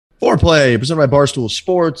Play, presented by Barstool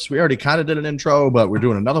Sports. We already kind of did an intro, but we're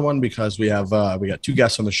doing another one because we got two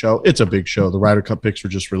guests on the show. It's a big show. The Ryder Cup picks were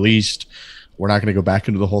just released. We're not going to go back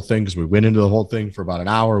into the whole thing because we went into the whole thing for about an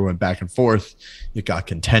hour. We went back and forth. It got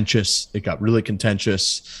contentious. It got really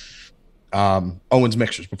contentious. Owen's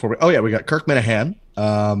mixers before we got Kirk Minihane,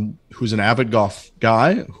 who's an avid golf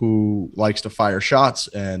guy who likes to fire shots,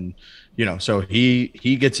 and so he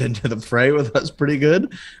gets into the fray with us pretty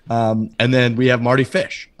good. And then we have Mardy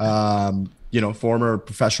Fish, former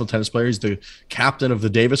professional tennis player. He's the captain of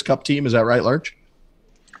the Davis Cup team. Is that right, Larch?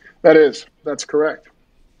 That's correct.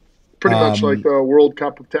 Pretty much like the World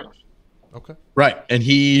Cup of tennis. Okay. Right. And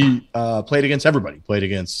he played against everybody. Played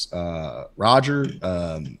against Roger,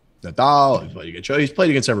 Nadal. He's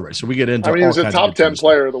played against everybody. So we get into he was a top 10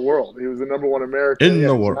 player of the world. He was the number one American in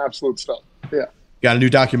the world. Absolute stuff. Yeah. Got a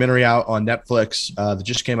new documentary out on Netflix that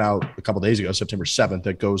just came out a couple days ago, September 7th,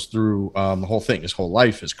 that goes through the whole thing, his whole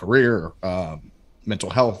life, his career,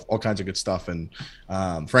 mental health, all kinds of good stuff. And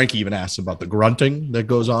Frankie even asked about the grunting that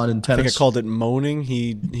goes on in tennis. I think I called it moaning.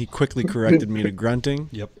 He quickly corrected me to grunting.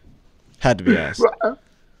 Yep. Had to be asked.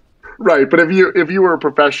 Right, but if you were a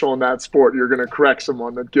professional in that sport, you're going to correct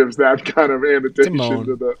someone that gives that kind of annotation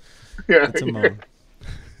to the. Yeah, it's a moan.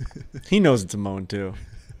 He knows it's a moan too.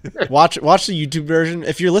 Watch the YouTube version.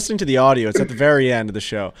 If you're listening to the audio, it's at the very end of the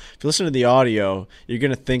show. If you listen to the audio, you're going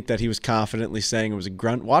to think that he was confidently saying it was a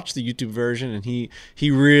grunt. Watch the YouTube version, and he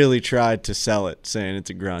really tried to sell it, saying it's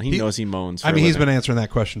a grunt. He knows he moans. He's been answering that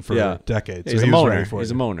question for decades. He's so a moaner. He's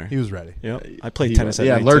a moaner. He was ready. Yep. I played tennis at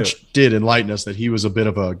night, Lurch did enlighten us that he was a bit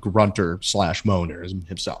of a grunter / moaner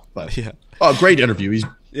himself. But great interview. He's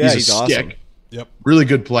a stick. Awesome. Yep. Really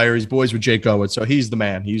good player. He's boys with Jake Owen, so he's the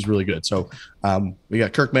man. He's really good. So we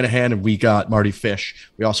got Kirk Minihane and we got Mardy Fish.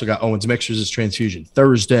 We also got Owen's Mixers' Transfusion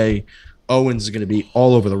Thursday. Owen's is going to be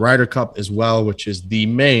all over the Ryder Cup as well, which is the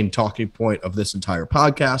main talking point of this entire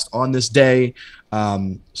podcast on this day.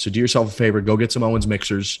 So do yourself a favor. Go get some Owen's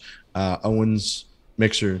Mixers,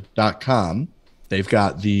 owensmixer.com. They've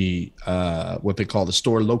got the what they call the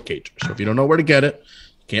store locator. So if you don't know where to get it,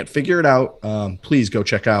 can't figure it out, please go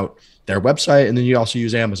check out their website, and then you also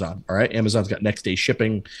use Amazon. All right, Amazon's got next day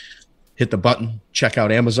shipping. Hit the button, check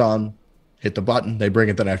out Amazon. Hit the button, they bring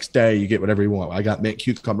it the next day. You get whatever you want. I got mint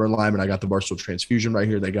cucumber and lime, and I got the Barstool Transfusion right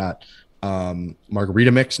here. They got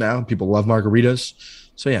margarita mix now. People love margaritas,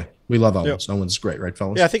 so yeah, we love Owens. Yep. Owens is great, right,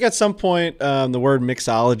 fellas? Yeah, I think at some point the word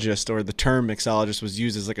mixologist or the term mixologist was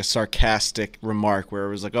used as like a sarcastic remark where it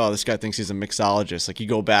was like, oh, this guy thinks he's a mixologist. Like you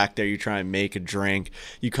go back there, you try and make a drink,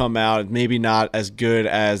 you come out maybe not as good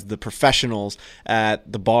as the professionals at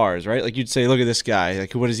the bars, right? Like you'd say, look at this guy,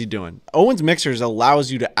 like what is he doing? Owen's Mixers allows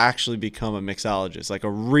you to actually become a mixologist, like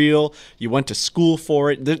you went to school for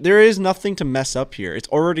it. There is nothing to mess up here. It's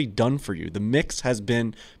already done for you. The mix has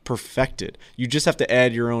been perfected. You just have to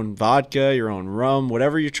add your own vodka, your own rum,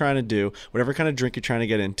 whatever you're trying to do, whatever kind of drink you're trying to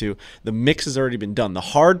get into. The mix has already been done. The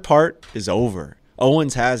hard part is over.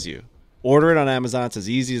 Owens has you. Order it on Amazon. It's as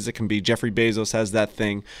easy as it can be. Jeffrey Bezos has that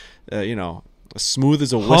thing, smooth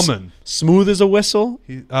as a whistle. Humming. Smooth as a whistle?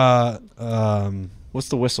 What's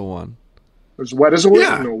the whistle one? As wet as a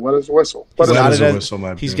whistle? Yeah. No, wet as a whistle.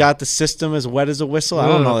 He's got the system as wet as a whistle. I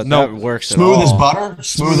don't know that works smooth at all. As butter?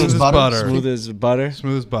 Smooth as butter. Smooth as butter?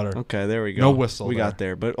 Smooth as butter. Okay, there we go. No whistle. We got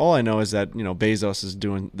there. But all I know is that, Bezos is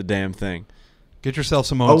doing the damn thing. Get yourself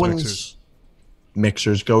some Owens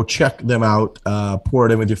Mixers. Go check them out. Pour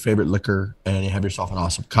it in with your favorite liquor, and you have yourself an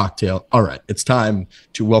awesome cocktail. All right, it's time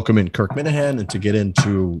to welcome in Kirk Minihane and to get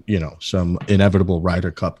into, some inevitable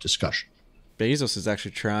Ryder Cup discussion. Bezos is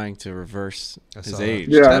actually trying to reverse his age.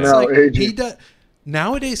 Yeah, I know.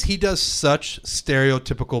 Nowadays, he does such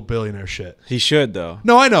stereotypical billionaire shit. He should, though.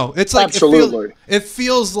 No, I know. It's like absolutely. It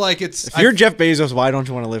feels like it's. If you're Jeff Bezos, why don't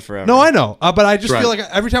you want to live forever? No, I know, but I just feel like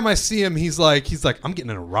every time I see him, he's like, I'm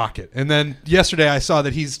getting in a rocket. And then yesterday, I saw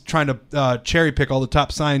that he's trying to cherry pick all the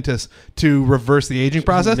top scientists to reverse the aging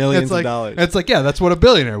process. Millions of dollars. It's like, yeah, that's what a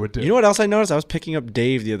billionaire would do. You know what else I noticed? I was picking up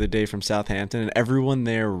Dave the other day from Southampton, and everyone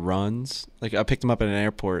there runs. Like I picked him up at an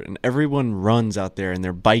airport, and everyone runs out there, and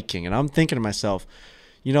they're biking. And I'm thinking to myself,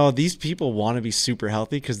 these people want to be super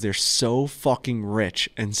healthy because they're so fucking rich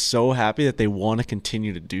and so happy that they want to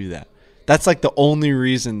continue to do that. That's like the only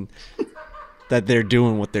reason that they're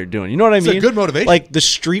doing what they're doing. You know what I mean? It's a good motivation. Like the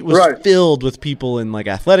street was filled with people in like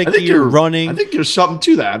athletic gear, running. I think there's something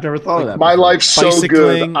to that. I've never thought of that. My life's so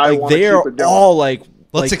good. I want to keep it going. All like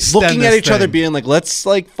let's looking at each other being like, let's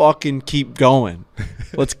like fucking keep going.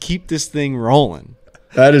 Let's keep this thing rolling.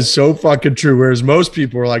 That is so fucking true. Whereas most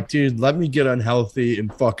people are like, dude, let me get unhealthy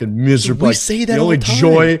and fucking miserable. We say that the all only the time.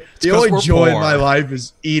 the only joy in poor. my life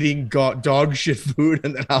is eating dog shit food,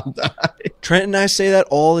 and then I'll die. Trent and I say that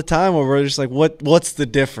all the time where we're just like, what's the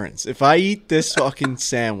difference? If I eat this fucking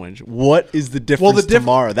sandwich, what is the difference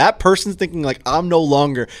tomorrow? That person's thinking like, I'm no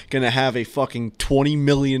longer going to have a fucking $20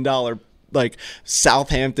 million like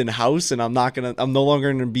Southampton house, and I'm no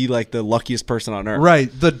longer gonna be like the luckiest person on earth. Right.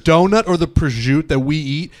 The donut or the prosciutto that we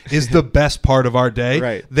eat is the best part of our day.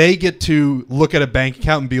 Right. They get to look at a bank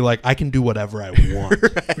account and be like, I can do whatever I want.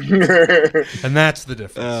 And that's the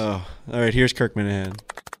difference. Oh, all right. Here's Kirk Minihane.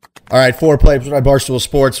 All right, Fore by Barstool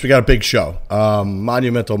Sports. We got a big show.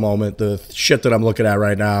 Monumental moment. The shit that I'm looking at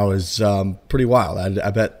right now is pretty wild. I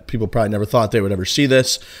bet people probably never thought they would ever see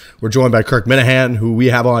this. We're joined by Kirk Minihane, who we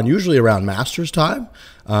have on usually around Masters time,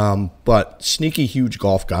 but sneaky huge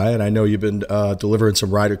golf guy. And I know you've been delivering some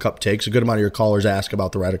Ryder Cup takes. A good amount of your callers ask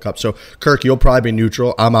about the Ryder Cup. So, Kirk, you'll probably be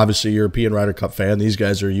neutral. I'm obviously a European Ryder Cup fan. These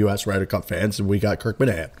guys are U.S. Ryder Cup fans, and we got Kirk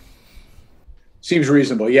Minihane. Seems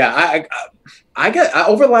reasonable. Yeah, I got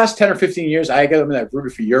over the last 10 or 15 years, I got them that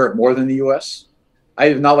rooted for Europe more than the U.S. I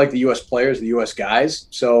did not like the U.S. players, the U.S. guys.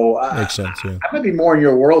 So Makes sense, yeah. I might be more in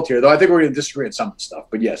your world here, though. I think we're going to disagree on some of the stuff.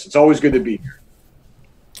 But, yes, it's always good to be here.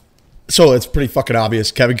 So it's pretty fucking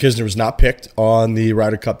obvious. Kevin Kisner was not picked on the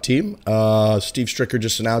Ryder Cup team. Steve Stricker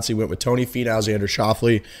just announced he went with Tony Finau, Xander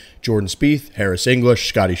Schauffele, Jordan Spieth, Harris English,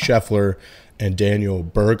 Scotty Scheffler, and Daniel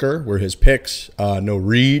Berger were his picks. No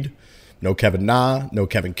Reed, no Kevin Na, no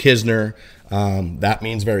Kevin Kisner. That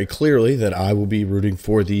means very clearly that I will be rooting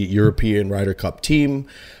for the European Ryder Cup team.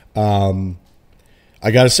 I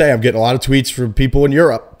got to say, I'm getting a lot of tweets from people in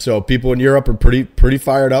Europe. So people in Europe are pretty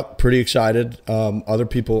fired up, pretty excited. Other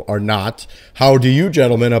people are not. How do you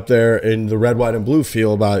gentlemen up there in the red, white, and blue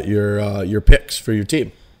feel about your picks for your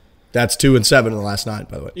team? That's 2-7 in the last 9,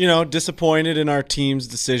 by the way. You know, disappointed in our team's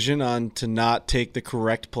decision to not take the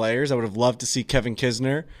correct players. I would have loved to see Kevin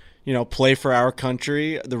Kisner, play for our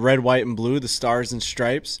country, the red, white, and blue, the stars and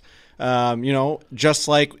stripes. Just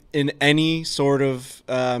like in any sort of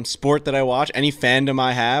sport that I watch, any fandom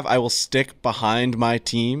I have, I will stick behind my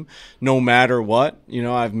team no matter what.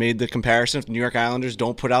 I've made the comparison. If the New York Islanders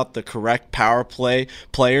don't put out the correct power play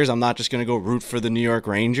players, I'm not just going to go root for the New York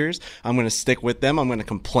Rangers. I'm going to stick with them. I'm going to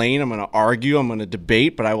complain. I'm going to argue. I'm going to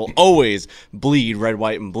debate, but I will always bleed red,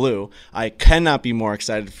 white, and blue. I cannot be more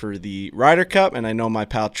excited for the Ryder Cup, and I know my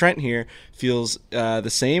pal Trent here feels the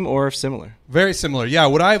same or similar. Very similar. Yeah,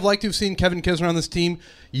 would I have liked to have seen Kevin Kisner on this team?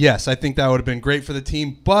 Yes, I think that would have been great for the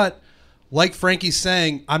team. But like Frankie's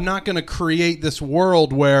saying, I'm not going to create this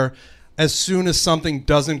world where as soon as something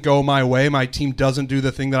doesn't go my way, my team doesn't do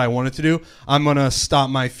the thing that I want it to do, I'm going to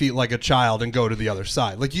stomp my feet like a child and go to the other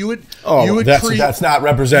side. Like that's not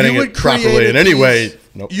representing it properly in any way.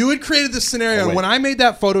 Nope. You had created this scenario, and when I made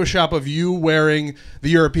that Photoshop of you wearing the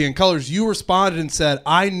European colors, you responded and said,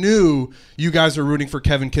 I knew you guys are rooting for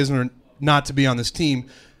Kevin Kisner not to be on this team.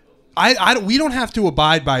 We don't have to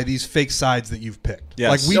abide by these fake sides that you've picked.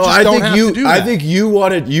 Yes. Like we just don't have to do that. I think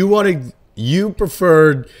you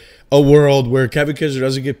preferred a world where Kevin Kisner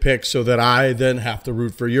doesn't get picked so that I then have to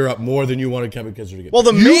root for Europe more than you wanted Kevin Kisner to get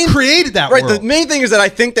picked. You created that world. The main thing is that I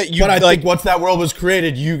think that you... But I think once that world was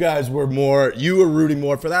created, you were rooting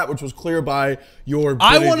more for that, which was clear by your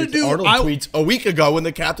Arnold tweets a week ago when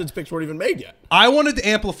the captain's picks weren't even made yet. I wanted to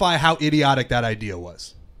amplify how idiotic that idea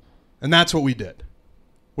was. And that's what we did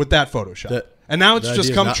with that Photoshop. And now it's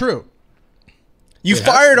just come true. You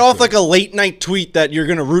fired off like a late night tweet that you're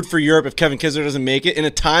going to root for Europe if Kevin Kisner doesn't make it in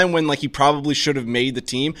a time when he probably should have made the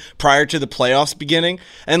team prior to the playoffs beginning.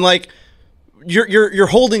 And you're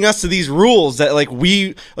holding us to these rules that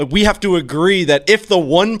we have to agree that if the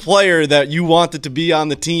one player that you wanted to be on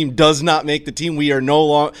the team does not make the team, we are no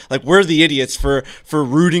longer we're the idiots for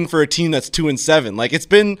rooting for a team that's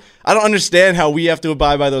 2-7. I don't understand how we have to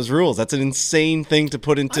abide by those rules. That's an insane thing to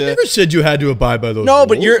put into. I never said you had to abide by those rules. No,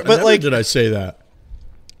 but did I say that?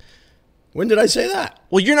 When did I say that?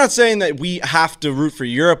 Well, you're not saying that we have to root for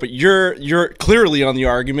Europe, but you're clearly on the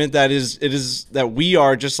argument that it is that we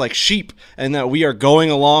are just like sheep and that we are going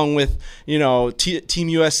along with Team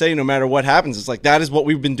USA no matter what happens. It's that is what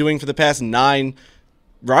we've been doing for the past 9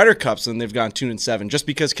 Ryder Cups, and they've gone 2-7. Just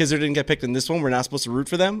because Kisner didn't get picked in this one, we're not supposed to root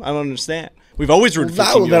for them? I don't understand. We've always rooted for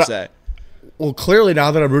Team USA. Well, clearly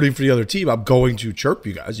now that I'm rooting for the other team, I'm going to chirp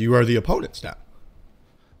you guys. You are the opponents now.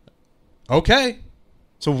 Okay.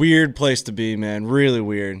 It's a weird place to be, man. Really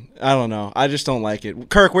weird. I don't know. I just don't like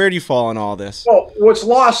it. Kirk, where do you fall on all this? Well, what's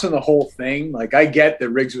lost in the whole thing, I get that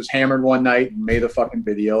Riggs was hammered one night and made a fucking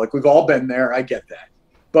video. We've all been there. I get that.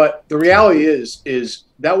 But the reality is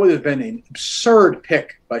that would have been an absurd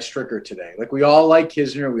pick by Stricker today. Like, we all like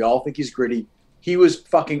Kisner. We all think he's gritty. He was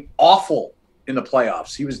fucking awful in the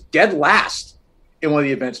playoffs. He was dead last in one of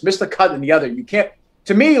the events, missed the cut in the other. You can't,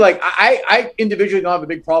 to me, like, I individually don't have a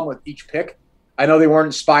big problem with each pick. I know they weren't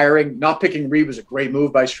inspiring. Not picking Reed was a great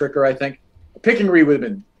move by Stricker, I think. Picking Reed would have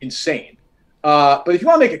been insane. But if you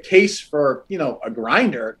want to make a case for, a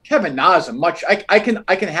grinder, Kevin Na is a much, I can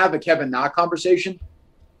have a Kevin Na conversation.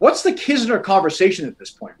 What's the Kisner conversation at this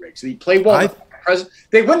point, Riggs? Did he play well?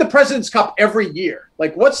 They win the President's Cup every year.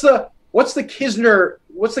 Like, what's the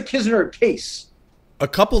Kisner case? A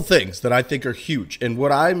couple things that I think are huge, and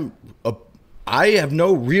what I have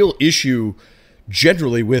no real issue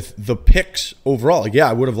generally with the picks overall. Yeah,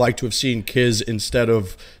 I would have liked to have seen Kiz instead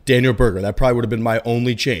of Daniel Berger. That probably would have been my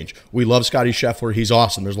only change. We love Scotty Scheffler. He's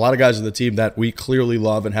awesome. There's a lot of guys on the team that we clearly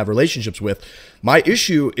love and have relationships with. My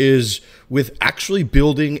issue is with actually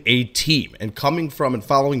building a team and coming from and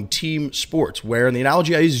following team sports, where in the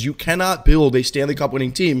analogy I use is you cannot build a Stanley Cup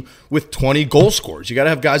winning team with 20 goal scorers. You got to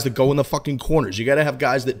have guys that go in the fucking corners. You got to have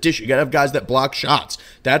guys that dish. You got to have guys that block shots.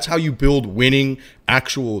 That's how you build winning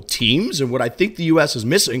actual teams. And what I think the U.S. is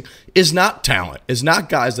missing is not talent, is not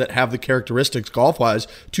guys that have the characteristics golf-wise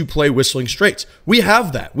to play whistling straights. We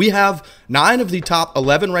have that. We have 9 of the top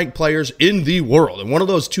 11 ranked players in the world. And one of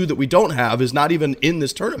those 2 that we don't have is not even in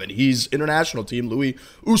this tournament. He's international team, Louis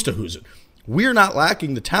Oosthuizen. We're not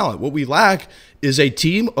lacking the talent. What we lack is a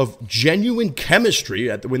team of genuine chemistry.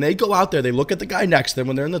 When they go out there, they look at the guy next to them.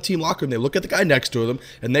 When they're in the team locker room, they look at the guy next to them,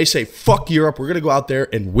 and they say, fuck Europe, we're going to go out there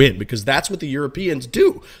and win, because that's what the Europeans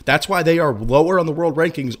do. That's why they are lower on the world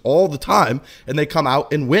rankings all the time, and they come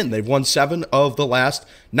out and win. They've won 7 of the last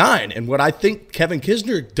 9. And what I think Kevin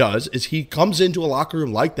Kisner does is he comes into a locker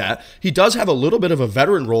room like that. He does have a little bit of a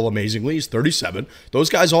veteran role, amazingly. He's 37. Those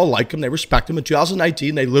guys all like him. They respect him. In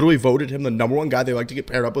 2019, they literally voted him the number 1 guy they like to get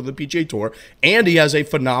paired up with the PGA Tour, and he has a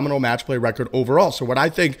phenomenal match play record overall. So what I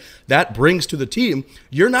think that brings to the team,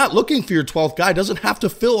 you're not looking for your 12th guy. Doesn't have to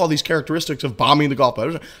fill all these characteristics of bombing the golf.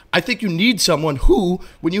 I think you need someone who,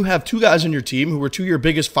 when you have 2 guys on your team who are 2 of your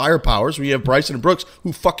biggest firepowers, when you have Bryson and Brooks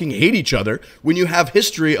who fucking hate each other, when you have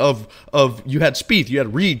history of you had Spieth, you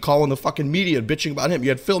had Reed calling the fucking media and bitching about him, you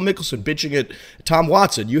had Phil Mickelson bitching at Tom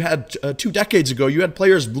Watson, you had 2 decades ago, you had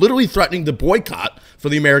players literally threatening to boycott for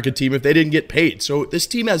the American team if they didn't get paid. So this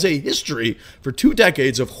team has a history for 2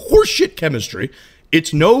 decades of horseshit chemistry.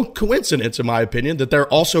 It's no coincidence, in my opinion, that they're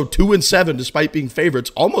also 2-7 despite being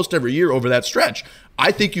favorites almost every year over that stretch.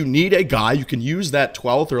 I think you need a guy, you can use that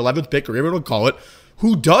 12th or 11th pick, or whatever you want to call it,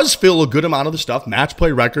 who does fill a good amount of the stuff. Match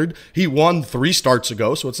play record. He won 3 starts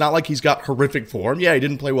ago, so it's not like he's got horrific form. Yeah, he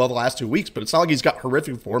didn't play well the last 2 weeks, but it's not like he's got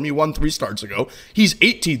horrific form. He won 3 starts ago. He's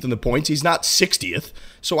 18th in the points. He's not 60th.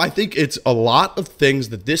 So I think it's a lot of things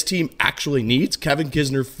that this team actually needs. Kevin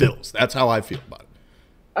Kisner fills. That's how I feel about it.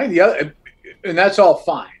 I think and that's all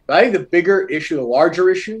fine. But I think the bigger issue, the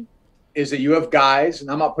larger issue, is that you have guys,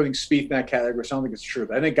 and I'm not putting Spieth in that category, so I don't think it's true,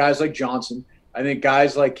 but I think guys like Johnson, I think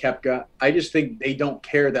guys like Koepka, I just think they don't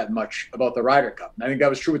care that much about the Ryder Cup. And I think that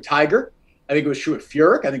was true with Tiger. I think it was true with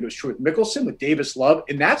Furyk. I think it was true with Mickelson, with Davis Love.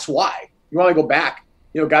 And that's why you want to go back,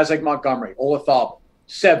 guys like Montgomery, Olazabal,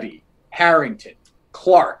 Seve, Harrington,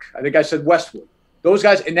 Clark. I think I said Westwood. Those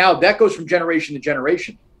guys, and now that goes from generation to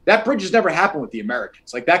generation. That bridge has never happened with the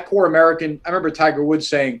Americans. Like that core American, I remember Tiger Woods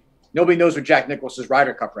saying, nobody knows what Jack Nicklaus's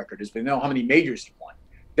Ryder Cup record is, but they know how many majors he won.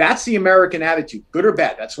 That's the American attitude, good or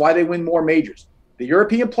bad. That's why they win more majors. The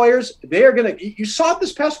European players, they are going to – you saw it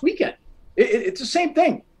this past weekend. It's the same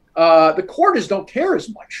thing. The quarters don't care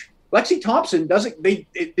as much. Lexi Thompson doesn't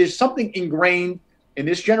 – there's something ingrained in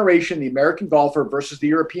this generation, the American golfer versus the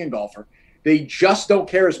European golfer. They just don't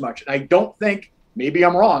care as much. And I don't think – maybe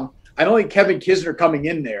I'm wrong. I don't think Kevin Kisner coming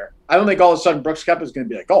in there, I don't think all of a sudden Brooks Koepka is going to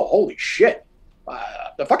be like, oh, holy shit.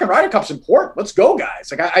 The fucking Ryder Cup's important. Let's go, guys.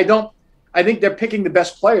 Like I think they're picking the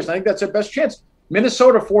best players. And I think that's their best chance.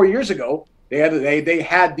 Minnesota 4 years ago, they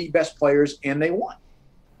had the best players and they won.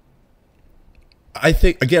 I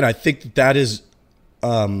think that is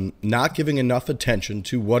not giving enough attention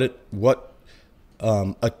to what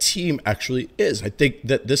a team actually is. I think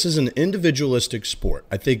that this is an individualistic sport.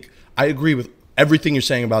 I agree with everything you're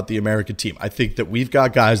saying about the American team. I think that we've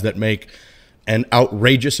got guys that make an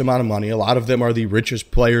outrageous amount of money. A lot of them are the richest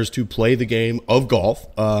players to play the game of golf.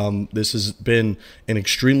 This has been an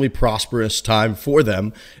extremely prosperous time for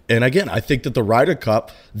them. And again, I think that the Ryder Cup,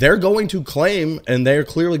 they're going to claim, and they're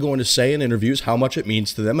clearly going to say in interviews how much it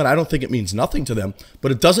means to them. And I don't think it means nothing to them,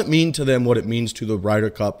 but it doesn't mean to them what it means to the Ryder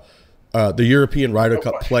Cup, the European Ryder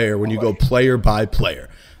Cup player when you go player by player.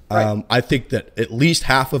 Right. I think that at least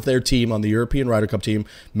half of their team on the European Ryder Cup team,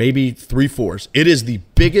 maybe 3/4. It is the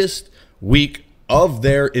biggest week of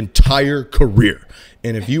their entire career.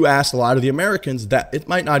 And if you ask a lot of the Americans, that it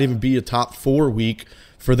might not even be a top 4 week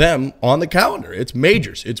for them on the calendar. It's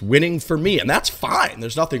majors. It's winning for me. And that's fine.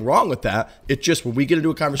 There's nothing wrong with that. It's just when we get into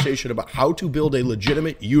a conversation about how to build a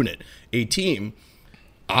legitimate unit, a team,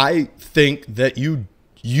 I think that you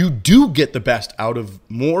do get the best out of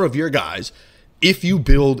more of your guys if you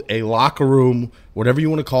build a locker room, whatever you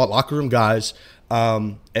want to call it, locker room guys,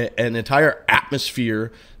 an entire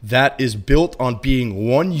atmosphere that is built on being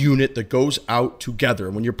one unit that goes out together.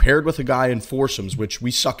 And when you're paired with a guy in foursomes, which we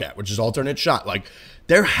suck at, which is alternate shot, like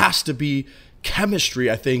there has to be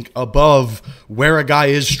chemistry, I think, above where a guy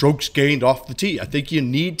is strokes gained off the tee. I think you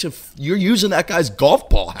need to, you're using that guy's golf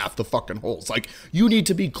ball half the fucking holes. Like, you need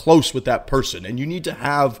to be close with that person, and you need to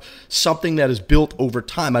have something that is built over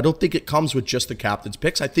time. I don't think it comes with just the captain's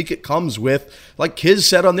picks. I think it comes with, like Kiz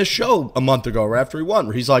said on this show a month ago, right after he won,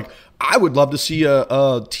 where he's like, I would love to see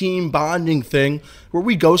a team bonding thing where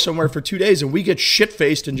we go somewhere for 2 days and we get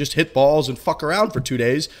shit-faced and just hit balls and fuck around for 2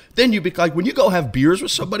 days. Then you like when you go have beers with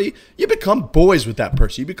somebody, you become boys with that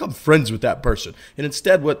person. You become friends with that person. And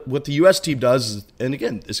instead, what the U.S. team does, is, and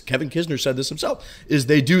again, as Kevin Kisner said this himself, is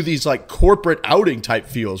they do these like corporate outing type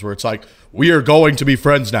feels where it's like, we are going to be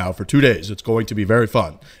friends now for 2 days. It's going to be very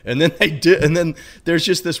fun. And then and then there's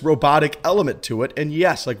just this robotic element to it. And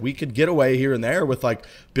yes, like we could get away here and there with like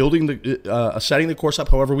building setting the course up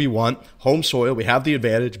however we want, home soil. We have the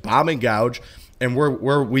advantage, bomb and gouge, and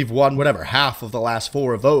we've won whatever half of the last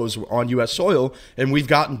 4 of those on U.S. soil, and we've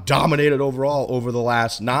gotten dominated overall over the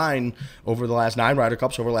last 9 Ryder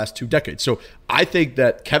Cups over the last 2 decades. So I think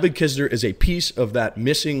that Kevin Kisner is a piece of that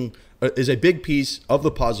missing. Is a big piece of the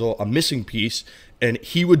puzzle, a missing piece, and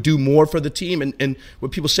he would do more for the team. And when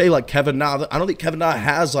people say like Kevin Na, I don't think Kevin Na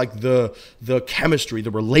has like the chemistry, the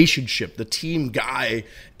relationship, the team guy,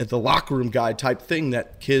 the locker room guy type thing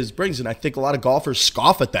that Kiz brings. And I think a lot of golfers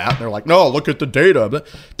scoff at that. And they're like, no, look at the data. But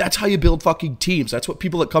that's how you build fucking teams. That's what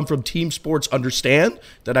people that come from team sports understand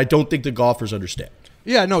that I don't think the golfers understand.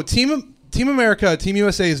 Yeah, no, Team America, Team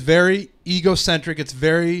USA is very egocentric. It's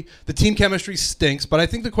the team chemistry stinks. But I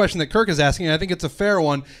think the question that Kirk is asking, and I think it's a fair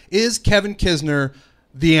one, is Kevin Kisner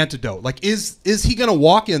the antidote? Like, is he going to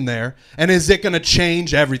walk in there and is it going to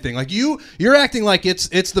change everything? Like you're acting like it's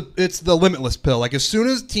the limitless pill. Like as soon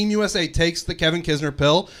as Team USA takes the Kevin Kisner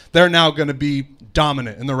pill, they're now going to be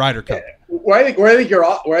dominant in the Ryder Cup. Where I think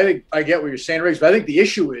I get what you're saying, Riggs, but I think the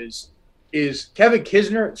issue is Kevin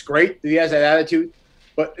Kisner. It's great that he has that attitude.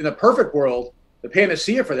 But in the perfect world, the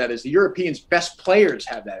panacea for that is the Europeans' best players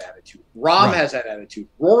have that attitude. Rahm has that attitude.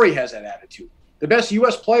 Rory has that attitude. The best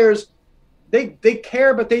U.S. players, they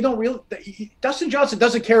care, but they don't really. Dustin Johnson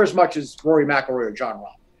doesn't care as much as Rory McIlroy or John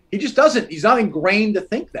Rahm. He just doesn't. He's not ingrained to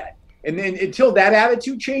think that. And then until that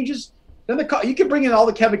attitude changes, then you can bring in all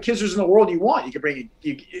the Kevin Kisners in the world you want. You can bring in.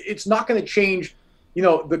 It's not going to change.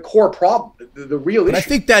 The core problem, the real issue. I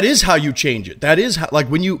think that is how you change it. That is how, like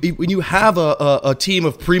when you have a team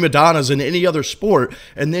of prima donnas in any other sport,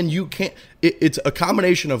 and then you can't. It's a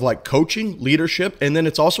combination of like coaching, leadership, and then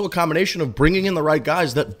it's also a combination of bringing in the right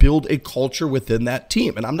guys that build a culture within that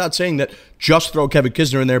team. And I'm not saying that just throw Kevin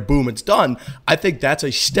Kisner in there, boom, it's done. I think that's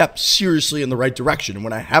a step seriously in the right direction. And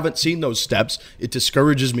when I haven't seen those steps, it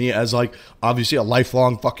discourages me as like obviously a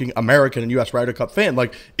lifelong fucking American and U.S. Ryder Cup fan.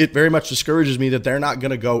 Like it very much discourages me that they're not going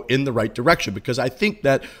to go in the right direction, because I think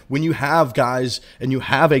that when you have guys and you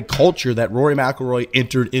have a culture that Rory McIlroy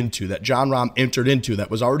entered into, that John Rahm entered into, that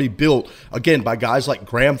was already built again by guys like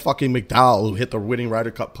Graham fucking McDowell, who hit the winning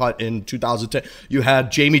Ryder Cup putt in 2010. You had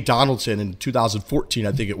Jamie Donaldson in 2014,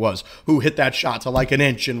 I think it was, who hit that shot to like an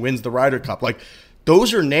inch and wins the Ryder Cup. Like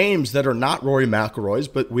those are names that are not Rory McIlroy's,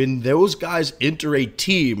 but when those guys enter a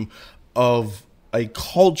team of a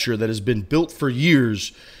culture that has been built for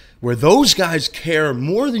years, where those guys care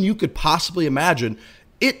more than you could possibly imagine,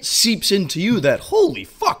 it seeps into you that, holy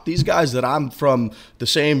fuck, these guys that I'm from the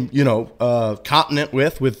same, continent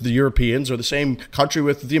with the Europeans, or the same country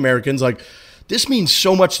with the Americans, like this means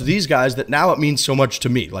so much to these guys that now it means so much to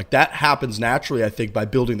me. Like that happens naturally, I think, by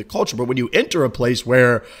building the culture. But when you enter a place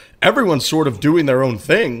where everyone's sort of doing their own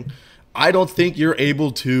thing, I don't think you're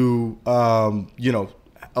able to,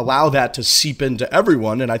 allow that to seep into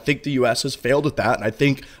everyone. And I think the U.S. has failed at that. And I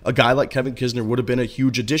think a guy like Kevin Kisner would have been a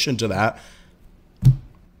huge addition to that.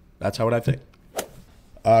 That's how I think.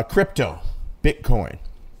 Crypto, Bitcoin,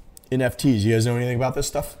 NFTs. You guys know anything about this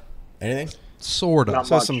stuff? Anything? Sort of.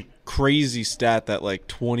 So some crazy stat that like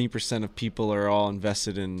 20% of people are all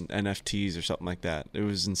invested in NFTs or something like that. It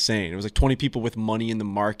was insane. It was like 20 people with money in the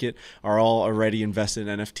market are all already invested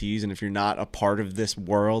in NFTs, and if you're not a part of this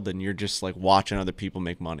world, then you're just like watching other people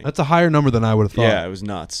make money. That's a higher number than I would have thought. Yeah, it was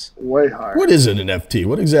nuts. Way higher. What is an NFT?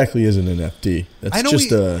 What exactly is an NFT?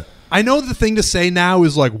 I know the thing to say now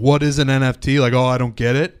is like, what is an NFT? Like, oh, I don't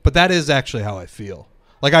get it. But that is actually how I feel.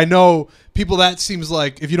 Like, I know people that seems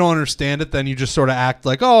like if you don't understand it, then you just sort of act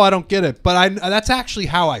like, oh, I don't get it. But that's actually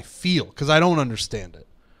how I feel because I don't understand it.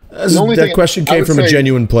 That question came from a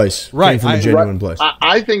genuine place. Right.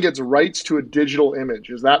 I think it's rights to a digital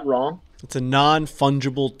image. Is that wrong? It's a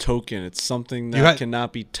non-fungible token. It's something that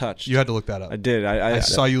cannot be touched. You had to look that up. I did. I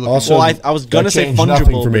saw you look. Also, I was gonna say fungible.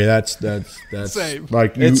 Nothing for me. That's Same.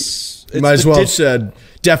 Like you might as well have said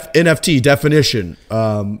NFT definition.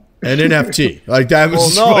 An NFT like that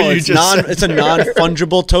was what you just said. It's a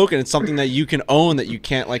non-fungible token. It's something that you can own that you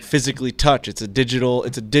can't like physically touch. It's a digital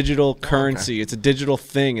currency. Okay. It's a digital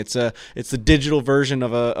thing. It's the digital version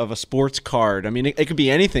of a sports card. I mean, it could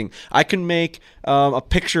be anything. I can make a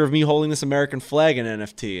picture of me holding this American flag in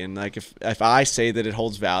NFT, and like if I say that it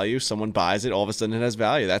holds value, someone buys it, all of a sudden it has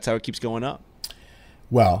value. That's how it keeps going up.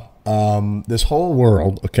 Well, this whole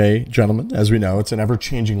world, okay, gentlemen, as we know, it's an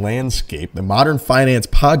ever-changing landscape. The Modern Finance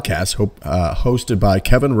Podcast, hosted by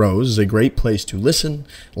Kevin Rose, is a great place to listen,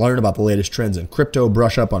 learn about the latest trends in crypto,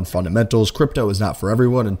 brush up on fundamentals. Crypto is not for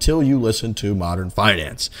everyone until you listen to Modern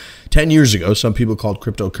Finance. 10 years ago, some people called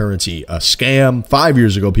cryptocurrency a scam. 5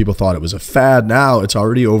 years ago, people thought it was a fad. Now it's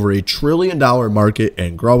already over $1 trillion market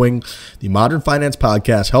and growing. The Modern Finance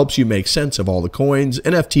Podcast helps you make sense of all the coins,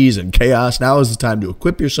 NFTs, and chaos. Now is the time to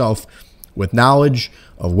equip yourself with knowledge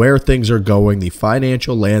of where things are going. The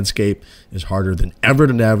financial landscape is harder than ever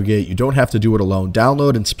to navigate. You don't have to do it alone.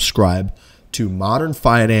 Download and subscribe to Modern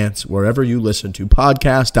Finance wherever you listen to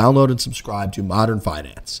podcasts. Download and subscribe to Modern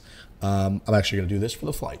Finance. I'm actually going to do this for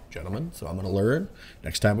the flight, gentlemen. So I'm going to learn.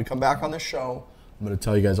 Next time we come back on this show, I'm going to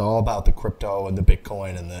tell you guys all about the crypto and the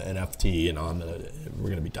Bitcoin and the NFT. And we're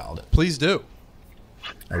going to be dialed in. Please do.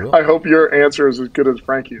 I hope your answer is as good as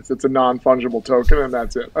Frankie's. It's a non-fungible token, and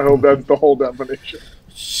that's it. I hope that's the whole definition.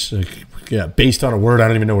 Yeah, based on a word, I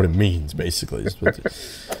don't even know what it means, basically.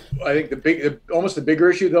 I think the bigger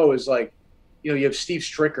issue, though, is like, you have Steve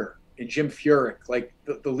Stricker and Jim Furyk. Like,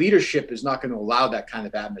 the leadership is not going to allow that kind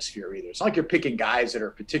of atmosphere either. It's not like you're picking guys that are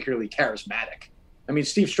particularly charismatic. I mean,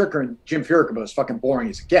 Steve Stricker and Jim Furyk are about as fucking boring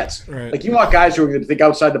as it gets. Right. Like, you want guys who are going to think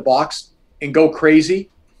outside the box and go crazy.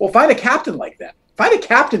 Well, find a captain like that. Find a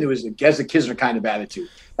captain who has a Kisner kind of attitude.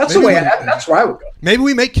 That's Maybe that's where I would go. Maybe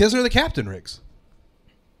we make Kisner the captain, Riggs.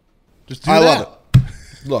 Just do that. I love it.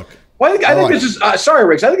 Look. Well, I think this is sorry,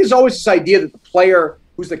 Riggs. I think there's always this idea that the player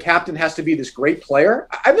who's the captain has to be this great player.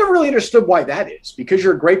 I've never really understood why that is. Because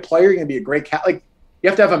you're a great player, you're going to be a great captain. Like, you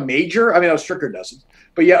have to have a major. I mean, Stricker doesn't.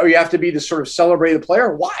 But yeah, or you have to be this sort of celebrated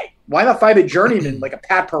player. Why? Why not find a journeyman like a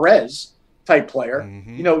Pat Perez type player,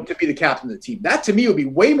 to be the captain of the team? That to me would be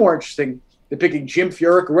way more interesting than picking Jim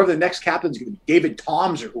Furyk or whoever the next captain's going to be, David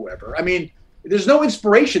Toms or whoever. I mean, there's no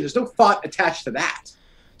inspiration. There's no thought attached to that.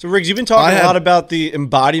 So, Riggs, you've been talking a lot about the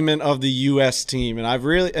embodiment of the U.S. team,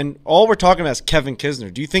 and all we're talking about is Kevin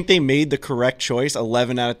Kisner. Do you think they made the correct choice,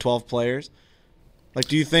 11 out of 12 players? Like,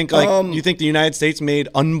 do you think the United States made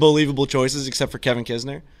unbelievable choices except for Kevin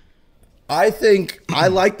Kisner? I think I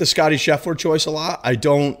like the Scotty Scheffler choice a lot. I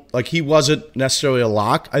don't like he wasn't necessarily a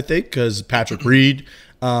lock, I think, because Patrick Reed.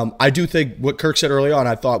 I do think what Kirk said early on,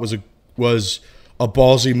 I thought was a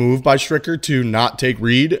ballsy move by Stricker to not take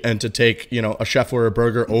Reed and to take a Scheffler or a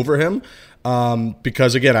Berger over him.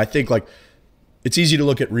 Because again, I think like it's easy to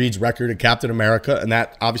look at Reed's record at Captain America, and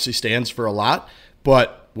that obviously stands for a lot.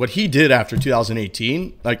 But what he did after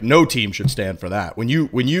 2018, like no team should stand for that. When you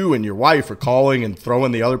and your wife are calling and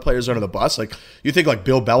throwing the other players under the bus, like you think like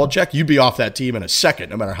Bill Belichick, you'd be off that team in a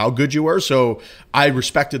second, no matter how good you were. So I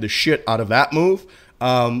respected the shit out of that move.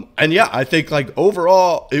 And yeah, I think like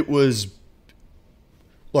overall it was,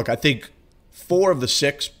 look, I think 4 of the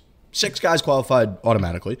 6 guys qualified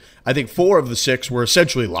automatically. I think 4 of the 6 were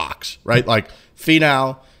essentially locks, right? Like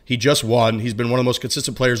Finau, he just won. He's been one of the most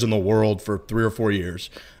consistent players in the world for 3 or 4 years.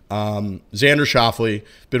 Xander Schauffele,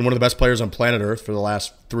 been one of the best players on planet Earth for the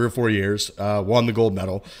last 3 or 4 years, won the gold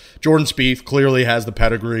medal. Jordan Spieth clearly has the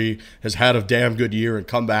pedigree, has had a damn good year and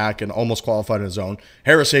come back and almost qualified on his own.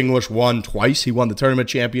 Harris English won twice. He won the Tournament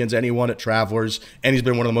Champions and he won at Travelers, and he's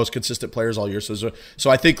been one of the most consistent players all year. So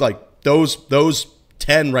I think like those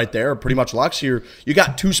 10 right there are pretty much locks here. You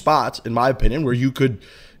got 2 spots, in my opinion, where you could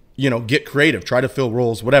get creative, try to fill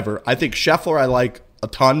roles, whatever. I think Scheffler I like a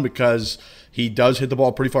ton because He does hit the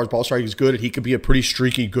ball pretty far. His ball striking is good. He could be a pretty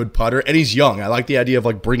streaky, good putter, and he's young. I like the idea of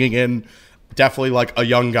like bringing in definitely like a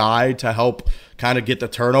young guy to help kind of get the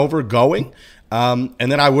turnover going. And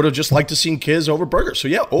then I would have just liked to seen Kiz over Berger. So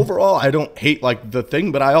yeah, overall, I don't hate like the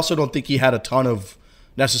thing, but I also don't think he had a ton of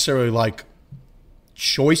necessarily like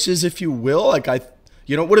choices, if you will. Like it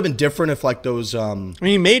would have been different if like those. I mean,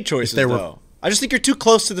 he made choices though. I just think you're too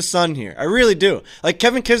close to the sun here. I really do. Like,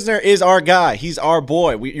 Kevin Kisner is our guy. He's our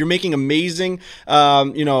boy. You're making amazing,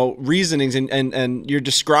 reasonings, and you're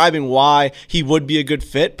describing why he would be a good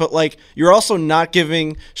fit. But, like, you're also not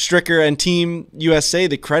giving Stricker and Team USA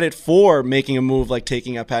the credit for making a move like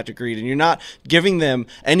taking out Patrick Reed. And you're not giving them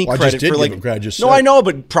any credit for, like... I know,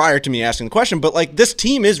 but prior to me asking the question. But, like, this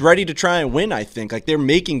team is ready to try and win, I think. Like, they're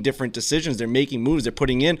making different decisions. They're making moves. They're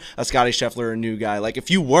putting in a Scotty Scheffler or a new guy. Like,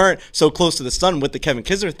 if you weren't so close to the sun with the Kevin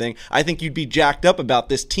Kisner thing, I think you'd be jacked up about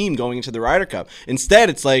this team going into the Ryder Cup. Instead,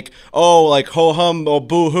 it's like, oh, like ho-hum, oh,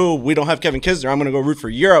 boo-hoo, we don't have Kevin Kisner. I'm going to go root for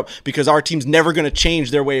Europe because our team's never going to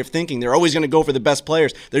change their way of thinking. They're always going to go for the best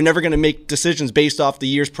players. They're never going to make decisions based off the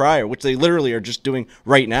years prior, which they literally are just doing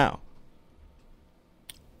right now.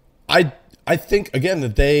 I think, again,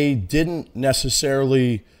 that they didn't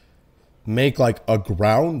necessarily make like a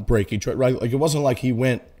groundbreaking choice, right? Like, it wasn't like he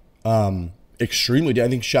went extremely deep. I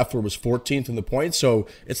think Scheffler was 14th in the points, so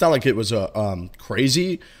it's not like it was a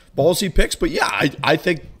crazy ballsy picks. But yeah, I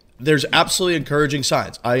think there's absolutely encouraging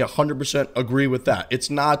signs. I 100% agree with that.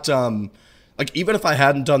 It's not like, even if I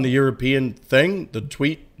hadn't done the European thing, the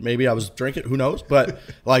tweet, maybe I was drinking, who knows? But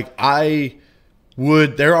like,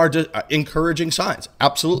 there are encouraging signs,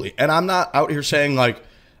 absolutely. And I'm not out here saying like,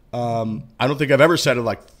 I don't think I've ever said it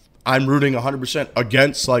like, I'm rooting 100%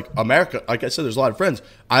 against like America. Like I said, there's a lot of friends.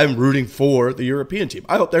 I'm rooting for the European team.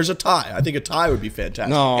 I hope there's a tie. I think a tie would be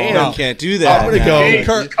fantastic. No, you can't do that. I'm going to go.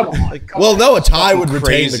 Kirk, come on. Well, no, a tie would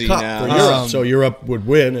retain the cup for Europe, so Europe would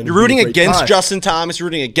win. And you're rooting against Justin Thomas. You're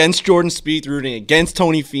rooting against Jordan Spieth. You're rooting against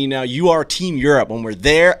Tony Finau. You are Team Europe. When we're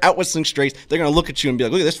there at Whistling Straits, they're going to look at you and be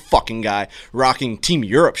like, look at this fucking guy rocking Team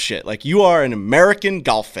Europe shit. Like, you are an American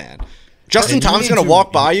golf fan. Justin Thomas is going to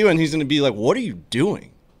walk by you and he's going to be like, what are you doing?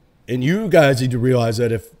 And you guys need to realize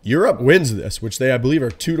that if Europe wins this, which they, I believe, are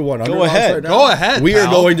 2-1 go ahead. Right now, go ahead. We are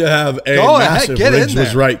going to have a massive Riggs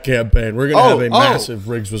was right campaign. We're going to have a massive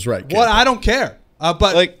Riggs was right campaign. What? I don't care.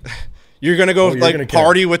 But like, you're going to go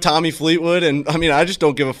party with Tommy Fleetwood, and I mean, I just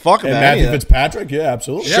don't give a fuck about Matthew Fitzpatrick. Yeah,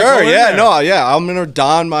 absolutely. Sure, I'm going to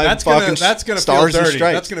don my that's fucking that's gonna stars feel dirty. and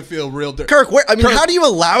stripes. That's going to feel real dirty. Kirk, how do you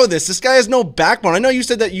allow this? This guy has no backbone. I know you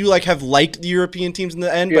said that you like have liked the European teams in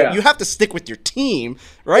the end, but you have to stick with your team,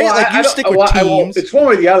 right? Well, like, you stick with teams. It's one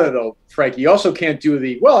way or the other, though, Frankie. You also can't do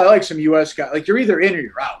I like some U.S. guys. Like, you're either in or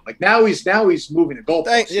you're out. Like, now he's moving the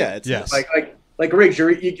goalposts. Like Riggs,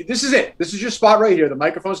 this is it. This is your spot right here. The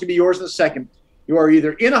microphone's going to be yours in a second. You are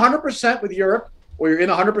either in 100% with Europe or you're in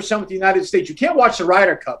 100% with the United States. You can't watch the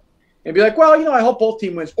Ryder Cup and be like, well, I hope both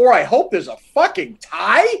teams wins. Or I hope there's a fucking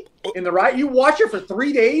tie in the Ryder. You watch it for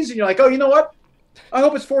 3 days and you're like, oh, you know what? I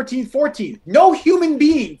hope it's 14-14. No human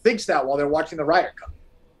being thinks that while they're watching the Ryder Cup.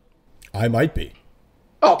 I might be.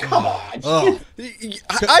 Oh, come on.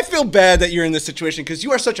 I feel bad that you're in this situation because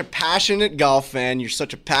you are such a passionate golf fan. You're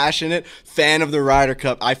such a passionate fan of the Ryder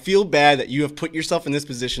Cup. I feel bad that you have put yourself in this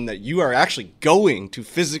position that you are actually going to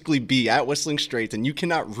physically be at Whistling Straits and you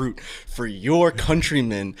cannot root for your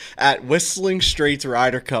countrymen at Whistling Straits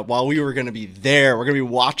Ryder Cup while we were going to be there. We're going to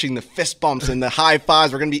be watching the fist bumps and the high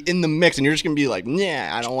fives. We're going to be in the mix and you're just going to be like,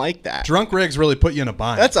 nah, I don't like that. Drunk Riggs really put you in a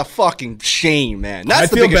bind. That's a fucking shame, man.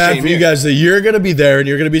 That's I feel bad for you guys that you're going to be there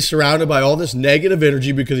and you're going to be surrounded by all this negative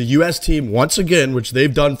energy because the U.S. team, once again, which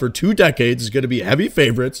they've done for 2 decades, is going to be heavy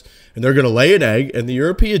favorites, and they're going to lay an egg, and the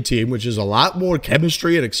European team, which is a lot more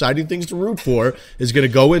chemistry and exciting things to root for, is going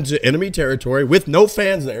to go into enemy territory with no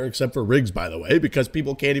fans there, except for Riggs, by the way, because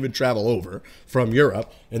people can't even travel over from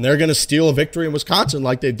Europe, and they're going to steal a victory in Wisconsin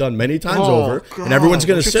like they've done many times over, God, and everyone's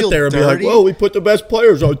going to sit there and be like, well, we put the best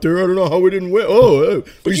players out there. I don't know how we didn't win.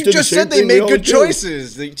 But you just said they made good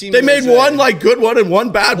choices. They made one good one and one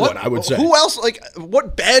bad one, I would say. Who else? Like,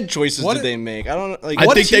 what bad choices did they make? I don't know. Like, I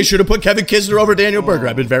think they should have put Kevin Kisner over Daniel Berger.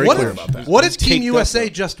 I've been very clear about that. What if Team USA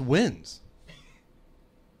just wins?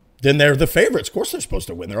 Then they're the favorites. Of course they're supposed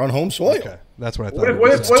to win. They're on home soil. Okay. That's what I thought.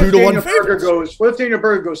 What if Daniel Berger goes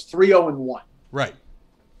 3-0-1? Right.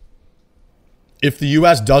 If the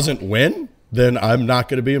U.S. doesn't win, then I'm not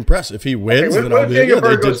going to be impressed. If he wins, then I'll be like, Daniel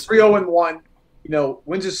Berger goes 3-0-1,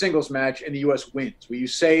 wins a singles match, and the U.S. wins. Will you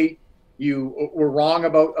say you were wrong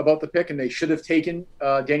about the pick and they should have taken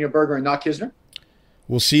Daniel Berger and not Kisner?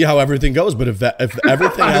 we'll see how everything goes. But if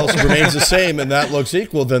everything else remains the same and that looks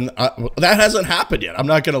equal, then that hasn't happened yet. I'm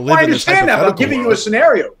not going to live in this I understand that, but I'm giving world. you a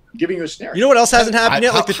scenario. You know what else hasn't happened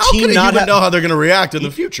yet? Like the how team can not even know how they're going to react in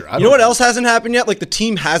the future. You know what else hasn't happened yet? Like the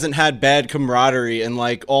team hasn't had bad camaraderie and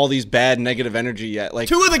like all these bad negative energy yet. Like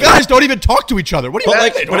 2 of the guys don't even talk to each other. What do you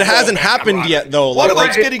mean? But it hasn't happened yet, though. One of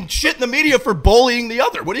them's getting shit in the media for bullying the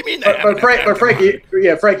other. What do you mean? But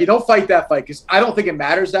Frankie, don't fight that fight because I don't think it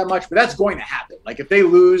matters that much. But that's going to happen. Like if they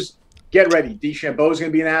lose, get ready. DeChambeau's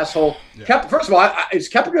going to be an asshole. Yeah. First of all, is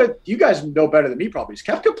Koepka? You guys know better than me, probably. Is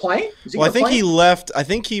Koepka playing? I think he left. I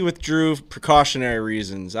think he withdrew precautionary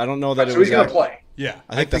reasons. I don't know that it was. So he's going to play. Yeah,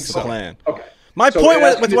 I think that's the plan. Okay. My point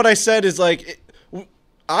with what I said is like,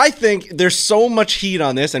 I think there's so much heat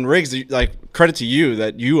on this, and Riggs, like credit to you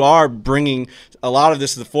that you are bringing a lot of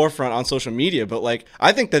this to the forefront on social media. But like,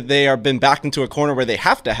 I think that they are been backed into a corner where they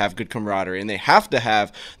have to have good camaraderie and they have to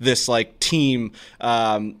have this like team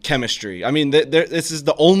chemistry. I mean, this is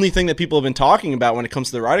the only thing that people have been talking about when it comes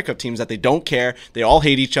to the Ryder Cup teams, that they don't care. They all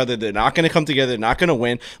hate each other. They're not going to come together. They're not going to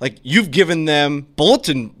win. Like, you've given them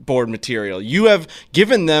bulletin board material. You have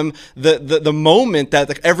given them the moment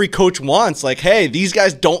that every coach wants. Like, hey, these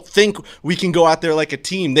guys don't think we can go out there like a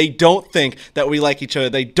team. They don't think that we like each other.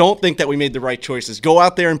 They don't think that we made the right choices. Go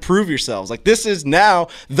out there and prove yourselves. Like, this is now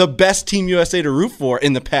the best Team USA to root for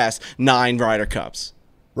in the past 9 Ryder Cups.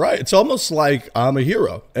 Right. It's almost like I'm a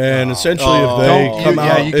hero. And essentially, if they come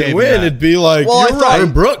out and win, it'd be like, you're right.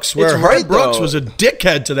 Brooks, where right, Brooks was a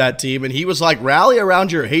dickhead to that team. And he was like, rally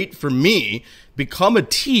around your hate for me, become a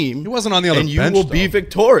team. He wasn't on the other bench, and you will be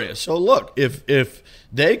victorious. So look, if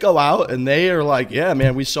they go out and they are like, yeah,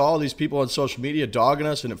 man, we saw all these people on social media dogging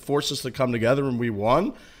us and it forced us to come together and we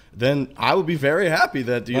won, then I would be very happy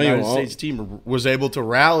that the United States team was able to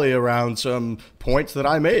rally around some points that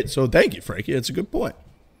I made. So thank you, Frankie. It's a good point.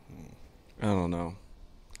 I don't know.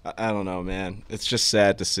 I don't know, man. It's just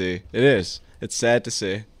sad to see. It is. It's sad to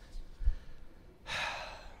see.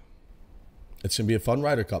 It's going to be a fun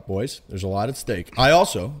Ryder Cup, boys. There's a lot at stake. I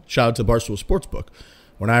also, shout out to Barstool Sportsbook.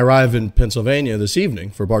 When I arrive in Pennsylvania this evening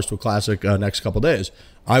for Barstool Classic next couple days,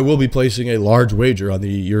 I will be placing a large wager on the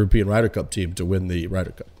European Ryder Cup team to win the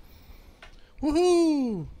Ryder Cup.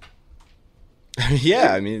 Woohoo!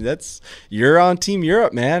 Yeah, I mean, you're on Team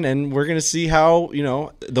Europe, man, and we're gonna see how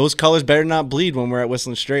those colors better not bleed when we're at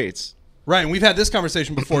Whistling Straits. Right, and we've had this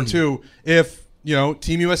conversation before too. If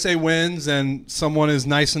Team USA wins and someone is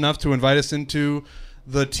nice enough to invite us into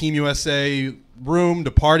the Team USA room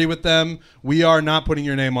to party with them, we are not putting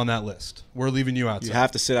your name on that list. We're leaving you outside. You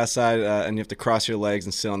have to sit outside and you have to cross your legs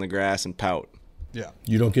and sit on the grass and pout. Yeah.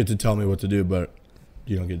 You don't get to tell me what to do, but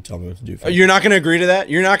you don't get to tell me what to do. You're not going to agree to that?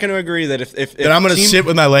 You're not going to agree that if then I'm going to sit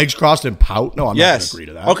with my legs crossed and pout? No, I'm not going to agree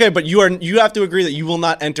to that. Okay, but you have to agree that you will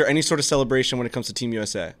not enter any sort of celebration when it comes to Team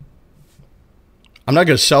USA. I'm not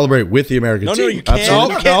going to celebrate with the American team. No, you can't.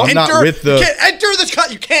 Absolutely. You can't I'm enter. not with the. You can't enter the.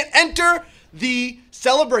 You can't enter the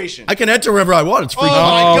celebration. I can enter wherever I want. It's free. Oh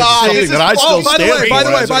my God! Something that I still stand for.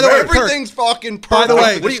 By the way, everything's fucking perfect. By the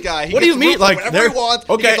way, this guy. What do you mean? Like, whatever he wants.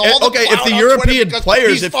 Okay, if the European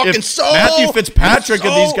players, if Matthew Fitzpatrick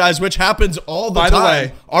and these guys, which happens all the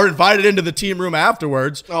time, are invited into the team room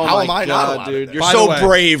afterwards, how am I not allowed? Dude, you're so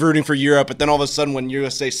brave rooting for Europe, but then all of a sudden, when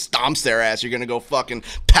USA stomps their ass, you're gonna go fucking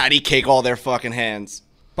patty cake all their fucking hands.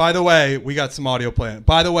 By the way, we got some audio playing.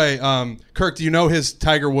 By the way, Kirk, do you know his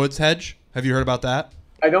Tiger Woods hedge? Have you heard about that?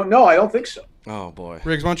 I don't know. I don't think so. Oh, boy.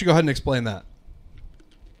 Riggs, why don't you go ahead and explain that?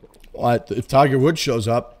 Well, if Tiger Woods shows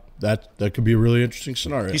up, that could be a really interesting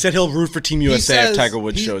scenario. He said he'll root for Team USA if Tiger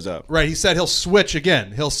Woods shows up. Right. He said he'll switch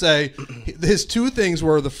again. He'll say his 2 things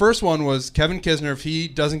were, the first one was Kevin Kisner, if he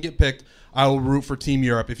doesn't get picked, I will root for Team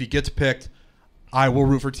Europe. If he gets picked, I will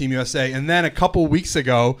root for Team USA. And then a couple weeks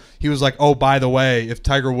ago, he was like, oh, by the way, if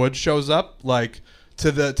Tiger Woods shows up, like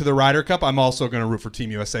to the Ryder Cup, I'm also going to root for Team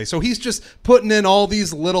USA. So he's just putting in all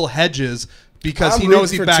these little hedges because he knows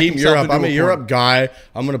he backed Team himself Europe. into I'm a corner. Europe guy.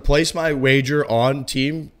 I'm going to place my wager on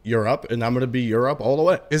Team Europe, and I'm going to be Europe all the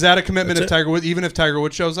way. Is that a commitment if Tiger Woods, even if Tiger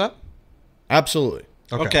Woods shows up? Absolutely.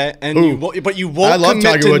 Okay. And you won't commit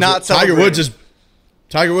Tiger to Woods. not celebrating.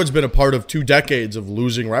 Tiger Woods been a part of 2 decades of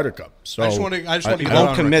losing Ryder Cup. So I just want to.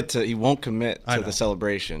 He won't commit to the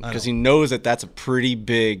celebration because he knows that that's a pretty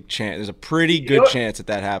big chance. There's a pretty good chance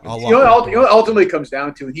that happens. You know what ultimately comes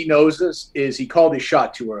down to, and he knows this, is he called his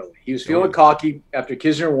shot too early. He was feeling cocky after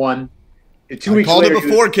Kisner won. 2 weeks later, I called it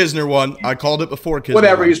before Kisner won. I called it before Kisner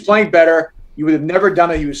whatever. won. He was playing better. You would have never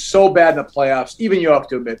done it. He was so bad in the playoffs. Even you have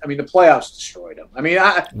to admit. I mean, the playoffs destroyed him. I mean,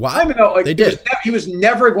 I don't know. Like, they did. He was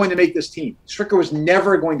never going to make this team. Stricker was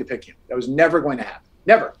never going to pick him. That was never going to happen.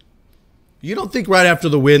 Never. You don't think right after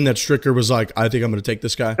the win that Stricker was like, I think I'm going to take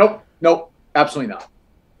this guy? Nope, absolutely not.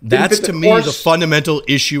 That's to me the fundamental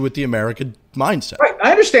issue with the American mindset. Right, I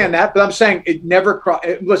understand that, but I'm saying it never.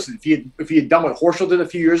 Listen, if he had done what Horschel did a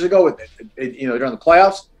few years ago, during the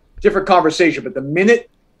playoffs, different conversation. But the minute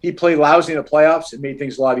he played lousy in the playoffs, it made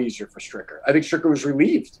things a lot easier for Stricker. I think Stricker was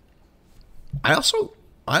relieved. I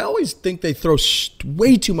always think they throw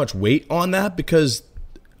way too much weight on that because,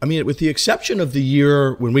 I mean, with the exception of the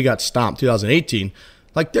year when we got stomped, 2018,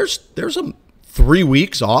 like there's a 3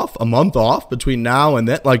 weeks off, a month off between now and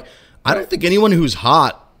then. Like, I don't think anyone who's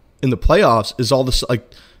hot in the playoffs is all this, like,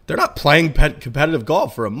 they're not playing competitive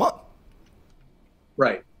golf for a month.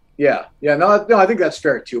 Right. Yeah. No, I think that's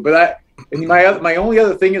fair too. But my only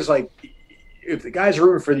other thing is, like, if the guys are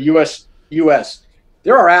rooting for the U.S.,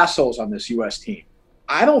 there are assholes on this U.S. team.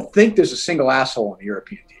 I don't think there's a single asshole on the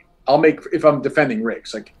European team. If I'm defending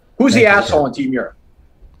Riggs, like, who's the asshole on Team Europe?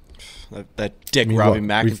 That dick Robbie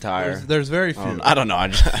McIntyre. There's very few. I don't know.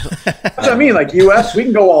 That's what I mean. Like, U.S., we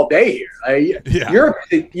can go all day here.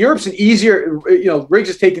 Europe's an easier. Riggs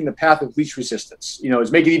is taking the path of least resistance.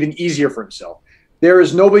 Is making it even easier for himself. There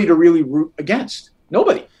is nobody to really root against.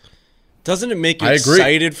 Nobody. Doesn't it make you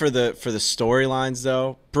excited for the storylines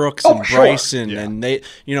though? Brooks and Bryson, and they,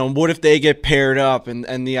 what if they get paired up,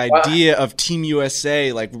 and the idea of Team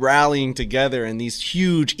USA like rallying together and these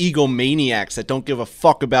huge egomaniacs that don't give a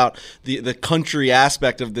fuck about the country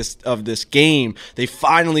aspect of this game. They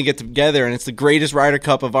finally get together, and it's the greatest Ryder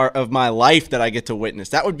Cup of my life that I get to witness.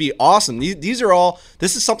 That would be awesome.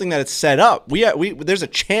 This is something that it's set up. There's a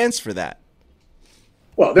chance for that.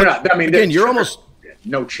 Well, they're not. I mean, again, you're almost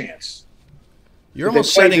no chance. You're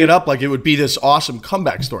almost setting it up like it would be this awesome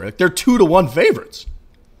comeback story. Like, they're 2-1 favorites.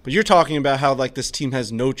 But you're talking about how, like, this team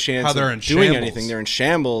has no chance of doing anything. They're in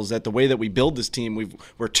shambles. That the way that we build this team,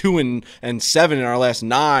 we're 2-7 in our last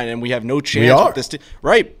 9, and we have no chance with this team.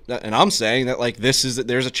 Right. And I'm saying that, like, there's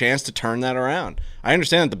a chance to turn that around. I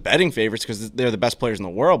understand that the betting favorites because they're the best players in the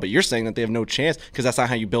world, but you're saying that they have no chance because that's not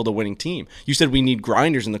how you build a winning team. You said we need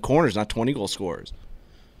grinders in the corners, not 20-goal scorers.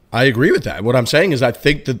 I agree with that. What I'm saying is I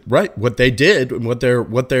think that what they did and what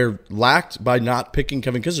they're lacked by not picking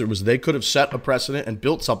Kevin Kisner was they could have set a precedent and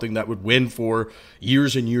built something that would win for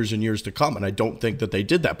years and years and years to come. And I don't think that they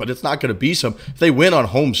did that. But it's not going to be if they win on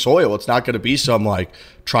home soil, it's not going to be some like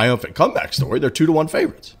triumphant comeback story. They're 2-1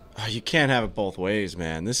 favorites. Oh, you can't have it both ways,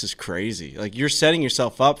 man. This is crazy. Like, you're setting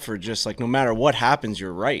yourself up for just, like, no matter what happens,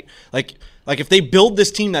 you're right. Like if they build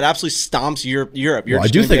this team that absolutely stomps Europe, I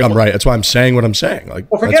do think I'm right. That's why I'm saying what I'm saying. Like,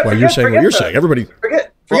 that's why you're saying what you're saying. Everybody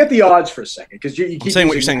forget the odds for a second because you keep saying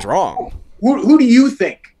what you're saying is wrong. Who do you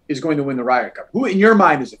think is going to win the Ryder Cup? Who in your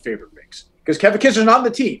mind is the favorite, Riggs? Because Kevin Kisner's not on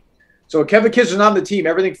the team. So if Kevin Kisner's not on the team,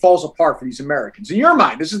 everything falls apart for these Americans. In your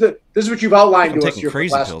mind, this is what you've outlined to us here for the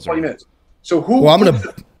last 20 minutes. So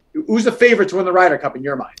who's the favorite to win the Ryder Cup in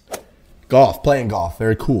your mind? Playing golf.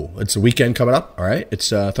 Very cool. It's a weekend coming up, all right?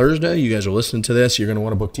 It's Thursday. You guys are listening to this. You're going to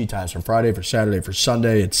want to book tee times for Friday, for Saturday, for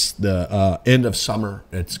Sunday. It's the end of summer.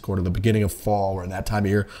 It's kind of the beginning of fall. We're in that time of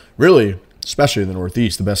year. Really, especially in the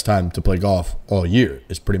Northeast, the best time to play golf all year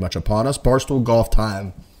is pretty much upon us. Barstool Golf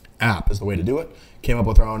Time app is the way to do it. Came up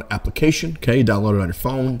with our own application. Okay, you download it on your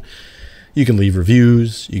phone. You can leave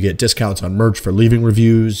reviews. You get discounts on merch for leaving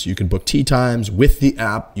reviews. You can book tee times with the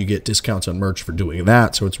app. You get discounts on merch for doing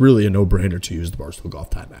that. So it's really a no-brainer to use the Barstool Golf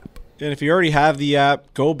Time app. And if you already have the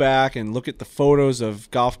app, go back and look at the photos of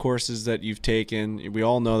golf courses that you've taken. We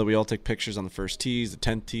all know that we all take pictures on the first tees, the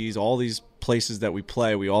 10th tees, all these places that we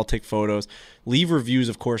play. We all take photos. Leave reviews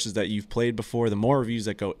of courses that you've played before. The more reviews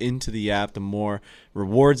that go into the app, the more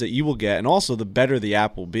rewards that you will get, and also the better the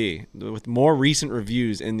app will be. With more recent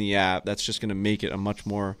reviews in the app, that's just going to make it a much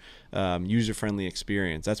more user-friendly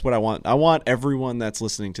experience. That's what I want. I want everyone that's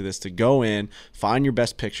listening to this to go in, find your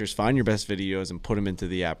best pictures, find your best videos, and put them into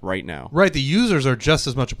the app right now. Right. The users are just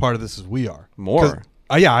as much a part of this as we are. More.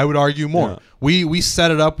 Yeah, I would argue more. Yeah. We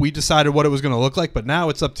set it up. We decided what it was going to look like, but now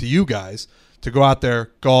it's up to you guys to go out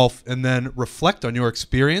there, golf, and then reflect on your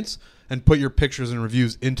experience and put your pictures and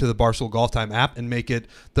reviews into the Barstool Golf Time app and make it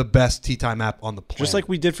the best tee time app on the planet. Just like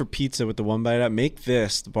we did for pizza with the One Bite app, make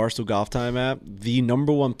this, the Barstool Golf Time app, the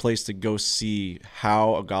 #1 place to go see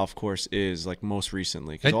how a golf course is, like, most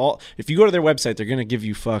recently. Because if you go to their website, they're going to give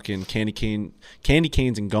you fucking candy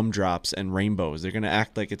canes and gumdrops and rainbows. They're going to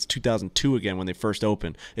act like it's 2002 again when they first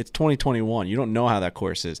opened. It's 2021. You don't know how that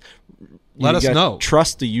course is. Let us know.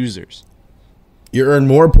 Trust the users. You earn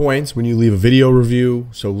more points when you leave a video review.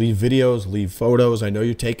 So leave videos, leave photos. I know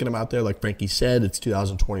you're taking them out there. Like Frankie said, it's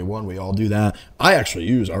 2021. We all do that. I actually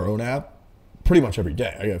use our own app pretty much every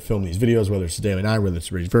day. I got to film these videos, whether it's Daily 9, whether it's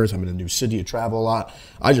Reverse. I'm in a new city, I travel a lot.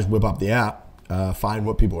 I just whip up the app, find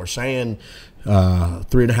what people are saying,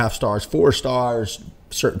 3.5 stars, 4 stars,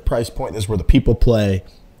 certain price point. This is where the people play.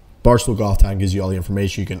 Barstool Golf Time gives you all the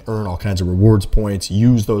information. You can earn all kinds of rewards points,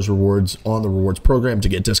 use those rewards on the rewards program to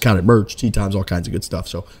get discounted merch, tee times, all kinds of good stuff.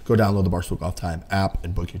 So go download the Barstool Golf Time app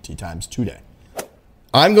and book your tee times today.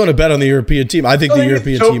 I'm going to bet on the European team. I think the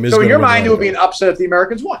European team is going to win. So in your mind, it would be an upset if the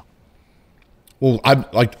Americans won. Well,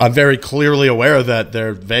 I'm very clearly aware that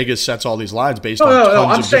their Vegas sets all these lines based on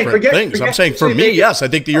tons of different things. I'm saying for me, yes, I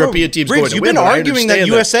think the European team's going to win. You've been arguing that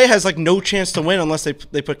USA has like no chance to win unless they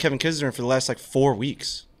put Kevin Kisner in for the last like 4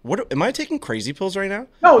 weeks. What am I taking crazy pills right now?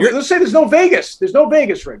 No, let's say there's no Vegas. There's no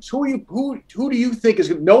Vegas rings. Who do you think is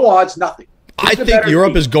no odds? Nothing. I think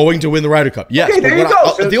Europe is going to win the Ryder Cup. Yes, okay, there you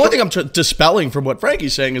go. The only thing I'm dispelling from what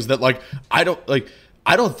Frankie's saying is that like I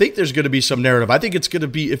don't think there's going to be some narrative. I think it's going to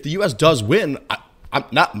be if the U.S. does win. I'm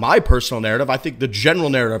not my personal narrative. I think the general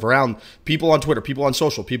narrative around people on Twitter, people on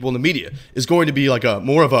social, people in the media is going to be like a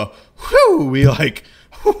more of a whoo,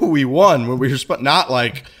 we won when we were not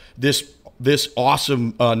like this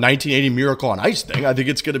awesome 1980 Miracle on Ice thing. I think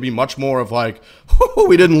it's going to be much more of like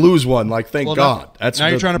we didn't lose one. Like thank God. That's now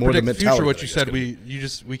you're trying to predict the future. What you said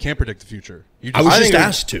we can't predict the future. I was just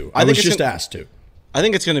asked to. I was just asked to. I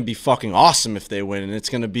think it's going to be fucking awesome if they win, and it's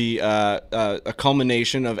going to be a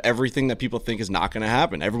culmination of everything that people think is not going to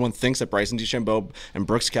happen. Everyone thinks that Bryson DeChambeau and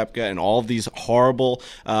Brooks Koepka and all of these horrible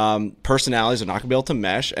personalities are not going to be able to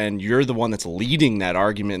mesh, and you're the one that's leading that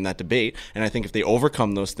argument and that debate. And I think if they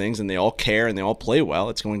overcome those things and they all care and they all play well,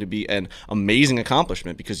 it's going to be an amazing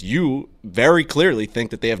accomplishment because you very clearly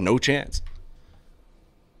think that they have no chance.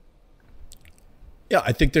 Yeah,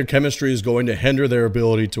 I think their chemistry is going to hinder their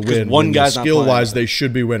ability to win. One guy's skill-wise, they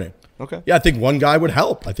should be winning. Okay. Yeah, I think one guy would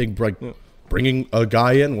help. I think bringing a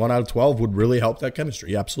guy in 1 out of 12 would really help that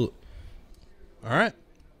chemistry. Yeah, absolutely. All right.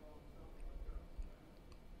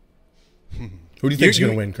 Who do you think is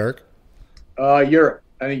going to win, Kirk? Europe.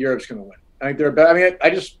 I think Europe's going to win. I think they're better. I mean,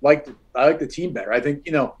 I like the team better. I think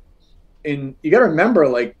and you got to remember,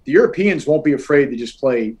 like the Europeans won't be afraid to just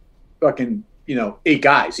play fucking 8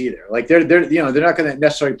 guys either. Like they're not going to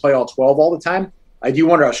necessarily play all 12 all the time. I do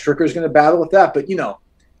wonder how Stricker's going to battle with that, but you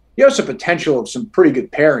have some potential of some pretty good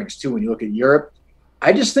pairings too when you look at Europe.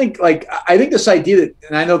 I just think I think this idea that,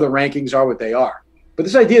 and I know the rankings are what they are, but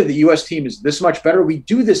this idea that the U.S. team is this much better, we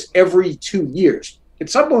do this every 2 years. At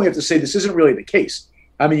some point we have to say this isn't really the case.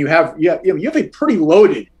 I mean, you have a pretty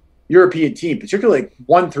loaded European team, particularly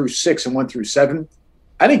 1 through 6 and 1 through 7.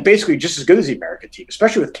 I think basically just as good as the American team,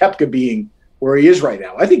 especially with Koepka being where he is right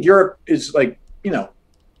now. I think Europe is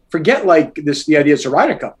forget the idea it's a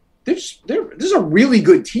Ryder Cup. This is a really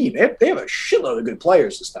good team. They have a shitload of good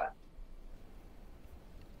players this time.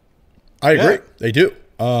 I agree. Yeah. They do.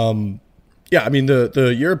 I mean,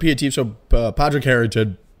 the European team, so Patrick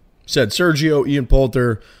Harrington said Sergio, Ian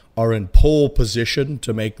Poulter are in pole position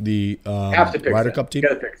to make the Ryder Cup team. You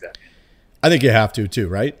got to pick that. I think you have to too,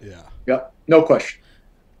 right? Yeah. Yep. No question.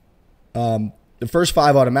 The first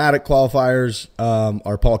 5 automatic qualifiers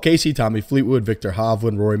are Paul Casey, Tommy Fleetwood, Victor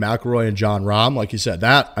Hovland, Rory McIlroy, and John Rahm. Like you said,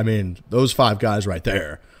 those 5 guys right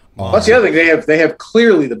there. That's the other thing. They have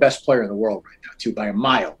clearly the best player in the world right now, too, by a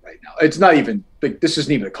mile right now. It's not even this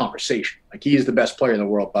isn't even a conversation. Like he is the best player in the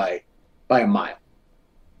world by a mile.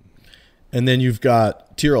 And then you've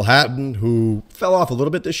got Tyrrell Hatton, who fell off a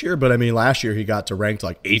little bit this year, but I mean, last year he got to ranked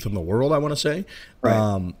 8th in the world, I want to say.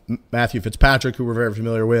 Right. Matthew Fitzpatrick, who we're very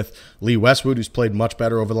familiar with. Lee Westwood, who's played much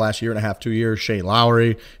better over the last year and a half, 2 years. Shane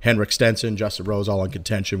Lowry, Henrik Stenson, Justin Rose, all in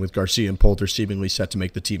contention, with Garcia and Poulter seemingly set to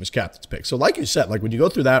make the team as captain's pick. So like you said, when you go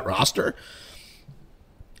through that roster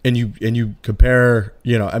and you compare,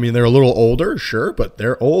 I mean, they're a little older, sure, but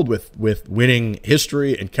they're old with winning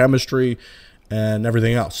history and chemistry and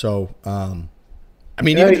everything else. So, I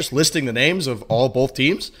mean, even just listing the names of both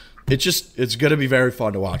teams, it's going to be very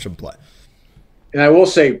fun to watch them play. And I will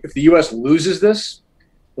say, if the U.S. loses this,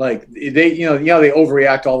 they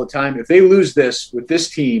overreact all the time. If they lose this with this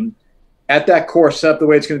team at that course set up the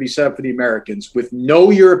way it's going to be set up for the Americans, with no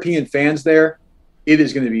European fans there, it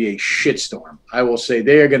is going to be a shitstorm. I will say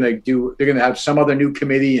they're going to have some other new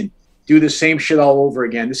committee and do the same shit all over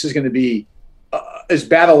again. This is going to be as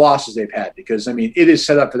bad a loss as they've had because, I mean, it is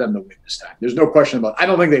set up for them to win this time. There's no question about it. I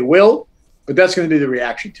don't think they will, but that's going to be the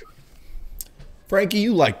reaction to it. Frankie,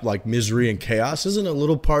 you like misery and chaos. Isn't a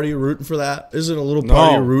little part of you rooting for that? Isn't a little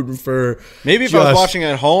part of you rooting for maybe if I was watching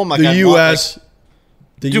at home, the U.S.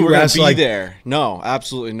 Dude, we're going to be there. No,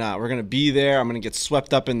 absolutely not. We're going to be there. I'm going to get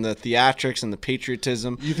swept up in the theatrics and the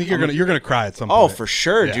patriotism. You think you're going to cry at some point? Oh, for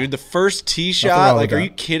sure, dude. The first tee shot, like, are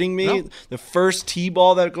you kidding me? No. The first tee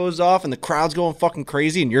ball that goes off and the crowd's going fucking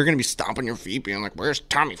crazy and you're going to be stomping your feet being like, where's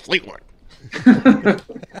Tommy Fleetwood?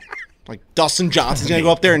 Like Dustin Johnson's going to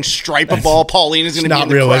go up there and stripe a ball. Paulina's going to be in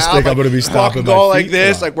the realistic. crowd. I'm going to be stomping my feet like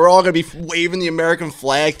this. Like, we're all going to be waving the American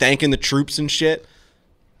flag, thanking the troops and shit.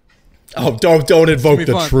 Oh, don't invoke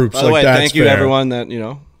the troops. By the way, thank you fair. Everyone that,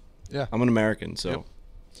 I'm an American, so. Yep.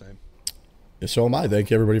 Same. Yeah, so am I.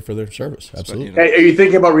 Thank everybody for their service. Absolutely. Hey, are you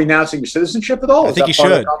thinking about renouncing your citizenship at all? I think you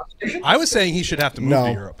should. I was saying he should have to move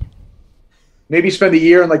to Europe. Maybe spend a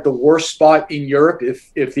year in like the worst spot in Europe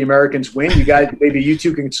if the Americans win. You guys, maybe you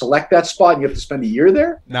two can select that spot and you have to spend a year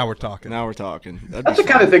there. Now we're talking. That's the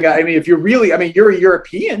kind of thing. I mean, if you're you're a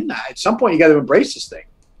European. At some point, you got to embrace this thing.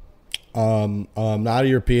 I'm not a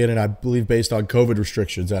European, and I believe based on COVID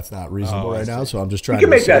restrictions, that's not reasonable right now. So I'm just trying to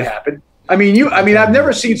make that happen. I mean, I've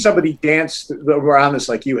never seen somebody dance around this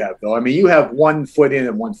like you have, though. I mean, you have 1 foot in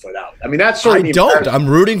and 1 foot out. I mean, that's sort of. I don't. I'm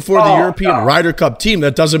rooting for the European Ryder Cup team.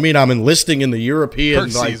 That doesn't mean I'm enlisting in the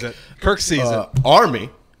European Kirk sees it. Army.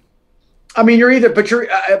 I mean, you're either, but you're,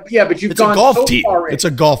 but you've gone a golf so team. far in. It's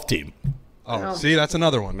a golf team. Oh, see, that's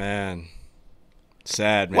another one, man.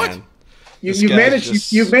 Sad, man. What? You've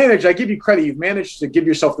managed. I give you credit. You've managed to give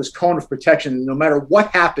yourself this cone of protection, and no matter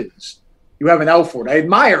what happens, you have an out for it. I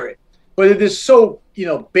admire it, but it is so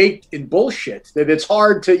baked in bullshit that it's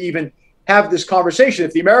hard to even have this conversation.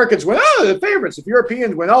 If the Americans win, they're the favorites. If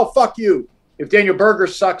Europeans win, fuck you. If Daniel Berger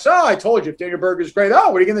sucks, I told you. If Daniel Berger's great,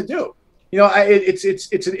 what are you going to do?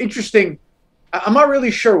 It's an interesting. I'm not really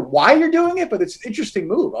sure why you're doing it, but it's an interesting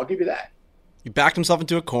move. I'll give you that. You backed himself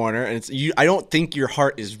into a corner, and I don't think your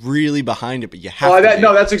heart is really behind it, but you have to.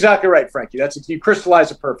 No, that's exactly right, Frankie. You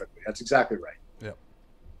crystallized it perfectly. That's exactly right. Yep.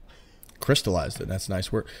 Crystallized it. That's a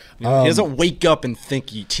nice word. He doesn't wake up and think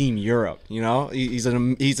Team Europe. He's a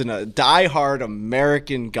diehard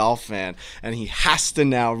American golf fan, and he has to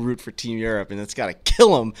now root for Team Europe, and it's got to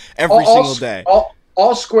kill him every single day.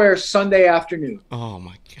 All square Sunday afternoon. Oh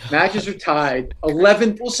my god! Matches are tied.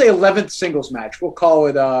 11th. We'll say 11th singles match. We'll call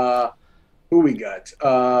it. Who we got?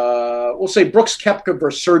 We'll say Brooks Koepka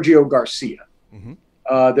versus Sergio Garcia.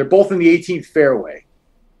 Mm-hmm. They're both in the 18th fairway.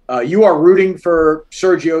 You are rooting for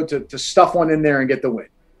Sergio to stuff one in there and get the win.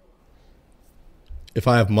 If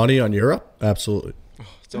I have money on Europe, absolutely.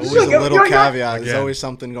 It's always a little caveat. There's always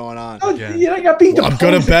something going on. I'm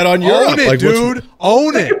going to bet on Europe. Own it, dude.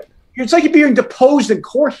 Own it. It's like you're being deposed in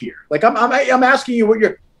court here. Like I'm asking you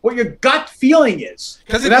what your gut feeling is.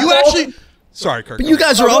 Because if you actually. Sorry, Kirk. But you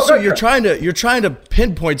guys are also you're trying to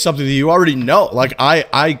pinpoint something that you already know. Like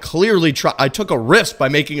I clearly I took a risk by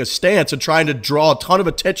making a stance and trying to draw a ton of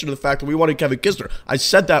attention to the fact that we wanted Kevin Kisner. I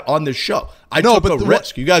said that on this show. I took a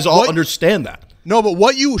risk. You guys all understand that. No, but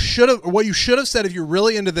what you should have said if you're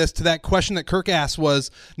really into this to that question that Kirk asked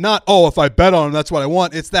was not, if I bet on him, that's what I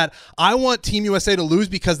want. It's that I want Team USA to lose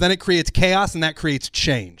because then it creates chaos and that creates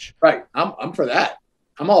change. Right. I'm for that.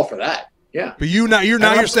 I'm all for that. Yeah, but you're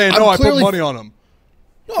saying no. I put money on him.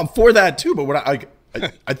 No, I'm for that too. But what I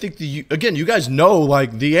think you guys know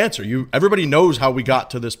like the answer. Everybody knows how we got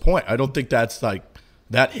to this point. I don't think that's like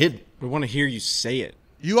that hidden. We want to hear you say it.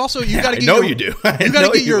 You got to get. You do. You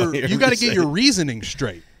got to get your reasoning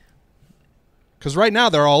straight. Because right now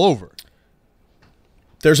they're all over.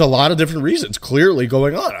 There's a lot of different reasons clearly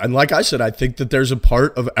going on. And like I said, I think that there's a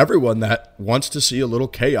part of everyone that wants to see a little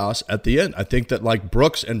chaos at the end. I think that like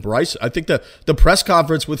Brooks and Bryce, I think that the press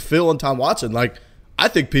conference with Phil and Tom Watson, like I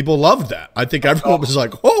think people loved that. I think everyone was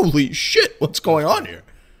like, holy shit, what's going on here?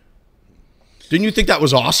 Didn't you think that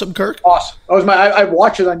was awesome, Kirk? Awesome. I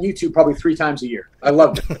watch it on YouTube probably 3 times a year. I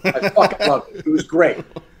loved it. I fucking loved it. It was great.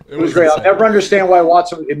 It was great. I'll never understand why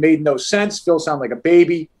Watson, it made no sense. Phil sounded like a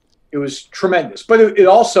baby. It was tremendous. But it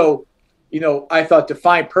also, I thought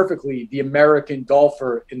defined perfectly the American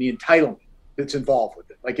golfer and the entitlement that's involved with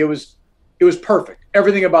it. Like it was perfect.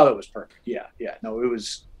 Everything about it was perfect. Yeah. No, it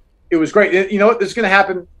was great. You know what? This is going to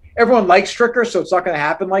happen. Everyone likes Stricker, so it's not going to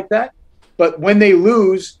happen like that. But when they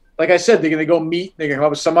lose, like I said, they're going to go meet. They're going to come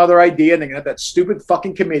up with some other idea. And they're going to have that stupid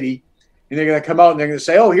fucking committee. And they're going to come out and they're going to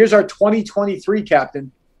say, here's our 2023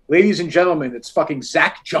 captain. Ladies and gentlemen, it's fucking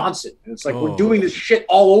Zach Johnson. And it's like we're doing this shit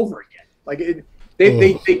all over again. Like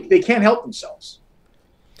they can't help themselves.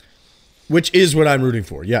 Which is what I'm rooting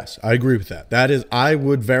for. Yes, I agree with that. That is, I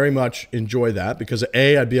would very much enjoy that because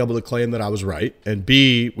A, I'd be able to claim that I was right, and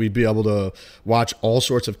B, we'd be able to watch all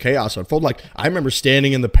sorts of chaos unfold. Like I remember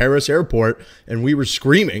standing in the Paris airport and we were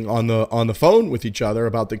screaming on the phone with each other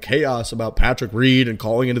about the chaos about Patrick Reed and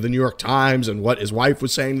calling into the New York Times and what his wife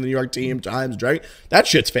was saying to the New York Times. That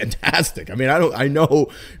shit's fantastic. I mean, I know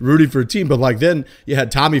rooting for a team, but like then you had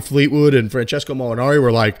Tommy Fleetwood and Francesco Molinari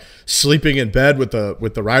were like sleeping in bed with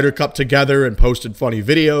the Ryder Cup together and posted funny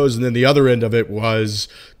videos, and then the other end of it was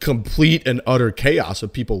complete and utter chaos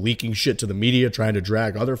of people leaking shit to the media, trying to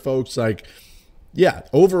drag other folks. Like, yeah,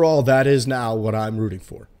 overall, that is now what I'm rooting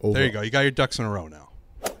for. Overall. There you go. You got your ducks in a row now.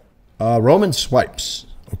 Roman swipes,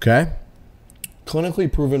 okay?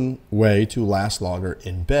 Clinically proven way to last longer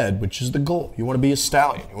in bed, which is the goal. You want to be a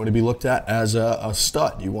stallion. You want to be looked at as a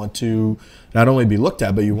stud. You want to not only be looked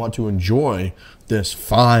at, but you want to enjoy this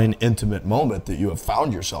fine, intimate moment that you have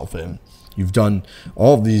found yourself in. You've done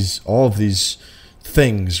all of these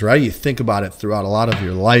things, right? You think about it throughout a lot of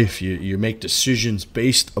your life. You make decisions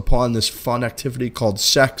based upon this fun activity called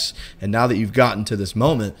sex. And now that you've gotten to this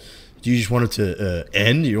moment, do you just want it to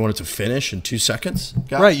end? You want it to finish in 2 seconds?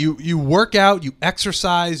 Guys? Right. You work out, you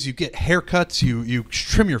exercise, you get haircuts, you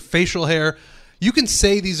trim your facial hair. You can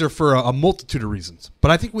say these are for a multitude of reasons,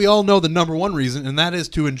 but I think we all know the number one reason, and that is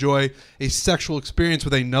to enjoy a sexual experience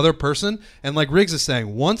with another person. And like Riggs is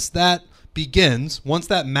saying, once that begins, once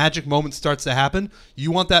that magic moment starts to happen,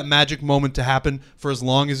 you want that magic moment to happen for as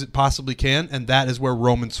long as it possibly can, and that is where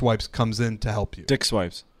Roman swipes comes in to help you. Dick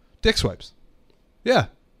swipes. Dick swipes. Yeah.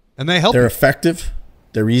 And they help. They're effective.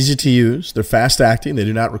 They're easy to use. They're fast acting. They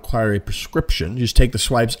do not require a prescription. You just take the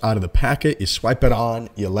swipes out of the packet. You swipe it on.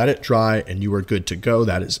 You let it dry, and you are good to go.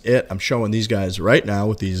 That is it. I'm showing these guys right now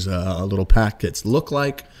what these little packets look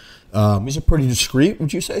like. These are pretty discreet.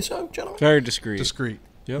 Would you say so, gentlemen? Very discreet. Discreet.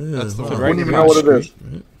 Yep. Yeah, That's the I word. wouldn't even know what it is.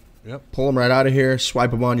 Yep. Pull them right out of here.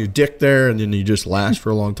 Swipe them on your dick there, and then you just last for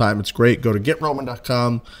a long time. It's great. Go to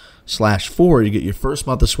GetRoman.com/Fore. You get your first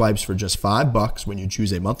month of swipes for just $5 when you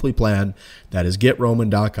choose a monthly plan. That is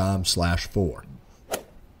GetRoman.com/Fore.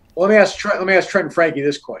 Well, let me ask Trent and Frankie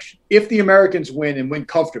this question: if the Americans win and win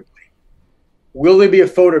comfortably, will there be a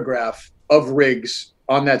photograph of Riggs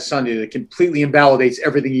on that Sunday that completely invalidates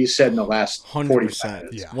everything you said in the last 45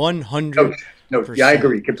 minutes? Yeah. 100%. No, yeah, I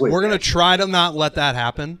agree completely. We're going to try to not let that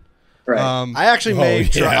happen. Right. I actually may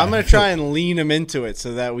try. yeah. I'm going to try and lean him into it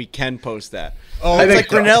so that we can post that. Oh, it's I like think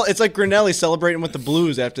Grinnell. It's like Grinnelli celebrating with the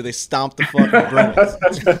Blues after they stomp the fucking Bruins.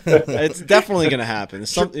 It's definitely going to happen. I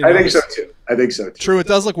think so too. True, it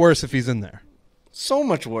does look worse if he's in there. So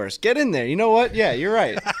much worse. Get in there. You know what? Yeah, you're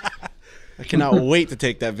right. I cannot wait to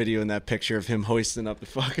take that video and that picture of him hoisting up the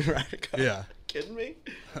fucking Ryder Cup. Yeah. Kidding me?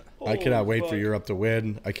 I cannot wait for Europe to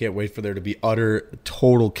win. I can't wait for there to be utter,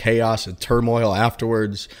 total chaos and turmoil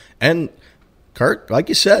afterwards. And Kirk, like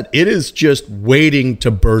you said, it is just waiting to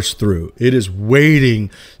burst through. It is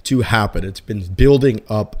waiting to happen. It's been building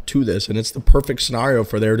up to this, and it's the perfect scenario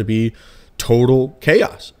for there to be total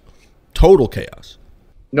chaos. Total chaos.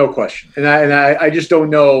 No question. And I just don't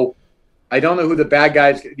know. I don't know who the bad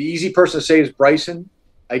guys. The easy person to say is Bryson.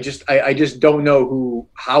 I just don't know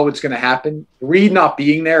how it's going to happen. Reed not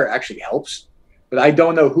being there actually helps, but I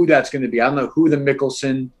don't know who that's going to be. I don't know who the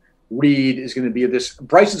Mickelson Reed is going to be. This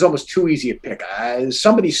Bryson's almost too easy a pick.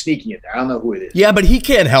 Somebody's sneaking in there. I don't know who it is. Yeah, but he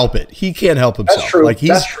can't help it. He can't help himself. That's true. Like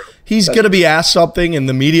That's true. He's going to be asked something, and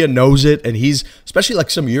the media knows it, and he's especially like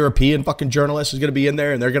some European fucking journalist is going to be in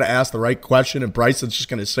there, and they're going to ask the right question, and Bryson's just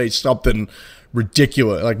going to say something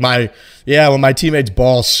ridiculous like when my teammate's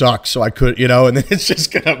ball sucks, so I could, and then it's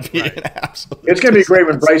just going to be an absolute. It's going to be great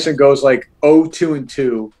when Bryson goes like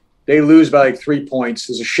 0-2-2. They lose by like 3 points.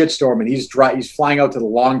 There's a shitstorm, and he's flying out to the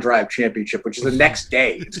long drive championship, which is the next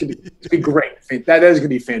day. It's going to be great. That is going to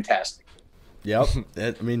be fantastic. Yep.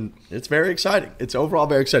 It's very exciting. It's overall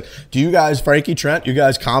very exciting. Do you guys, Frankie, Trent, you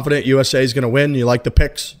guys confident USA is going to win? You like the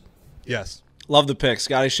picks? Yes. Love the pick.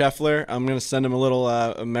 Scotty Scheffler. I'm going to send him a little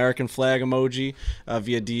American flag emoji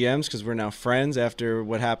via DMs because we're now friends after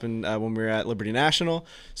what happened when we were at Liberty National.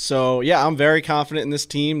 So, yeah, I'm very confident in this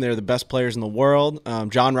team. They're the best players in the world.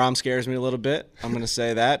 John Rahm scares me a little bit. I'm going to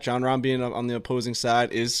say that. John Rahm being on the opposing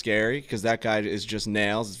side is scary because that guy is just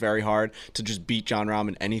nails. It's very hard to just beat John Rahm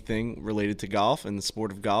in anything related to golf and the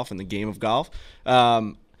sport of golf and the game of golf.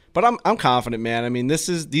 But I'm confident, man. I mean,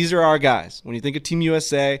 these are our guys. When you think of Team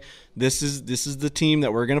USA, this is the team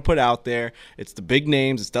that we're going to put out there. It's the big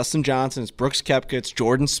names. It's Dustin Johnson. It's Brooks Koepka. It's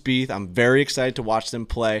Jordan Spieth. I'm very excited to watch them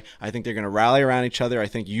play. I think they're going to rally around each other. I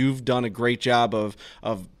think you've done a great job of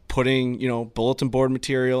putting, bulletin board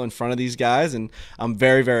material in front of these guys, and I'm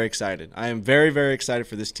very, very excited. I am very, very excited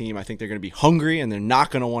for this team. I think they're going to be hungry, and they're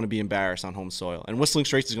not going to want to be embarrassed on home soil. And Whistling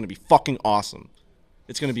Straits is going to be fucking awesome.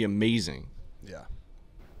 It's going to be amazing. Yeah.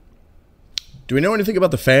 Do we know anything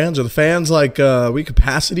about the fans? Are the fans like weak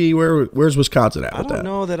capacity? Where's Wisconsin at with that? I don't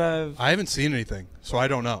know that I haven't seen anything, so I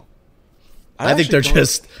don't know. I think they're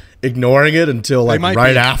just ignoring it until like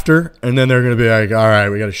right after, and then they're going to be like, all right,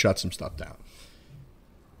 we got to shut some stuff down.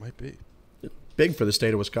 Might be. Big for the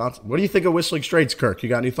state of Wisconsin. What do you think of Whistling Straits, Kirk? You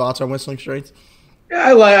got any thoughts on Whistling Straits?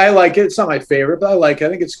 Yeah, I like it. It's not my favorite, but I like it. I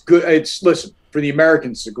think it's good. Listen, for the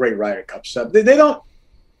Americans, it's a great Ryder Cup stuff. They don't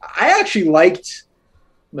 – I actually liked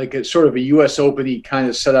like a sort of a U.S. Open-y kind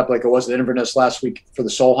of setup like it was at Inverness last week for the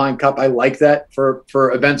Solheim Cup. I like that for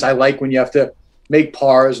events. I like when you have to – make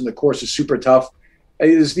pars, and the course is super tough.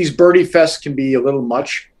 These birdie fests can be a little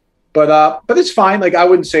much, but it's fine. Like I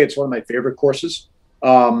wouldn't say it's one of my favorite courses.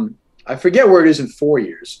 I forget where it is in 4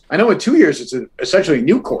 years. I know in 2 years it's essentially a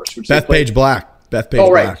new course. Which Bethpage Black.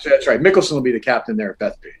 Oh, right. Black. That's right. Mickelson will be the captain there at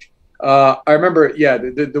Bethpage. I remember,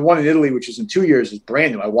 the one in Italy, which is in 2 years, is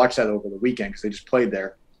brand new. I watched that over the weekend because they just played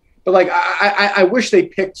there. But like I wish they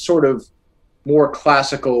picked sort of more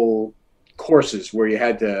classical courses where you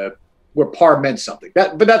had to – where par meant something.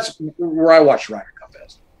 But that's where I watch Ryder Cup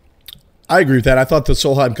as. I agree with that. I thought the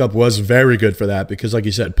Solheim Cup was very good for that because, like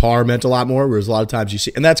you said, par meant a lot more, whereas a lot of times you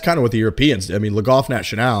see – and that's kind of what the Europeans did. I mean, Le Golf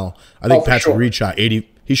National, I think Patrick Reed shot 80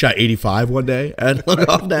 – he shot 85 one day at Le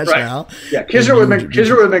Golf National. Right. Yeah, Kisner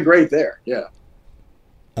would have been great there. Yeah.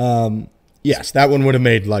 Yes, that one would have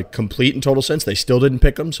made like complete and total sense. They still didn't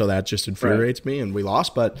pick them, so that just infuriates me, and we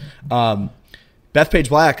lost. But Bethpage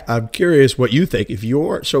Black, I'm curious what you think. So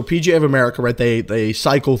PGA of America, right? They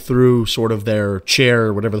cycle through sort of their chair,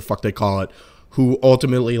 or whatever the fuck they call it, who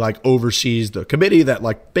ultimately like oversees the committee that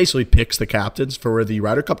like basically picks the captains for the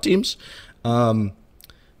Ryder Cup teams.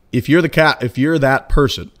 If you're that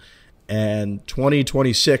person, and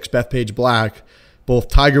 2026 Bethpage Black, both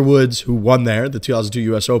Tiger Woods, who won there, the 2002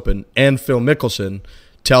 U.S. Open, and Phil Mickelson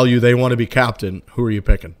tell you they want to be captain, who are you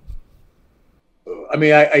picking? I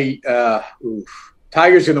mean,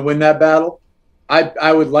 Tiger's going to win that battle.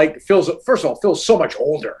 I would like Phil's. First of all, Phil's so much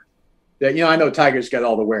older that I know Tiger's got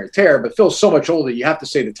all the wear and tear, but Phil's so much older. You have to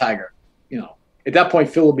say to Tiger, at that point,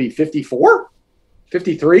 Phil will be 54,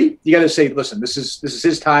 53. You got to say, listen, this is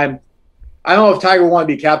his time. I don't know if Tiger will want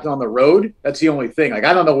to be captain on the road. That's the only thing. Like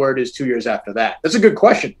I don't know where it is 2 years after that. That's a good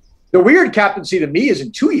question. The weird captaincy to me is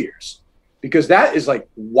in 2 years because that is like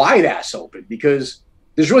wide ass open because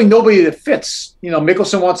there's really nobody that fits.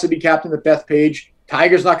 Mickelson wants to be captain at Bethpage.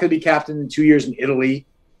 Tiger's not going to be captain in 2 years in Italy.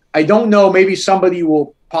 I don't know. Maybe somebody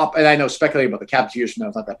will pop. And I know speculating about the captain 2 years from now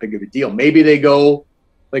is not that big of a deal. Maybe they go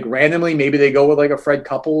like randomly. Maybe they go with like a Fred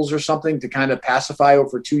Couples or something to kind of pacify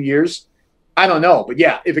over 2 years. I don't know. But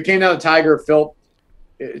yeah, if it came down to Tiger or Phil,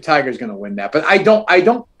 Tiger's going to win that. But I don't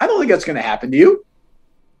think that's going to happen. Do you?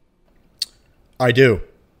 I do.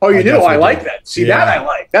 Oh, you do? I like that. See, that I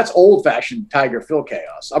like. That's old-fashioned Tiger-Phil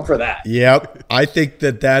chaos. I'm for that. Yep. I think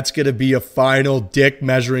that's going to be a final dick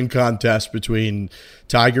measuring contest between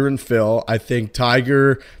Tiger and Phil. I think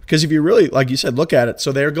Tiger – because if you really, like you said, look at it.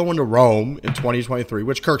 So they're going to Rome in 2023,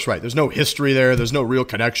 which Kirk's right. There's no history there. There's no real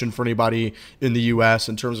connection for anybody in the U.S.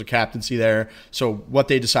 in terms of captaincy there. So what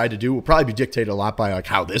they decide to do will probably be dictated a lot by like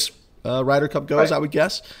how this Ryder Cup goes, right. I would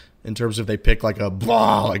guess. In terms of they pick like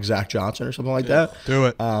like Zach Johnson or something like that. Do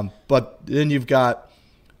it. But then you've got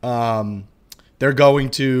they're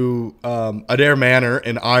going to Adair Manor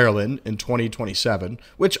in Ireland in 2027,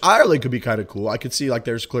 which Ireland could be kind of cool. I could see like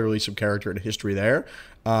there's clearly some character and history there.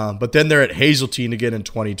 But then they're at Hazeltine again in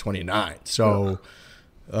 2029. So,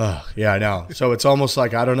 yeah, I know. So it's almost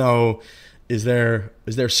like, I don't know, is there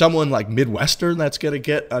someone like Midwestern that's going to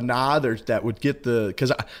get a nod or that would get the –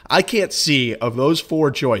 because I can't see of those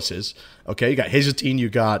four choices, okay, you got Hazeltine, you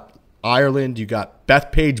got Ireland, you got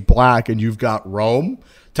Bethpage Black, and you've got Rome.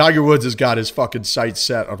 Tiger Woods has got his fucking sights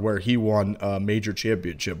set on where he won a major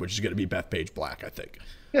championship, which is going to be Bethpage Black, I think.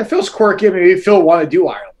 Yeah, Phil's quirky. I mean, Phil want to do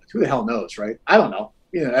Ireland. Who the hell knows, right? I don't know.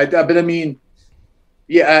 But I mean,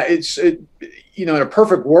 yeah, in a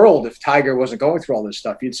perfect world, if Tiger wasn't going through all this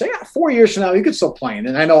stuff, you'd say, 4 years from now, he could still play.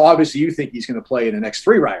 And I know, obviously, you think he's going to play in the next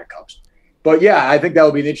 3 Ryder Cups. But, yeah, I think that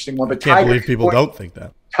would be an interesting one. But I can't believe people don't think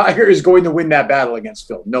that. Tiger is going to win that battle against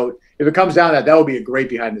Phil. No, if it comes down to that would be a great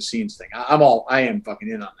behind-the-scenes thing. I am fucking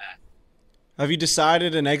in on that. Have you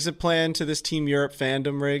decided an exit plan to this Team Europe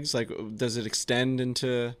fandom, Riggs? Like, does it extend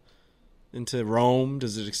into Rome?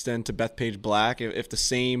 Does it extend to Bethpage Black? If the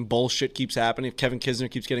same bullshit keeps happening, if Kevin Kisner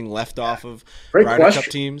keeps getting left off of Ryder Cup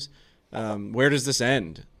teams, where does this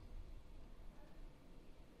end?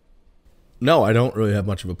 No, I don't really have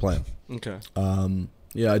much of a plan. Okay.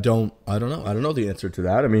 Yeah, I don't know. I don't know the answer to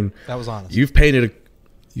that. I mean, That was honest. You've painted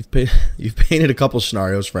a couple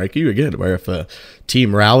scenarios, Frankie. Again, where if a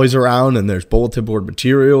team rallies around and there's bulletin board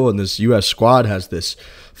material and this U.S. squad has this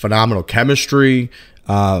phenomenal chemistry,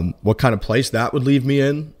 what kind of place that would leave me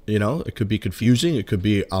in? You know, it could be confusing. It could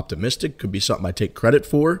be optimistic. It could be something I take credit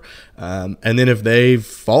for. And then if they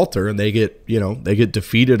falter and they get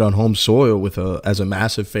defeated on home soil as a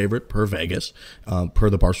massive favorite per Vegas, per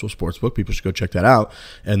the Barstool Sports book, people should go check that out.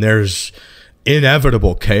 And there's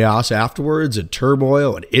inevitable chaos afterwards and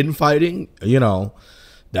turmoil and infighting, you know,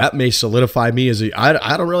 that may solidify me as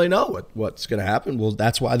I don't really know what's going to happen. Well,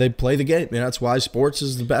 that's why they play the game. And that's why sports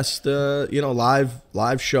is the best,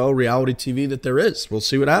 live show, reality TV that there is. We'll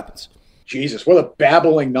see what happens. Jesus, what a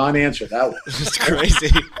babbling non-answer that was. It's crazy.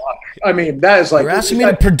 I mean, that is like You're asking me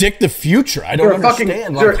to predict the future. I don't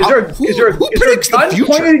understand. Who predicts the future?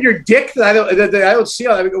 Pointed at your dick that I don't see?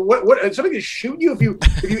 I mean, what? Is somebody going to shoot you if you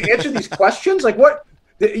answer these questions? Like what?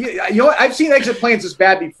 You know what? I've seen exit plans this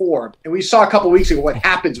bad before, and we saw a couple of weeks ago what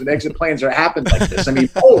happens when exit plans happen like this. I mean,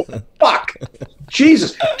 oh fuck,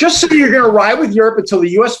 Jesus! Just so you're going to ride with Europe until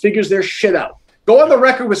the U.S. figures their shit out. Go on the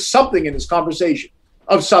record with something in this conversation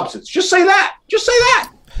of substance. Just say that. Just say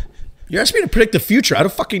that. You're asking me to predict the future. I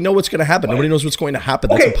don't fucking know what's going to happen. Nobody knows what's going to happen.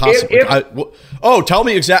 That's impossible. Tell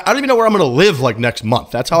me exactly. I don't even know where I'm going to live like next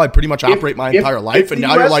month. That's how I pretty much operate my entire life. And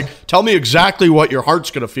now you're like, tell me exactly what your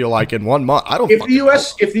heart's going to feel like in 1 month. I don't. If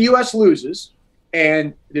the U.S. loses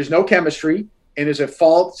and there's no chemistry and there's a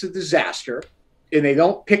false disaster and they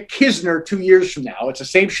don't pick Kisner 2 years from now, it's the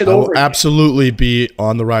same shit over again. Absolutely be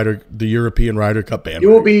on the European Ryder Cup band. You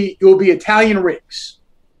will be Italian Riggs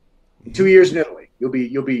 2 years in Italy. You'll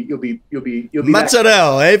be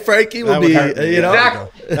mozzarella, hey Frankie. Will be hurt, you know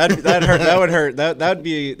that'd hurt. That would hurt. That'd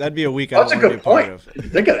be a week. That's a good point.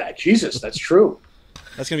 Think of that. Jesus, that's true.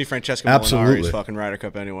 That's gonna be Francesco Molinari's fucking Ryder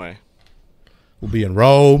Cup anyway. We'll be in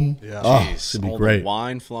Rome. Yeah, jeez, it'd be great.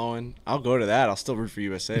 Wine flowing. I'll go to that. I'll still root for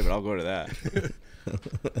USA, but I'll go to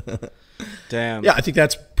that. Damn. Yeah, I think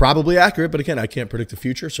that's probably accurate, but again, I can't predict the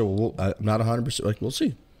future, so I'm not 100%. Like, we'll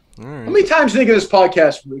see. Right. How many times do you think in this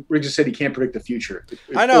podcast Riggs has said he can't predict the future?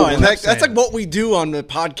 I know, and that's like what we do on the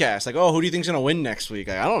podcast. Like, who do you think's going to win next week?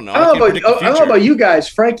 Like, I don't know. I don't know about you guys,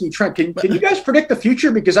 Frankie, Trent. Can you guys predict the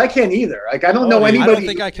future? Because I can't either. Like, I don't know anybody. I don't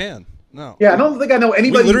think I can. No. Yeah, I don't think I know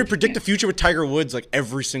anybody. We literally predict the future with Tiger Woods like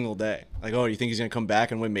every single day. Like, you think he's going to come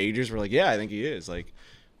back and win majors? We're like, yeah, I think he is. Like,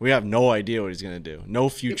 we have no idea what he's going to do. No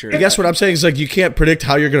future. I guess what I'm saying is like you can't predict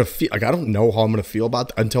how you're going to feel. Like, I don't know how I'm going to feel about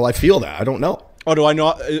that until I feel that. I don't know. Oh, do I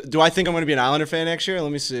know? Do I think I'm going to be an Islander fan next year?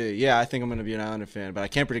 Let me see. Yeah, I think I'm going to be an Islander fan, but I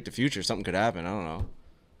can't predict the future. Something could happen. I don't know.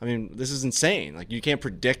 I mean, this is insane. Like, you can't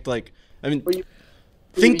predict. Like, I mean,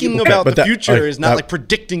 thinking about the future is not like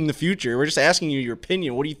predicting the future. We're just asking you your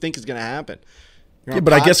opinion. What do you think is going to happen? Yeah,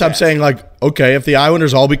 but I guess I'm saying, like, okay, if the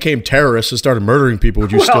Islanders all became terrorists and started murdering people,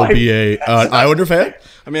 would you still be an Islander fan?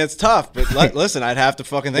 I mean, it's tough, but listen, I'd have to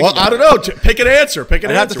fucking think about it. Well, I don't know. Pick an answer. I'd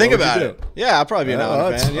have to think about it. Yeah, I'll probably be an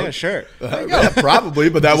Islander fan. Yeah, sure. Yeah,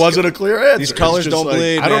 probably, but that wasn't a clear answer. These colors don't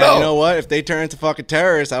bleed, man. I don't know. You know what? If they turn into fucking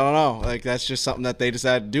terrorists, I don't know. Like, that's just something that they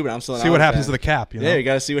decided to do, but I'm still an Islander fan. See what happens to the cap, you know? Yeah, you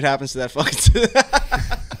got to see what happens to that fucking...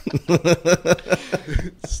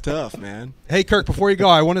 It's tough, man. Hey, Kirk, before you go,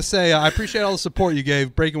 I want to say I appreciate all the support you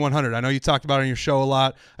gave Breaking 100. I know you talked about it on your show a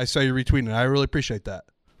lot. I saw you retweeting it. I really appreciate that.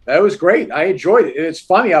 That was great. I enjoyed it. And it's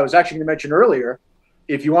funny. I was actually going to mention earlier,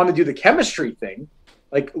 if you want to do the chemistry thing,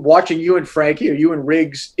 like watching you and Frankie or you and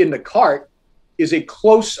Riggs in the cart is a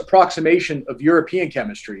close approximation of European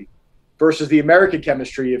chemistry versus the American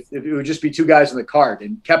chemistry if it would just be two guys in the cart.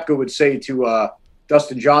 And Koepka would say to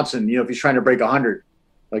Dustin Johnson, if he's trying to break 100,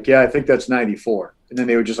 like, yeah, I think that's 94. And then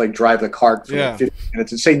they would just like drive the cart for like 50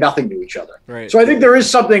 minutes and say nothing to each other. Right. So I think there is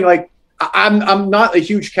something like, I'm not a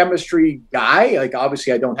huge chemistry guy. Like,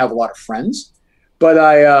 obviously I don't have a lot of friends, but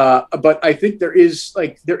I think there is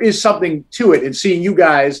something to it. And seeing you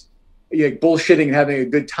guys bullshitting and having a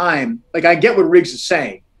good time. Like, I get what Riggs is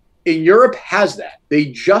saying. In Europe has that. They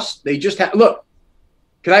just have, look,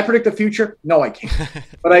 can I predict the future? No, I can't.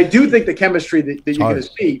 But I do think the chemistry that you're going to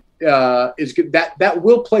see is good. That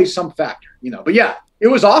will play some factor, But yeah, it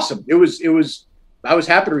was awesome. It was. I was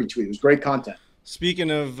happy to retweet. It was great content.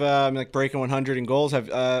 Speaking of like breaking 100 in goals,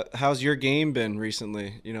 how's your game been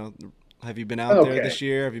recently? Have you been out there this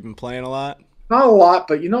year? Have you been playing a lot? Not a lot,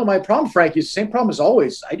 but my problem, Frankie, is the same problem as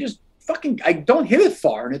always. I don't hit it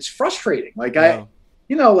far, and it's frustrating. Like like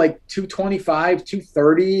 225,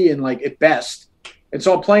 230, and like at best. And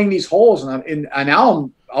so I'm playing these holes, and now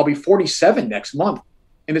I'll be 47 next month,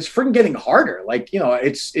 and it's freaking getting harder. Like,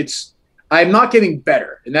 I'm not getting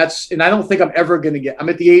better, and I don't think I'm ever going to get. I'm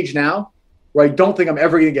at the age now where I don't think I'm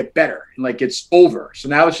ever going to get better, and like it's over. So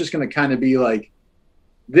now it's just going to kind of be like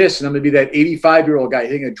this, and I'm going to be that 85-year-old guy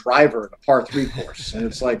hitting a driver in a par 3 course, and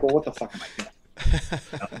it's like, well, what the fuck am I doing?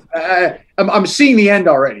 I'm seeing the end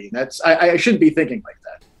already. And I shouldn't be thinking like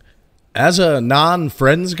that. As a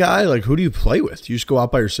non-friends guy, like who do you play with? Do you just go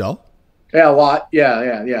out by yourself? Yeah, a lot.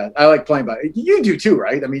 Yeah. I like playing by. You do too,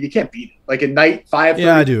 right? I mean, you can't beat it. Like at night, 5:30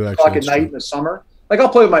 yeah, I do, o'clock at night in the summer. Like I'll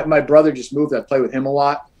play with my brother. Just moved. I play with him a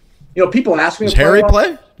lot. You know, people ask me. Does Harry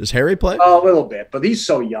play? Does Harry play? A little bit, but he's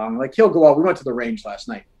so young. Like he'll go out. We went to the range last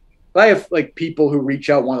night. But I have like people who reach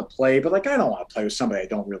out, want to play, but like I don't want to play with somebody I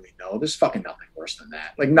don't really know. There's fucking nothing worse than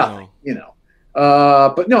that. Like nothing, you know.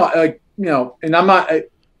 But no, like you know, and I'm not in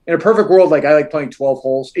a perfect world. Like I like playing 12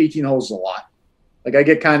 holes. 18 holes is a lot. Like I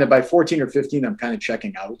get kind of by 14 or 15, I'm kind of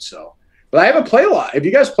checking out. So, but I haven't played a lot. Have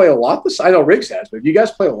you guys played a lot this? I know Riggs has, but have you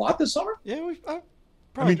guys played a lot this summer? Yeah,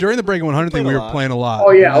 I mean, during the Breaking 100 thing, we were playing a lot.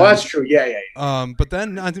 Oh yeah, well, that's true. Yeah. But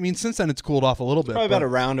then, I mean, since then it's cooled off a little bit. Probably about a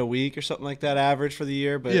round a week or something like that, average for the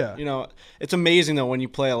year. But you know, it's amazing though when you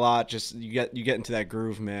play a lot. Just you get into that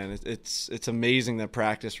groove, man. It's amazing that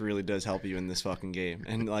practice really does help you in this fucking game.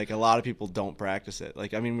 And like a lot of people don't practice it.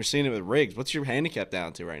 Like I mean, we're seeing it with Riggs. What's your handicap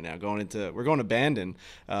down to right now? We're going to Bandon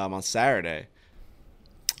on Saturday.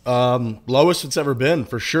 Lowest it's ever been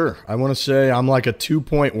for sure. I want to say I'm like a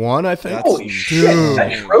 2.1. I think. Holy shit! Is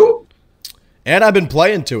that true? And I've been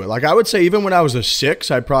playing to it. Like I would say, even when I was a 6,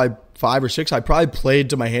 I probably 5 or 6. I probably played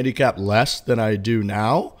to my handicap less than I do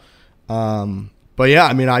now. But yeah,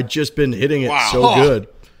 I mean, I just been hitting it so good.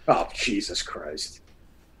 Oh Jesus Christ!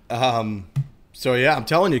 So yeah, I'm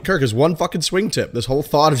telling you, Kirk is one fucking swing tip. This whole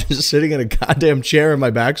thought of just sitting in a goddamn chair in my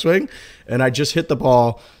backswing, and I just hit the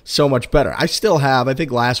ball so much better. I still have, I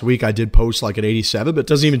think last week I did post like an 87, but it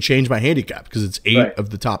doesn't even change my handicap because it's 8 of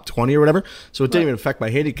the top 20 or whatever. So it didn't even affect my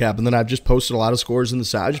handicap. And then I've just posted a lot of scores in the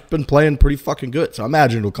side. I've just been playing pretty fucking good. So I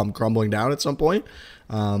imagine it'll come crumbling down at some point.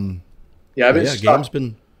 I've been stuck.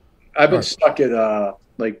 I've been stuck at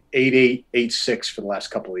like 8-8, 8-6 for the last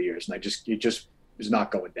couple of years, and it just is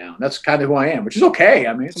not going down. That's kind of who I am, which is okay.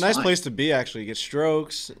 I mean, it's a nice place to be, actually. You get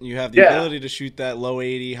strokes. You have the ability to shoot that low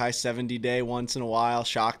 80, high 70 day once in a while,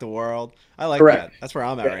 shock the world. I like that. That's where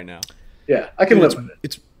I'm at right now. Yeah, I can live with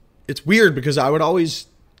it. It's weird because I would always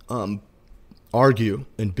argue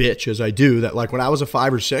and bitch as I do that like when I was a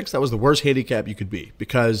 5 or 6, that was the worst handicap you could be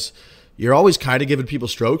because you're always kind of giving people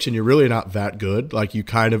strokes and you're really not that good. Like you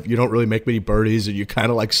don't really make many birdies and you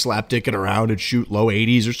kind of like slap dicking around and shoot low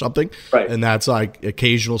 80s or something. Right. And that's like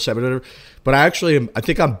occasional 7. But I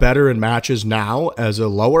think I'm better in matches now as a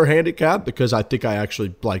lower handicap because I think I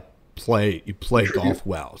actually like play golf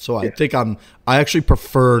well. So I think I actually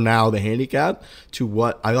prefer now the handicap to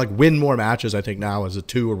what I like win more matches I think now as a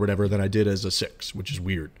 2 or whatever than I did as a 6, which is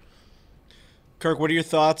weird. Kirk, what are your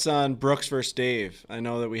thoughts on Brooks versus Dave? I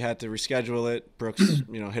know that we had to reschedule it. Brooks,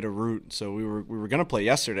 hit a root, so we were going to play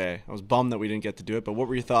yesterday. I was bummed that we didn't get to do it, but what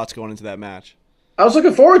were your thoughts going into that match? I was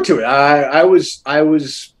looking forward to it. I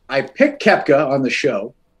picked Koepka on the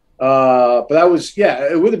show, but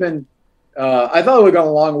it would have been. I thought it would have gone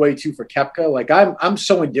a long way too for Koepka. Like I'm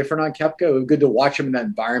so indifferent on Koepka. It was good to watch him in that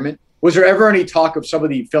environment. Was there ever any talk of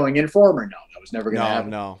somebody filling in for him, or no? That was never going to happen.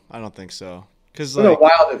 No, I don't think so. Because it would have been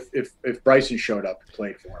wild if Bryson showed up and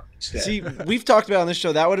played for him instead. See, we've talked about on this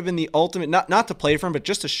show that would have been the ultimate, not to play for him, but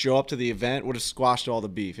just to show up to the event would have squashed all the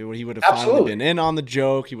beef. He would have finally been in on the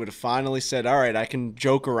joke. He would have finally said, "All right, I can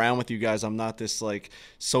joke around with you guys. I'm not this like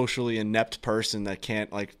socially inept person that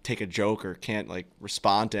can't like take a joke or can't like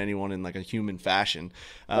respond to anyone in like a human fashion."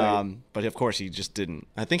 Right. But of course, he just didn't.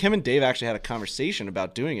 I think him and Dave actually had a conversation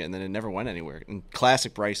about doing it, and then it never went anywhere in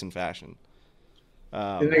classic Bryson fashion.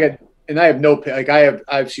 And I have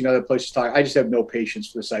I've seen other places talk. I just have no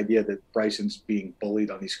patience for this idea that Bryson's being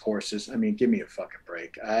bullied on these courses. I mean, give me a fucking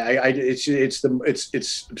break. It's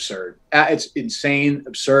absurd. It's insane,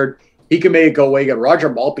 absurd. He can make it go away. You got Roger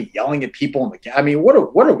Maltby yelling at people in the. I mean, what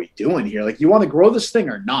are we doing here? Like, you want to grow this thing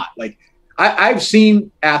or not? Like, I've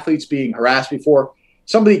seen athletes being harassed before.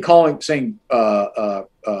 Somebody saying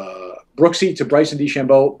Brooksy to Bryson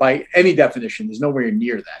DeChambeau by any definition is nowhere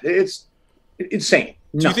near that. It's insane.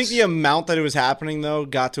 Do you think the amount that it was happening, though,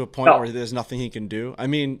 got to a point where there's nothing he can do? I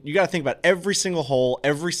mean, you got to think about every single hole,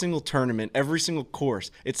 every single tournament, every single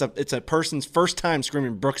course. It's a person's first time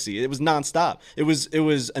screaming Brooksy. It was nonstop. It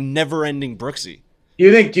was a never-ending Brooksy. Do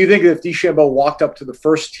you think that if DeChambeau walked up to the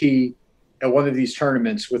first tee at one of these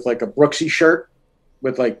tournaments with like a Brooksy shirt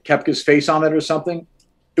with like Koepka's face on it or something,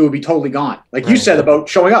 it would be totally gone? Like you said about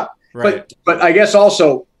showing up. Right. But I guess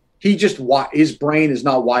also his brain is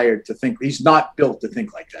not wired to think. He's not built to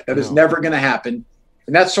think like that. That is never going to happen.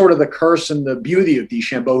 And that's sort of the curse and the beauty of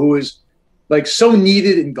DeChambeau, who is like so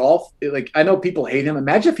needed in golf. Like, I know people hate him.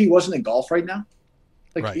 Imagine if he wasn't in golf right now.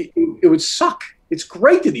 Like, right. It would suck. It's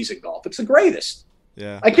great that he's in golf. It's the greatest.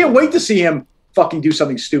 Yeah. I can't wait to see him fucking do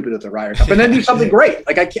something stupid at the Ryder Cup and then do something great.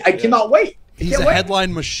 Like, I cannot wait. He's a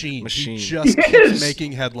headline machine. He just keeps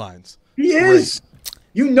making headlines. He is.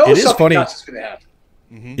 You know, it is funny. Nuts is going to happen.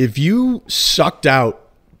 Mm-hmm. If you sucked out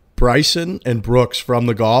Bryson and Brooks from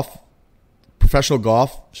the professional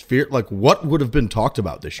golf sphere, like, what would have been talked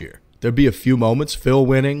about this year? There'd be a few moments, Phil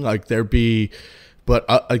winning, like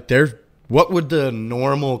what would the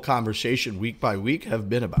normal conversation week by week have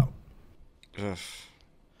been about? Ugh.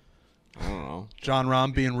 I don't know. John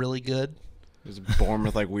Rahm being really good. He was born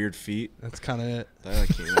with like weird feet. That's kind of it. That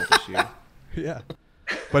came out this year. Yeah.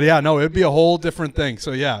 But yeah, no, it'd be a whole different thing.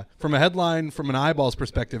 So yeah, from a headline, from an eyeballs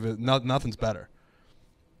perspective, nothing's better.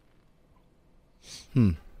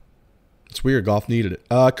 It's weird. Golf needed it.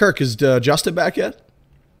 Kirk, is Justin back yet?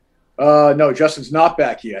 No, Justin's not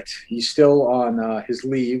back yet. He's still on his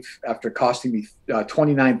leave after costing me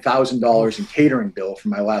 $29,000 in catering bill for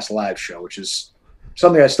my last live show, which is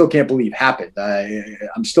something I still can't believe happened.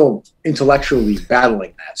 I'm still intellectually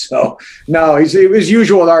battling that. So no, it was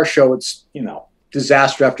usual at our show. It's,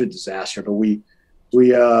 disaster after disaster, but we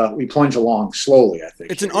plunge along slowly, I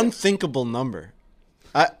think. It's an unthinkable number.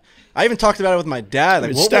 I even talked about it with my dad.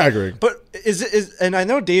 Like, it's staggering. But and I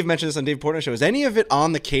know Dave mentioned this on Dave Portnoy's show. Is any of it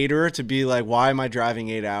on the caterer to be like, why am I driving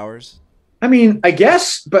 8 hours? I mean, I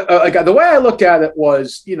guess, but the way I looked at it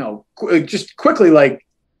was, just quickly, like,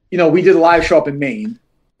 we did a live show up in Maine,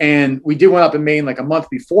 and we did one up in Maine like a month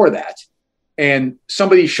before that. And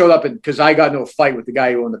somebody showed up because I got into a fight with the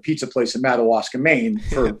guy who owned the pizza place in Madawaska, Maine,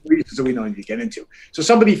 for reasons that we don't need to get into. So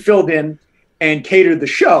somebody filled in and catered the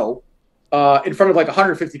show in front of like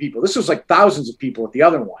 150 people. This was like thousands of people at the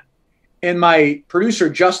other one. And my producer,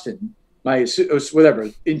 Justin, my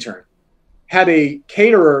intern, had a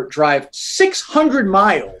caterer drive 600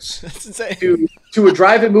 miles to a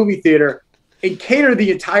drive-in movie theater and cater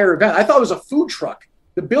the entire event. I thought it was a food truck.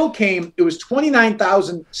 The bill came, it was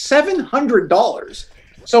 $29,700.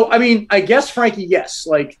 So, I mean, I guess, Frankie, yes.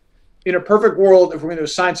 Like, in a perfect world, if we're going to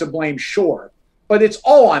assign some blame, sure. But it's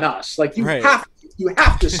all on us. Like, you have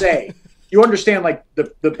to say, you understand, like,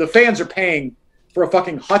 the fans are paying for a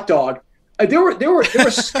fucking hot dog. There were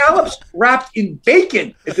scallops wrapped in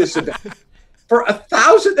bacon at this event. For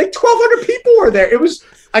 1,000, like 1,200 people were there. It was,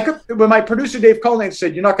 when my producer Dave Cullinane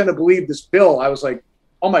said, "You're not going to believe this bill," I was like,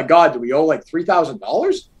 "Oh my God, do we owe like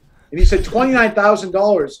 $3,000?" And he said,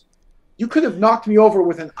 $29,000. You could have knocked me over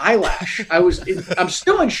with an eyelash. I'm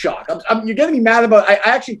still in shock. You're getting me mad about it. I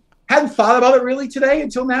actually hadn't thought about it really today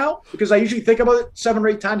until now, because I usually think about it 7 or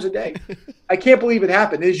 8 times a day. I can't believe it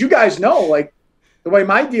happened. As you guys know, like, the way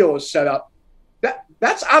my deal was set up,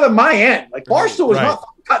 that's out of my end. Like, Barstool was not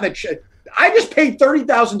cutting that shit. I just paid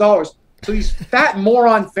 $30,000 so these fat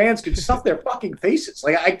moron fans could stuff their fucking faces.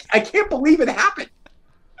 Like, I can't believe it happened.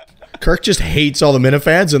 Kirk just hates all the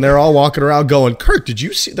Minifans, and they're all walking around going, "Kirk, did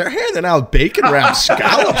you see? They're handing out bacon-wrapped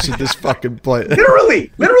scallops at this fucking place."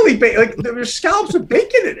 Literally, like, there's scallops with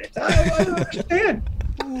bacon in it. I don't understand.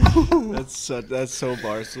 That's so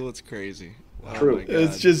Barstool. It's crazy. True.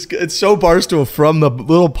 It's so Barstool from the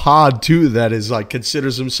little pod too that is like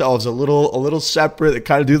considers themselves a little separate. They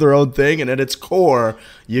kind of do their own thing, and at its core,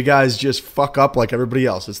 you guys just fuck up like everybody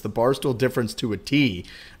else. It's the Barstool difference to a T.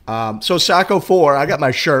 So Sacco Fore, I got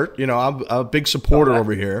my shirt. I'm a big supporter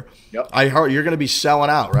over here. Yep. I heard you're going to be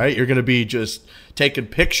selling out, right? You're going to be just taking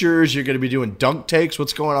pictures. You're going to be doing dunk takes.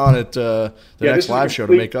 What's going on at the next live show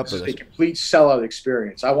to make up for this? It's a complete sellout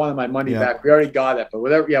experience. I wanted my money back. We already got it, but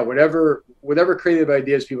whatever creative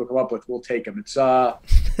ideas people come up with, we'll take them. It's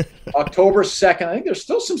October 2nd. I think there's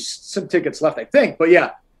still some tickets left, I think. But yeah,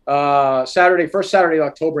 first Saturday of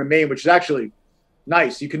October in Maine, which is actually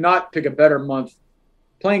nice. You cannot pick a better month.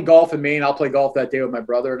 Playing golf in Maine, I'll play golf that day with my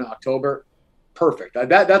brother in October. Perfect.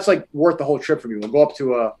 That's like worth the whole trip for me. We'll go up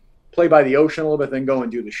to play by the ocean a little bit, then go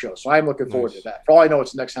and do the show. So I'm looking forward to that. For all I know,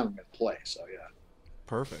 it's the next time I'm going to play. So yeah.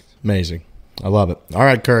 Perfect. Amazing. I love it. All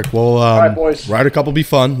right, Kirk. Well, all right, boys. Ryder Cup will be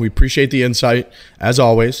fun. We appreciate the insight as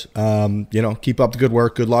always. Keep up the good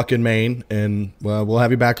work. Good luck in Maine, and we'll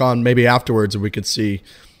have you back on maybe afterwards, and we could see,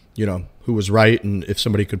 who was right and if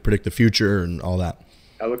somebody could predict the future and all that.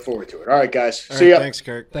 I look forward to it. All right, guys. See ya. Thanks,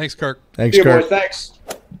 Kirk. Thanks, Kirk. Thanks, See you, Kirk. boys. Thanks.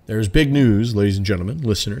 There's big news, ladies and gentlemen,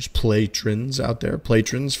 listeners, patrons out there,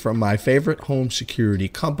 patrons from my favorite home security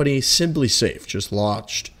company, Simplisafe, just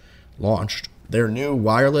launched their new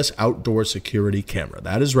wireless outdoor security camera.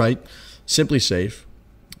 That is right. Simplisafe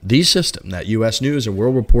The system that U.S. News and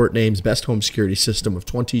World Report names Best Home Security System of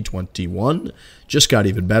 2021 just got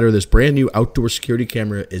even better. This brand new outdoor security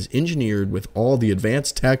camera is engineered with all the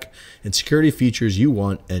advanced tech and security features you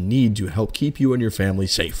want and need to help keep you and your family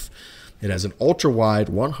safe. It has an ultra-wide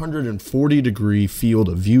 140-degree field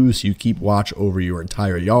of view so you keep watch over your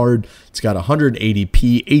entire yard. It's got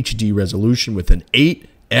 180p HD resolution with an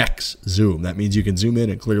 8x zoom. That means you can zoom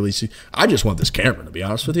in and clearly see. I just want this camera, to be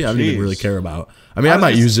honest with you. I don't even really care about. I mean, I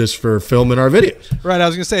might use this for filming our videos. Right. I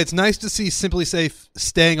was going to say, it's nice to see Simplisafe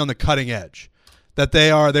staying on the cutting edge. That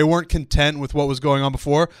they weren't content with what was going on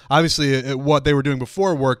before. Obviously, what they were doing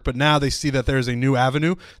before worked, but now they see that there's a new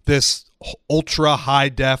avenue. This ultra high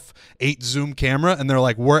def 8 zoom camera, and they're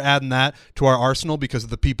like, we're adding that to our arsenal because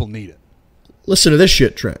the people need it. Listen to this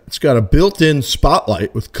shit, Trent. It's got a built-in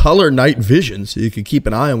spotlight with color night vision so you can keep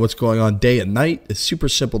an eye on what's going on day and night. It's super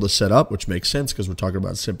simple to set up, which makes sense because we're talking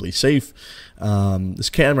about Simplisafe.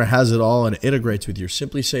 This camera has it all, and it integrates with your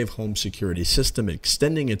Simplisafe home security system,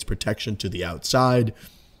 extending its protection to the outside.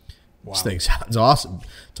 Wow. This thing sounds awesome.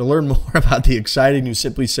 To learn more about the exciting new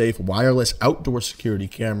Simplisafe wireless outdoor security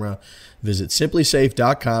camera, visit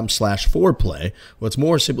simplisafe.com/foreplay. What's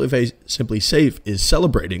more, Simplisafe is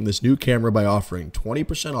celebrating this new camera by offering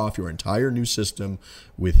 20% off your entire new system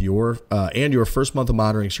with your first month of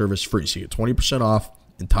monitoring service free. So you get 20% off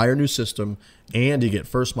entire new system, and you get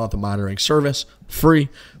first month of monitoring service free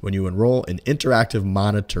when you enroll in interactive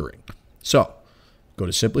monitoring. So go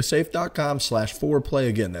to simplisafe.com/foreplay.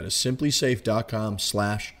 Again, that is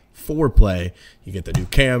simplisafe.com/foreplay. You get the new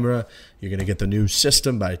camera. You're going to get the new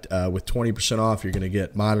system with 20% off. You're going to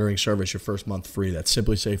get monitoring service your first month free. That's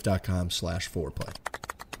simplisafe.com/foreplay.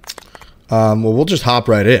 Well, we'll just hop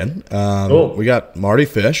right in. Cool. We got Mardy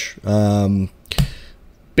Fish.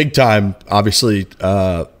 Big time, obviously,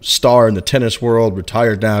 star in the tennis world,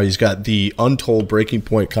 retired now. He's got the Untold Breaking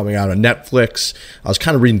Point coming out on Netflix. I was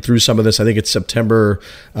kind of reading through some of this. I think it's September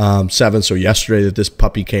 7th, so yesterday that this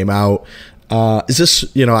puppy came out. Is this,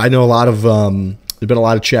 I know a lot of, there's been a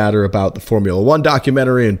lot of chatter about the Formula One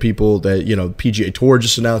documentary and people that, PGA Tour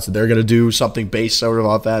just announced that they're going to do something based sort of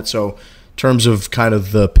off that. So in terms of kind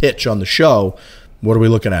of the pitch on the show, what are we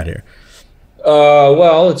looking at here?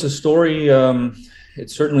 Well, it's a story.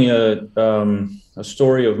 It's certainly a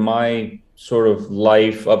story of my sort of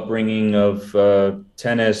life upbringing of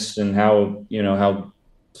tennis and how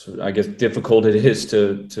I guess difficult it is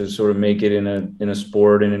to sort of make it in a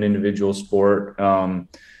sport, in an individual sport, and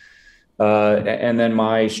then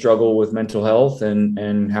my struggle with mental health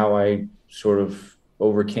and how I sort of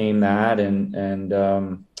overcame that and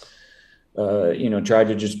tried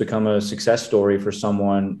to just become a success story for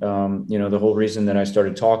someone. The whole reason that I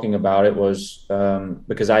started talking about it was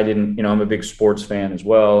because I'm a big sports fan as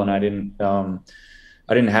well. And I didn't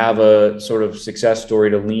have a sort of success story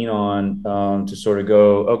to lean on to sort of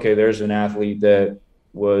go, okay, there's an athlete that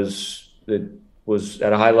was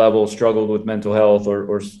at a high level, struggled with mental health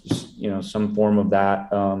or some form of that.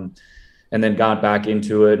 And then got back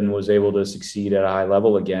into it and was able to succeed at a high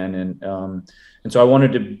level again. And so I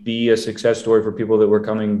wanted to be a success story for people that were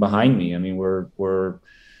coming behind me. I mean, we're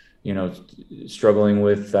struggling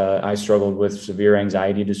with, I struggled with severe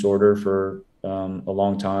anxiety disorder for a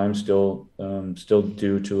long time, still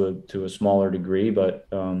due to a smaller degree. But,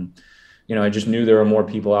 I just knew there were more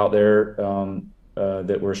people out there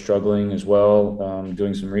that were struggling as well,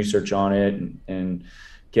 doing some research on it and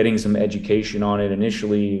getting some education on it.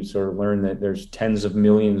 Initially, sort of learned that there's tens of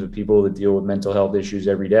millions of people that deal with mental health issues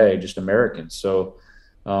every day, just Americans. So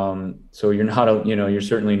you're not, you're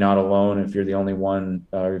certainly not alone if you're the only one,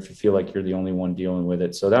 or if you feel like you're the only one dealing with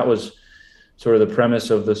it. So that was sort of the premise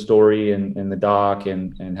of the story and the doc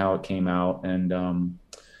and how it came out. And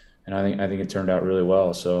I think it turned out really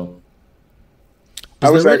well. So I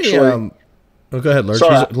was actually, go ahead, Lurch.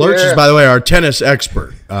 Lurch is, by the way, our tennis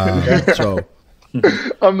expert. So.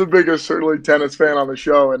 I'm the biggest, certainly, tennis fan on the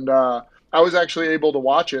show, and I was actually able to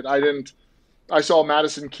watch it. I saw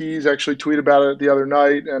Madison Keys actually tweet about it the other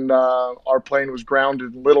night, and our plane was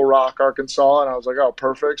grounded in Little Rock, Arkansas, and I was like, oh,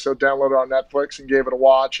 perfect. So downloaded it on Netflix and gave it a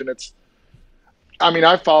watch, and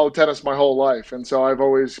I've followed tennis my whole life, and so I've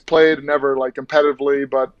always played, never like competitively,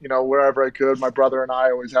 but, wherever I could. My brother and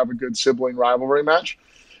I always have a good sibling rivalry match,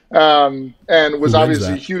 and was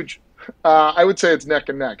obviously huge. I would say it's neck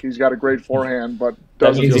and neck. He's got a great forehand, but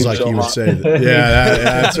doesn't feel like he would say that. Yeah,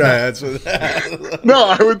 that's right. That's no,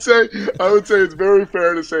 I would say it's very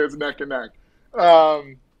fair to say it's neck and neck.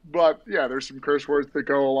 But yeah, there's some curse words that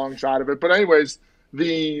go alongside of it. But anyways,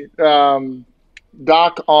 the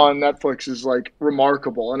doc on Netflix is like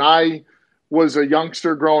remarkable, and I was a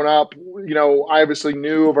youngster growing up, I obviously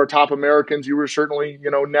knew of our top Americans. You were certainly,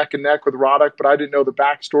 neck and neck with Roddick, but I didn't know the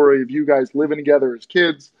backstory of you guys living together as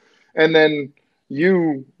kids. And then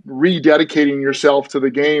you rededicating yourself to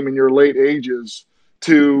the game in your late ages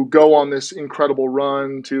to go on this incredible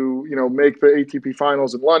run to, make the ATP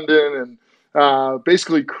finals in London and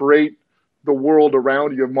basically create the world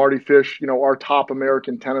around you of Mardy Fish, our top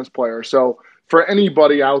American tennis player. So for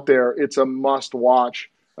anybody out there, it's a must watch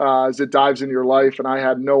as it dives into your life. And I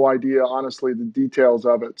had no idea, honestly, the details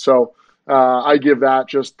of it. So I give that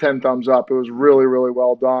just 10 thumbs up. It was really, really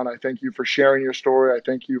well done. I thank you for sharing your story. I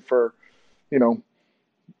thank you for,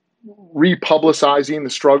 republicizing the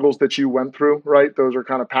struggles that you went through, right? Those are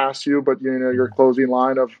kind of past you, but your closing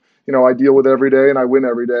line of, I deal with it every day and I win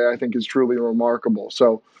every day, I think is truly remarkable.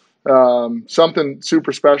 So something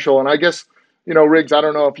super special. And I guess, Riggs, I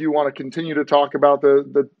don't know if you want to continue to talk about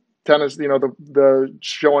the tennis, the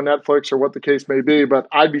show on Netflix or what the case may be, but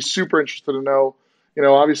I'd be super interested to know,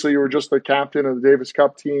 obviously you were just the captain of the Davis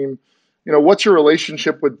Cup team. What's your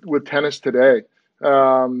relationship with tennis today?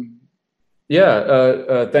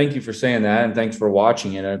 Thank you for saying that, and thanks for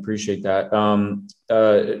watching it. I appreciate that.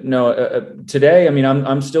 Today, I mean,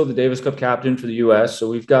 I'm still the Davis Cup captain for the U.S. So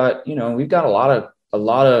we've got a lot of.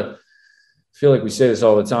 I feel like we say this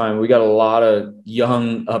all the time. We got a lot of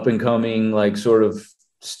young, up and coming, like sort of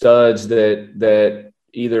studs that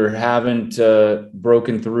either haven't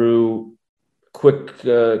broken through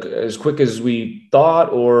as quick as we thought,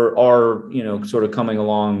 or are sort of coming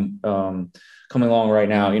along right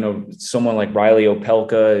now. Someone like Riley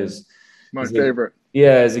Opelka is my favorite.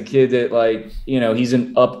 As a kid that he's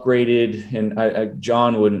an upgraded, and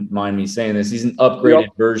John wouldn't mind me saying this, he's an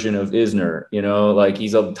upgraded version of Isner,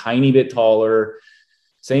 he's a tiny bit taller,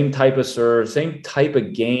 same type of serve, same type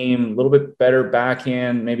of game, a little bit better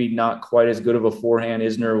backhand, maybe not quite as good of a forehand.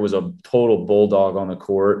 Isner was a total bulldog on the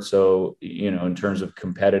court. So, in terms of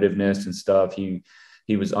competitiveness and stuff, he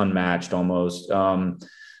was unmatched almost.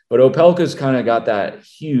 But Opelka's kind of got that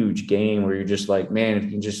huge game where you're just like, man, if you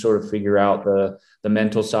can just sort of figure out the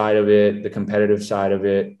mental side of it, the competitive side of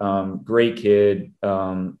it. Great kid,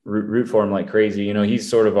 root for him like crazy. He's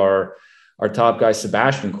sort of our top guy.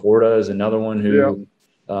 Sebastian Korda is another one who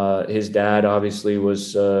his dad obviously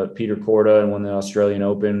was Peter Korda and won the Australian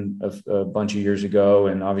Open a bunch of years ago.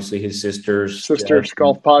 And obviously his sisters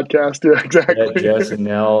golf podcast. Yeah, exactly. Jess and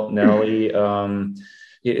Nelly.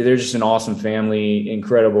 They're just an awesome family,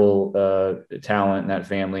 incredible talent in that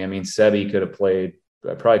family. I mean, Sebi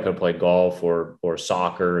probably could have played golf or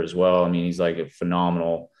soccer as well. I mean, he's like a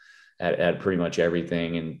phenomenal at pretty much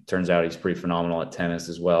everything. And turns out he's pretty phenomenal at tennis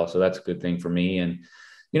as well. So that's a good thing for me. And,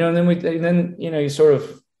 and then you sort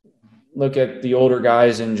of look at the older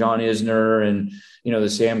guys and John Isner and, the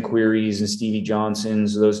Sam Querreys and Stevie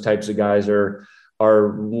Johnsons, those types of guys are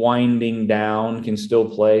winding down, can still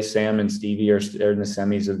play. Sam and Stevie are in the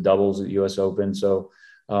semis of doubles at US Open. So,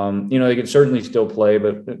 they can certainly still play,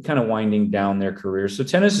 but kind of winding down their careers. So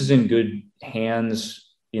tennis is in good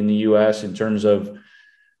hands in the US in terms of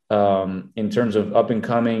up and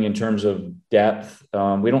coming, in terms of depth.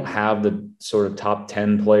 We don't have the sort of top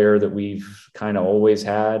 10 player that we've kind of always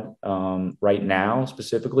had right now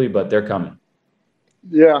specifically, but they're coming.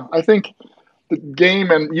 Yeah, I think the game,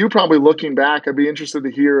 and you probably looking back, I'd be interested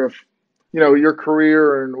to hear if, your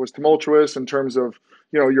career and was tumultuous in terms of,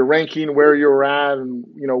 your ranking, where you were at and,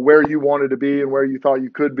 where you wanted to be and where you thought you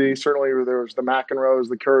could be. Certainly there was the McEnroes,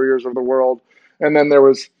 the Couriers of the world. And then there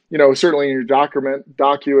was, certainly in your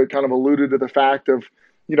docu, it kind of alluded to the fact of,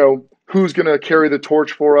 who's going to carry the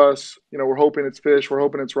torch for us. We're hoping it's Fish. We're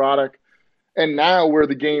hoping it's Roddick. And now where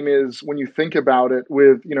the game is, when you think about it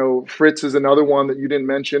with, Fritz is another one that you didn't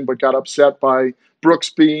mention, but got upset by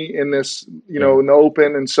Brooksby in this, in the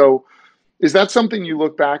Open. And so is that something you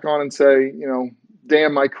look back on and say,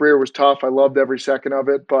 damn, my career was tough. I loved every second of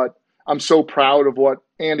it, but I'm so proud of what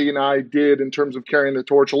Andy and I did in terms of carrying the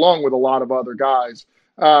torch along with a lot of other guys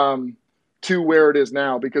to where it is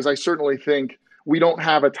now, because I certainly think we don't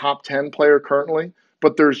have a top 10 player currently,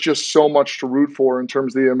 but there's just so much to root for in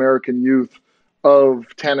terms of the American youth of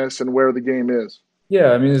tennis and where the game is.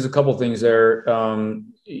 Yeah. I mean, there's a couple things there.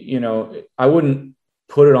 I wouldn't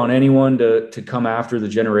put it on anyone to come after the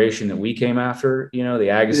generation that we came after, the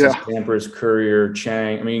Agassiz, Sampras, Courier,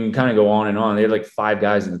 Chang. I mean, you can kind of go on and on. They had like 5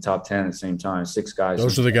 guys in the top 10 at the same time, 6 guys.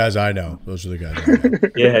 Those are the guys I know.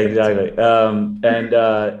 Yeah, exactly.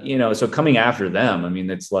 So coming after them, I mean,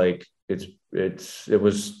 it's like, it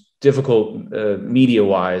was difficult media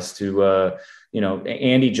wise to,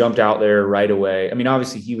 Andy jumped out there right away. I mean,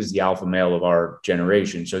 obviously he was the alpha male of our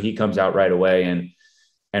generation. So he comes out right away and,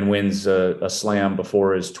 and wins a slam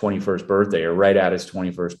before his 21st birthday, or right at his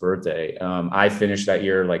 21st birthday. I finished that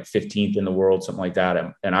year like 15th in the world, something like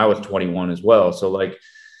that. And I was 21 as well. So like,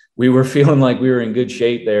 we were feeling like we were in good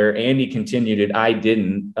shape there. Andy continued it. I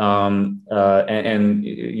didn't. And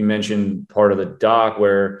you mentioned part of the doc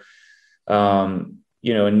where,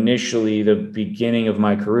 initially the beginning of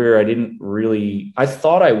my career, I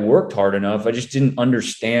thought I worked hard enough. I just didn't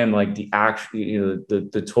understand like the actual,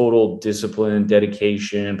 the total discipline,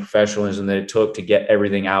 dedication, professionalism that it took to get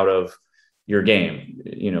everything out of your game,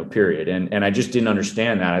 period. And I just didn't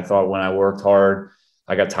understand that. I thought when I worked hard,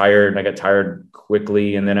 I got tired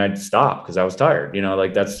quickly, and then I'd stop because I was tired.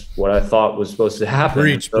 Like that's what I thought was supposed to happen.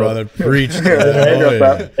 Preach, brother. Preach.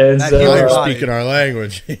 And so you're speaking our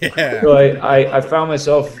language. Yeah. So I found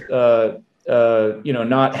myself,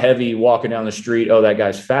 not heavy walking down the street. Oh, that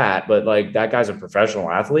guy's fat, but like that guy's a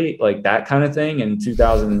professional athlete, like that kind of thing. In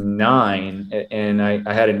 2009, and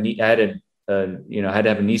I had to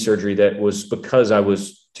have a knee surgery that was because I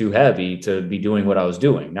was too heavy to be doing what I was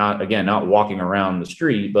doing. Not walking around the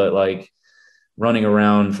street, but like running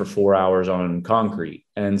around for 4 hours on concrete.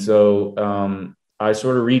 And so I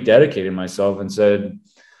sort of rededicated myself and said,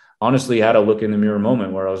 honestly, had a look in the mirror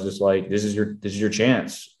moment where I was just like, this is your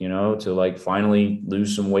chance, to like finally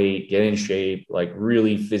lose some weight, get in shape, like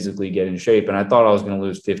really physically get in shape. And I thought I was going to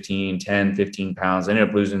lose 15 pounds. I ended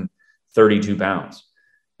up losing 32 pounds.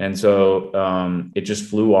 And so it just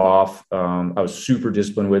flew off. I was super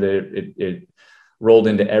disciplined with it. It rolled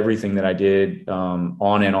into everything that I did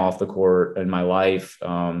on and off the court in my life.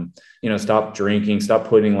 Stop drinking, stop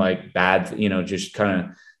putting like bad, just kind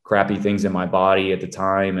of crappy things in my body at the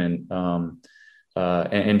time. And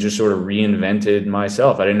just sort of reinvented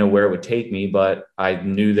myself. I didn't know where it would take me, but I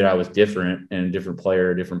knew that I was different and a different player,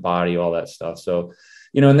 a different body, all that stuff. So,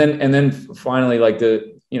 and then finally, like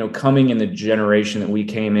coming in the generation that we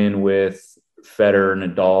came in with, Federer,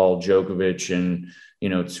 Nadal, Djokovic, and,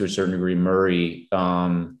 to a certain degree, Murray,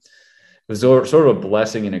 it was sort of a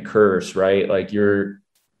blessing and a curse, right? Like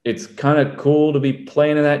it's kind of cool to be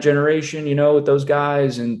playing in that generation, with those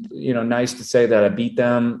guys, and, nice to say that I beat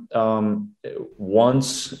them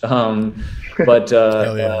once, but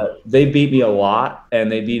they beat me a lot,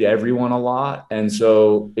 and they beat everyone a lot. And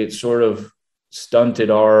so it sort of stunted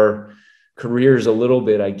our careers a little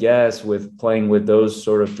bit, I guess, with playing with those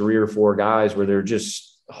sort of 3 or 4 guys where they're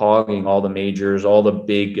just hogging all the majors, all the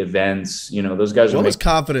big events. Those guys. What was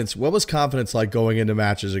confidence like going into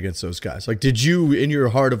matches against those guys? Like, did you, in your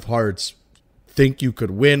heart of hearts, think you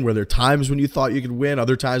could win? Were there times when you thought you could win?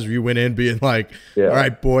 Other times where you went in being like, all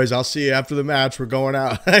right, boys, I'll see you after the match. We're going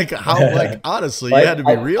out. Honestly, you had to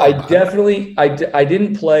be real. I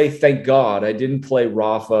didn't play. Thank God I didn't play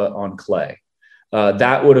Rafa on clay.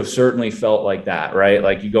 That would have certainly felt like that, right?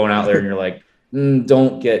 Like you going out there and you're like,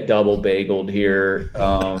 don't get double bageled here.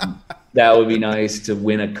 That would be nice to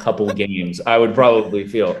win a couple games. I would probably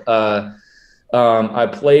feel. I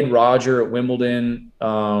played Roger at Wimbledon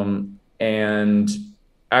and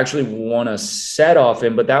actually won a set off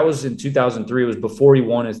him, but that was in 2003. It was before he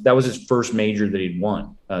won that was his first major that he'd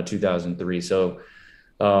won, 2003. So,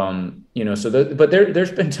 but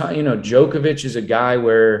there's been time, Djokovic is a guy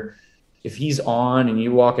where if he's on and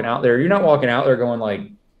you're walking out there, you're not walking out there going like,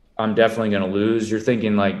 I'm definitely going to lose. You're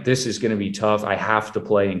thinking like, this is going to be tough. I have to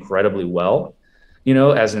play incredibly well.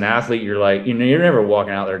 As an athlete, you're like, you're never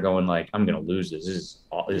walking out there going like, I'm going to lose this. This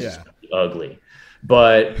is ugly.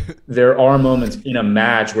 But there are moments in a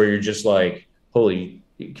match where you're just like, holy,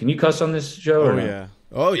 can you cuss on this show? Oh, yeah.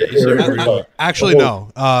 Oh, yeah. Actually,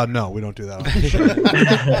 no. No, we don't do that.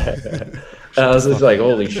 I was just like,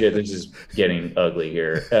 holy shit, this is getting ugly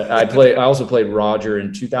here. I also played Roger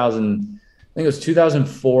in 2000. I think it was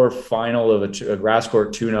 2004 final of a grass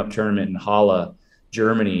court tune-up tournament in Halle,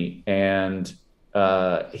 Germany, and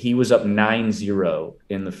he was up 9-0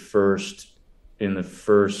 in the first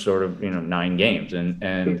sort of 9 games,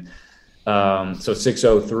 and so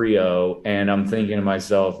 6-0, 3-0, and I'm thinking to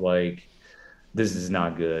myself like, this is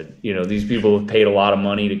not good. These people have paid a lot of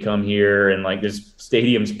money to come here, and like this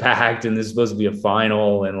stadium's packed, and this is supposed to be a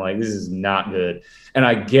final, and like this is not good. And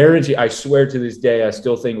I swear to this day, I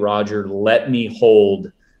still think Roger let me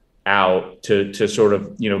hold out to sort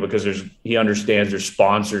of, because he understands there's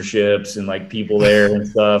sponsorships and like people there and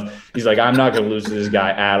stuff. He's like, I'm not going to lose to this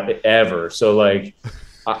guy ever. So like,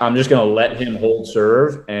 I'm just going to let him hold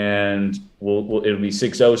serve, and it'll be 6-0,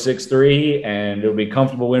 6-3, and it'll be a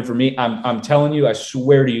comfortable win for me. I'm telling you, I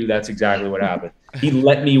swear to you, that's exactly what happened. He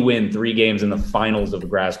let me win 3 games in the finals of a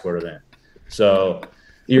grass court event. So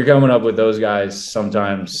you're coming up with those guys.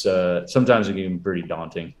 Sometimes it can be pretty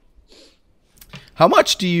daunting. How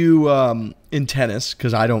much do you in tennis?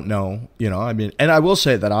 Because I don't know. I mean, and I will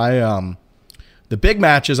say that the big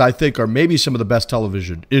matches I think are maybe some of the best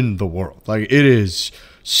television in the world. Like it is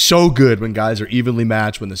so good when guys are evenly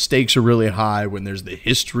matched, when the stakes are really high, when there's the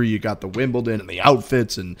history, you got the Wimbledon and the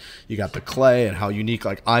outfits, and you got the clay and how unique.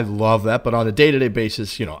 Like I love that, but on a day-to-day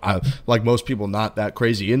basis, I like most people not that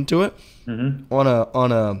crazy into it. Mm-hmm.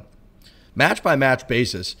 On a match-by-match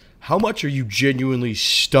basis, how much are you genuinely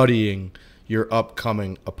studying your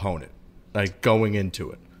upcoming opponent, like going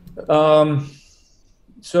into it?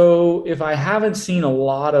 So if I haven't seen a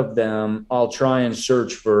lot of them, I'll try and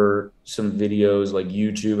search for some videos like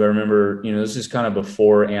YouTube. I remember, this is kind of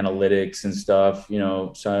before analytics and stuff,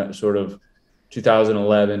 sort of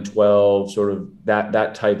 2011, 12, sort of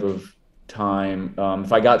that type of time.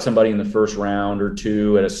 If I got somebody in the first round or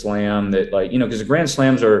two at a slam that because the Grand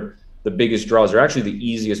Slams are the biggest draws. They're actually the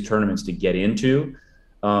easiest tournaments to get into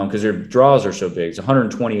because their draws are so big. It's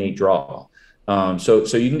 128 draw.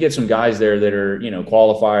 So you can get some guys there that are,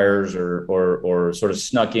 qualifiers or sort of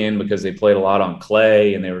snuck in because they played a lot on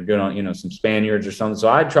clay and they were good on, some Spaniards or something. So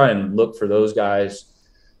I'd try and look for those guys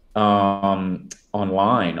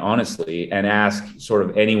online, honestly, and ask sort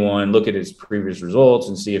of anyone, look at his previous results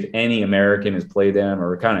and see if any American has played them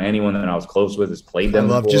or kind of anyone that I was close with has played them.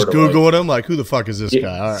 I love just Googling them. Like, who the fuck is this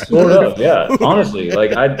guy? All right. Sort of, yeah. Honestly,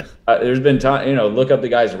 like there's been time, look up the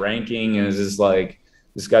guy's ranking and it's just like,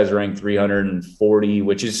 this guy's ranked 340,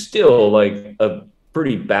 which is still like a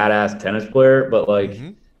pretty badass tennis player, but like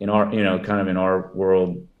in our, kind of in our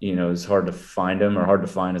world, it's hard to find him or hard to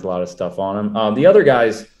find a lot of stuff on him. The other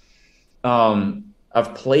guys, I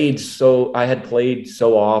had played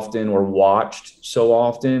so often or watched so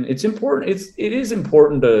often. It's important. It is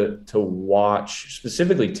important to watch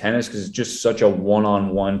specifically tennis because it's just such a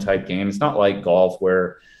one-on-one type game. It's not like golf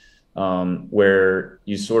where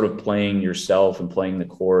you sort of playing yourself and playing the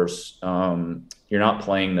course. You're not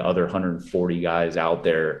playing the other 140 guys out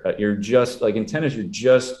there. You're just like in tennis, you're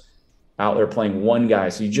just out there playing one guy.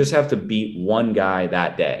 So you just have to beat one guy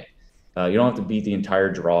that day. You don't have to beat the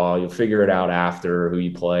entire draw. You'll figure it out after who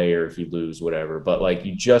you play or if you lose, whatever. But like,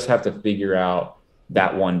 you just have to figure out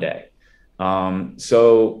that one day.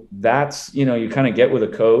 So that's, you kind of get with a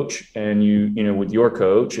coach and with your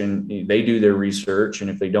coach and they do their research. And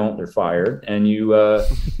if they don't, they're fired. And you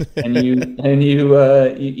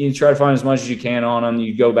try to find as much as you can on them.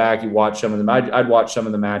 You go back, you watch some of them. I'd watch some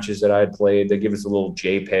of the matches that I had played. They give us a little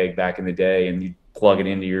JPEG back in the day and you plug it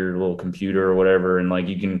into your little computer or whatever. And like,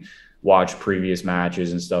 you can watch previous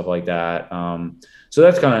matches and stuff like that. So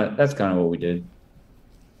that's kind of what we did.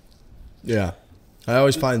 Yeah. I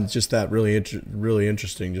always find just that really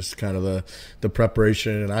interesting, just kind of the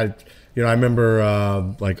preparation. And I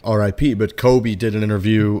remember like RIP, but Kobe did an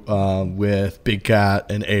interview with Big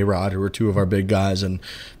Cat and A-Rod, who were two of our big guys. And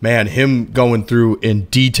man, him going through in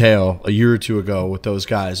detail a year or two ago with those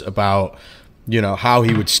guys about, how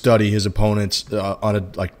he would study his opponents on a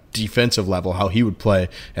like defensive level, how he would play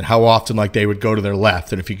and how often like they would go to their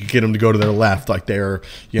left, and if you could get them to go to their left, like they're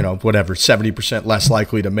 70% less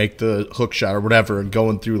likely to make the hook shot or whatever, and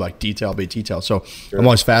going through like detail by detail. So sure. I'm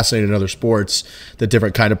always fascinated in other sports, the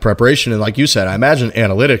different kind of preparation. And like you said, I imagine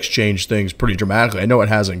analytics change things pretty dramatically. I know it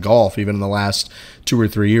has in golf, even in the last 2 or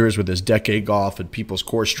 3 years with this decade golf and people's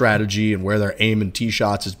course strategy and where they're aiming tee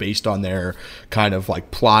shots is based on their kind of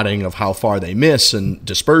like plotting of how far they miss and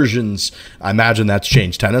dispersions. I imagine that's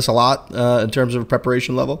changed tennis a lot in terms of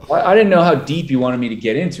preparation level. I didn't know how deep you wanted me to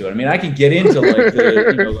get into it. I mean, I could get into like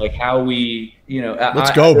the, like how we,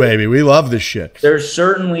 let's go, baby. We love this shit. There's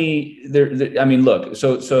certainly there. I mean, look,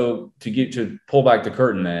 so to pull back the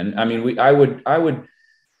curtain, then, I mean, I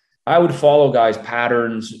would follow guys'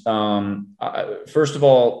 patterns. First of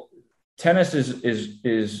all, tennis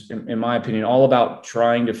is in my opinion all about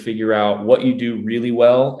trying to figure out what you do really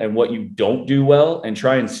well and what you don't do well, and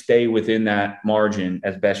try and stay within that margin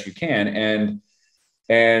as best you can.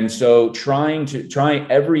 And so trying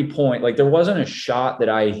every point, like there wasn't a shot that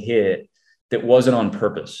I hit that wasn't on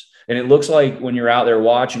purpose. And it looks like when you're out there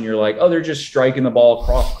watching, you're like, oh, they're just striking the ball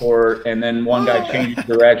cross court, and then one guy changes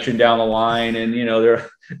direction down the line, and they're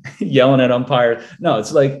yelling at umpires. No,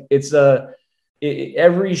 it's like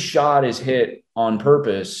every shot is hit on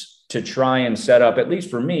purpose to try and set up, at least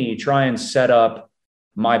for me, try and set up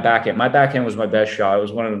my backhand. My backhand was my best shot. It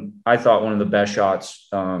was I thought one of the best shots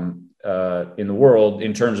in the world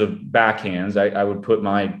in terms of backhands. I would put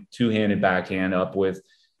my two-handed backhand up with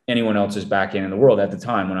anyone else's backhand in the world at the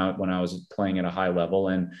time when I was playing at a high level.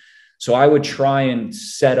 And so I would try and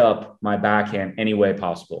set up my backhand any way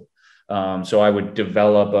possible. So I would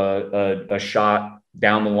develop a shot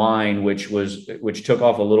down the line, which took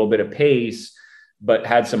off a little bit of pace, but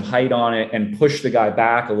had some height on it and pushed the guy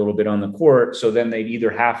back a little bit on the court. So then they'd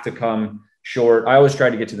either have to come short. I always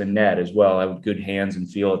tried to get to the net as well. I have good hands and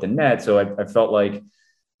feel at the net. So I felt like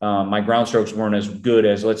my ground strokes weren't as good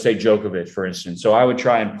as, let's say, Djokovic, for instance. So I would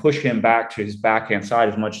try and push him back to his backhand side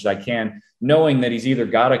as much as I can, knowing that he's either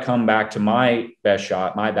got to come back to my best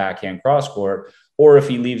shot, my backhand cross court, or if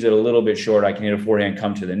he leaves it a little bit short, I can hit a forehand,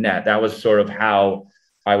 come to the net. That was sort of how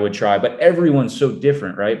I would try. But everyone's so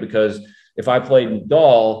different, right? Because if I played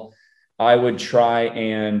Nadal, I would try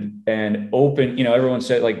and open, everyone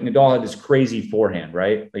said like Nadal had this crazy forehand,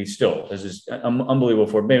 right? He still has this unbelievable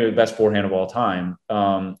forehand, maybe the best forehand of all time.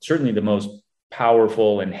 Certainly the most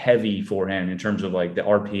powerful and heavy forehand in terms of like the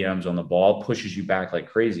RPMs on the ball, pushes you back like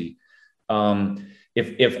crazy.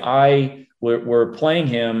 If I were playing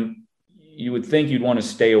him, you would think you'd want to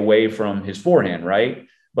stay away from his forehand, right?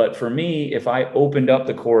 But for me, if I opened up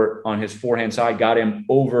the court on his forehand side, got him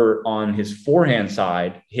over on his forehand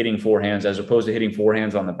side, hitting forehands, as opposed to hitting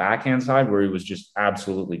forehands on the backhand side, where he was just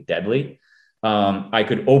absolutely deadly, I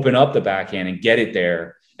could open up the backhand and get it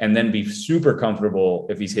there and then be super comfortable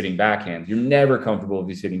if he's hitting backhand. You're never comfortable if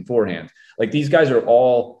he's hitting forehand. Like these guys are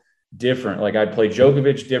all different. Like I'd play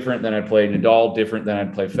Djokovic different than I'd play Nadal different than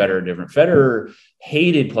I'd play Federer different. Federer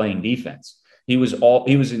hated playing defense. He was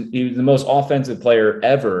the most offensive player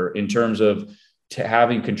ever in terms of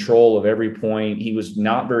having control of every point. He was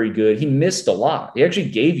not very good. He missed a lot. He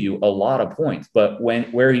actually gave you a lot of points, but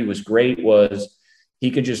where he was great was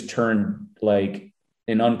he could just turn like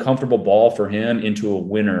an uncomfortable ball for him into a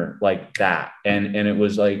winner like that. And it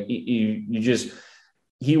was like,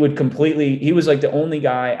 he was like the only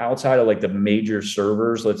guy outside of like the major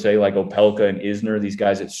servers, let's say like Opelka and Isner, these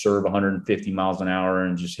guys that serve 150 miles an hour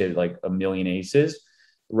and just hit like a million aces.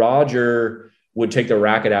 Roger would take the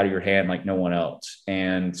racket out of your hand like no one else.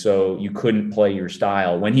 And so you couldn't play your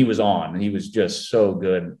style when he was on. He was just so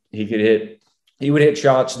good. He would hit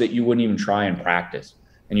shots that you wouldn't even try and practice.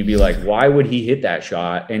 And you'd be like, why would he hit that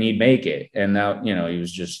shot? And he'd make it. And now, he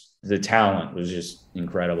was just, the talent was just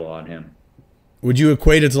incredible on him. Would you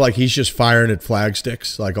equate it to like he's just firing at flag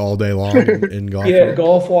sticks like all day long in golf? Yeah,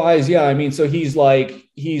 golf wise, yeah. I mean, so he's like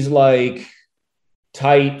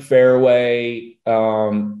tight fairway.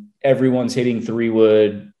 Everyone's hitting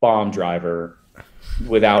 3-wood bomb driver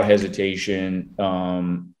without hesitation.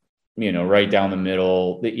 Right down the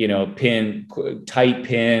middle. Pin, tight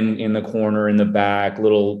pin in the corner, in the back,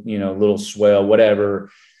 little swell, whatever.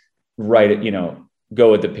 Right at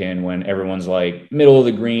go at the pin when everyone's like middle of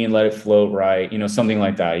the green, let it float right, something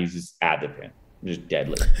like that. He's just at the pin, just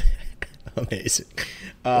deadly. Amazing.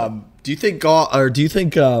 Do you think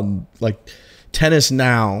like tennis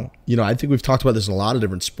now, I think we've talked about this in a lot of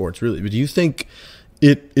different sports really, but do you think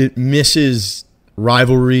it misses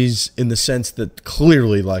rivalries in the sense that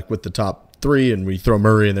clearly like with the top 3 and we throw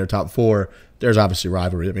Murray in their top 4, there's obviously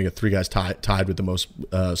rivalry. I mean, 3 guys tied with the most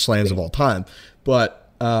slams of all time, but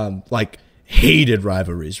like hated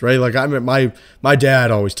rivalries, right? Like I mean, my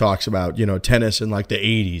dad always talks about tennis in like the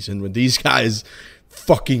 80s, and when these guys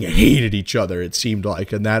fucking hated each other, it seemed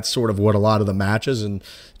like, and that's sort of what a lot of the matches. And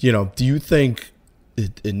do you think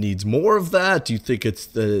it needs more of that? Do you think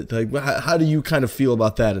it's how do you kind of feel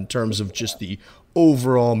about that in terms of just the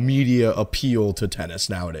overall media appeal to tennis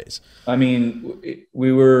nowadays? I mean,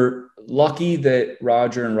 we were lucky that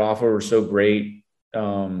Roger and Rafa were so great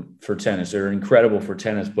for tennis. They're incredible for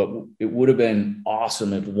tennis, but it would have been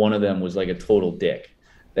awesome if one of them was like a total dick,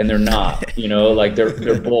 and they're not. Like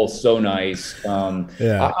they're both so nice.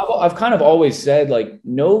 Yeah. I've kind of always said like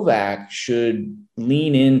Novak should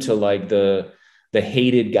lean into like the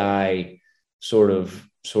hated guy sort of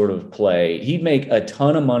play. He'd make a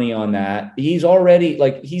ton of money on that. He's already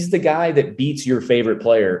like he's the guy that beats your favorite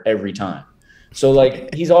player every time. So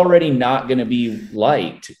like he's already not going to be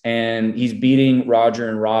liked, and he's beating Roger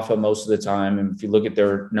and Rafa most of the time. And if you look at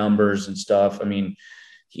their numbers and stuff, I mean,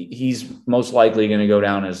 he's most likely going to go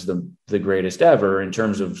down as the greatest ever in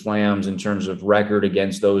terms of slams, in terms of record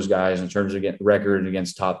against those guys, in terms of record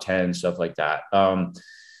against top 10, stuff like that.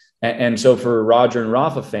 And so for Roger and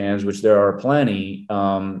Rafa fans, which there are plenty,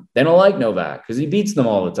 they don't like Novak because he beats them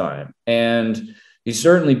all the time, and he's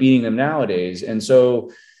certainly beating them nowadays. And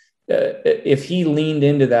so if he leaned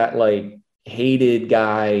into that like hated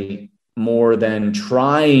guy more than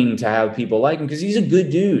trying to have people like him, because he's a good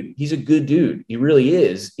dude. He's a good dude. He really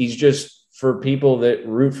is. He's just, for people that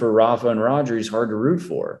root for Rafa and Roger, he's hard to root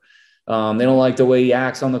for. They don't like the way he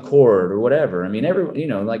acts on the court or whatever. I mean,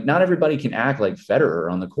 like not everybody can act like Federer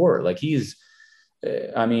on the court. Like he's,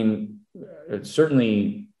 certainly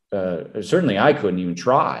I couldn't even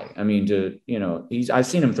try. I mean, I've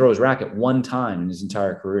seen him throw his racket one time in his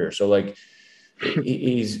entire career. So like,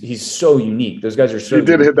 he's so unique. Those guys are so. He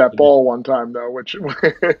did unique. hit that ball one time though, which hit What's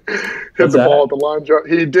the that? ball at the line judge.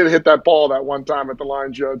 He did hit that ball that one time at the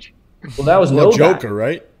line judge. Well, that was Well, Novak. Joker,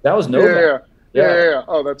 right? That was Novak. Yeah.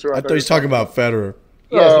 Oh, that's right. I thought he was talking about Federer.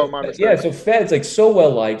 Oh, my mistake. Yeah, so Fed's like so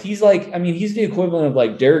well liked. He's like, I mean, he's the equivalent of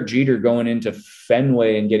like Derek Jeter going into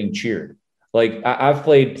Fenway and getting cheered. Like I've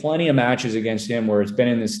played plenty of matches against him where it's been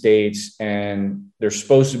in the States and they're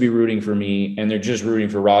supposed to be rooting for me and they're just rooting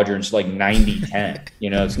for Roger. And it's like 90-10, you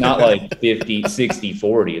know, it's not like 50, 60,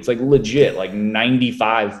 40. It's like legit, like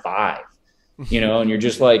 95-5, you know, and you're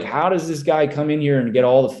just like, how does this guy come in here and get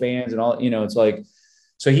all the fans and all, you know, it's like,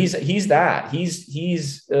 so he's that.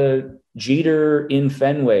 He's Jeter in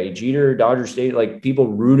Fenway, Jeter, Dodger State, like people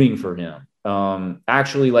rooting for him.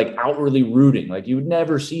 Actually like outwardly rooting, like you would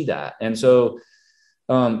never see that. And so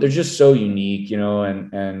they're just so unique, you know,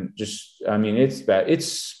 and just, I mean, it's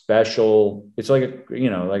special. It's like,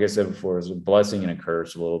 you know, like I said before, it's a blessing and a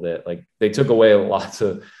curse a little bit. Like they took away lots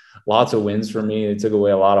of wins from me. They took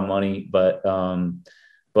away a lot of money, but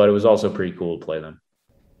it was also pretty cool to play them.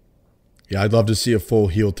 Yeah, I'd love to see a full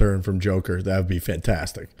heel turn from Joker. That would be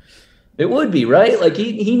fantastic. It would be, right? Like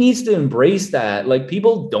he needs to embrace that. Like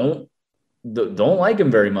people don't like him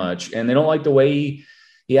very much, and they don't like the way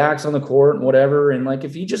he acts on the court and whatever. And like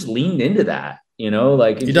if he just leaned into that, you know,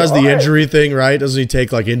 like he does the injury thing, right? Doesn't he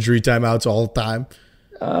take like injury timeouts all the time?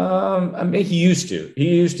 I mean, he used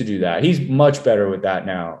to do that. He's much better with that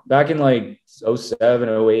now. Back in like 07,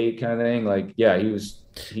 08 kind of thing. Like, yeah, he was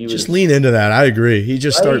just lean into that. I agree. He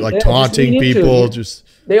just started like taunting people.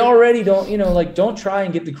 They already don't, you know, like don't try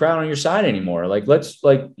and get the crowd on your side anymore. Like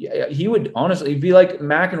he would honestly be like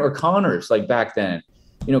Mac or Connors like back then.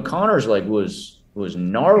 You know, Connors like was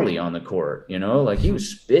gnarly on the court, you know, like he was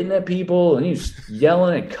spitting at people and he was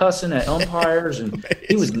yelling and cussing at umpires and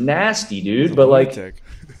he was nasty, dude. But like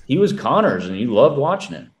he was Connors and you loved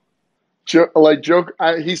watching him.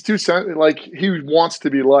 He's too like he wants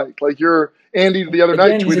to be liked. Like Andy the other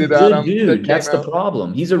night tweeted at him. Dude, that's the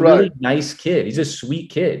problem. He's a really nice kid. He's a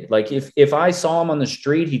sweet kid. Like if I saw him on the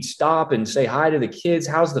street, he'd stop and say hi to the kids.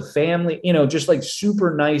 How's the family? You know, just like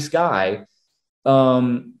super nice guy.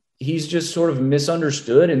 He's just sort of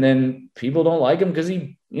misunderstood, and then people don't like him because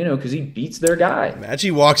he beats their guy. Imagine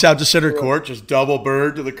he walks out to center court, just double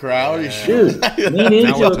bird to the crowd. Yeah. Dude, lean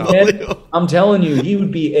into it, man. I'm telling you, he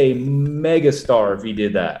would be a mega star if he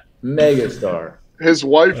did that. Mega star. His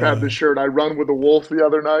wife had the shirt, "I run with a wolf," the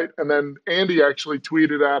other night, and then Andy actually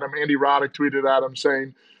tweeted at him. Andy Roddick tweeted at him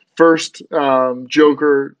saying, "First,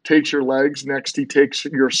 Joker takes your legs. Next, he takes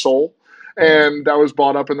your soul," and that was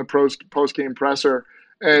brought up in the post game presser.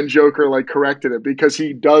 And Joker like corrected it because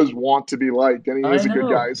he does want to be liked, and he is a good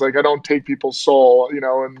guy. He's like, I don't take people's soul, you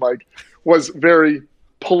know, and like was very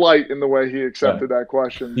polite in the way he accepted that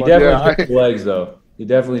question. He definitely takes your legs, though. He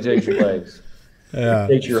definitely takes your legs. Yeah,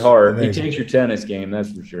 he takes your heart. He takes your tennis game.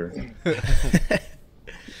 That's for sure. It's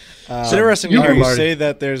interesting to hear you say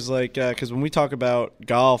that. There's like because when we talk about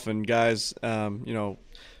golf and guys, you know,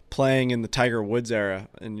 playing in the Tiger Woods era,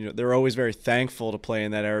 and you know they're always very thankful to play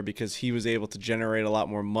in that era because he was able to generate a lot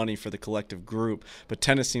more money for the collective group. But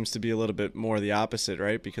tennis seems to be a little bit more the opposite,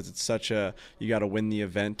 right? Because it's such a you got to win the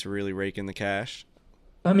event to really rake in the cash.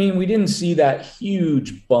 I mean, we didn't see that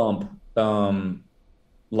huge bump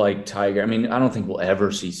like Tiger. I mean, I don't think we'll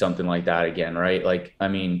ever see something like that again, right? Like, I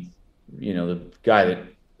mean, you know, the guy that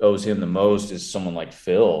owes him the most is someone like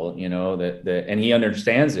Phil, you know, that and he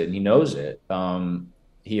understands it and he knows it.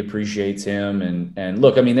 He appreciates him and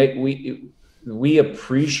look, I mean, we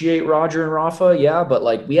appreciate Roger and Rafa, yeah, but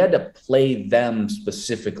like we had to play them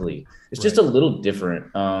specifically. It's just a little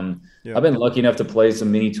different. I've been lucky enough to play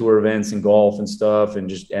some mini tour events in golf and stuff and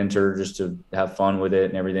just enter just to have fun with it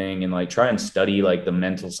and everything and like try and study like the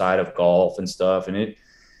mental side of golf and stuff. And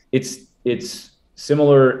it's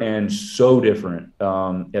similar and so different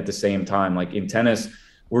at the same time. Like in tennis,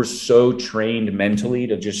 we're so trained mentally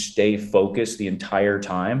to just stay focused the entire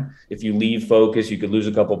time. If you leave focus, you could lose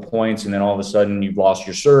a couple points and then all of a sudden you've lost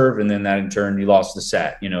your serve. And then that in turn, you lost the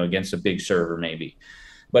set, you know, against a big server maybe.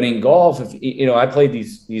 But in golf, if you know, I played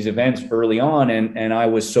these events early on and I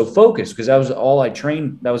was so focused because that was all I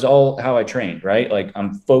trained. That was all how I trained, right? Like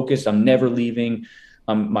I'm focused, I'm never leaving.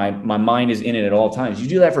 My mind is in it at all times. You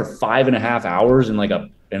do that for 5.5 hours in like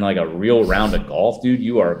a real round of golf, dude,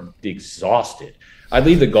 you are exhausted. I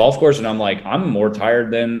leave the golf course and I'm like, I'm more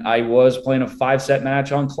tired than I was playing a 5-set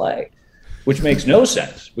match on clay, which makes no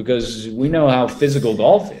sense because we know how physical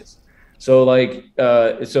golf is. So like,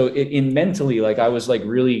 in mentally, like I was like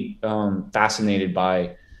really fascinated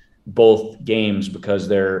by both games because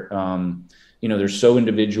they're, you know, they're so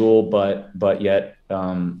individual, but yet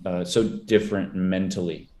so different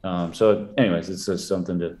mentally. So anyways, it's just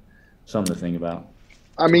something to think about.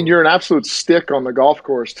 I mean, you're an absolute stick on the golf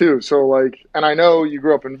course too. So like, and I know you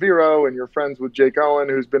grew up in Vero and you're friends with Jake Owen,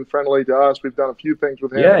 who's been friendly to us. We've done a few things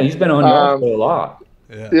with him. Yeah, he's been on your show a lot.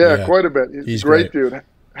 Yeah, quite a bit. He's a great dude.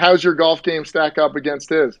 How's your golf game stack up against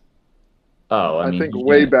his? Oh, I mean, think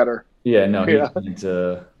way better. Yeah, no,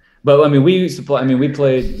 but I mean, we used to play. I mean, we've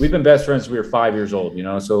been best friends since we were 5 years old. You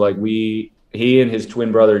know, so like he and his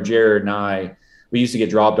twin brother Jared and I, we used to get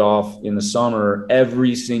dropped off in the summer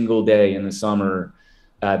every single day in the summer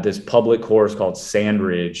at this public course called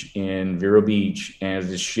Sandridge in Vero Beach, and it's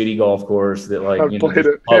this shitty golf course that like public.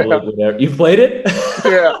 Whatever. You've played it?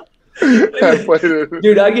 Yeah. I played it.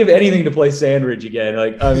 Dude, I'd give anything to play Sandridge again.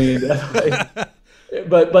 Like, I mean,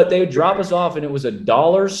 but they would drop us off, and it was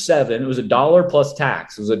 $1.07. It was $1 plus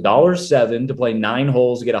tax. It was $1.07 to play 9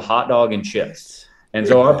 holes to get a hot dog and chips. And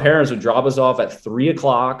so our parents would drop us off at 3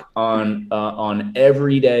 o'clock on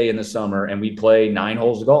every day in the summer, and we'd play 9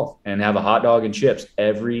 holes of golf and have a hot dog and chips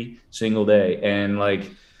every single day. And like,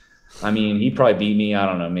 I mean, he probably beat me, I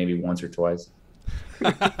don't know, maybe once or twice.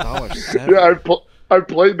 Yeah, I've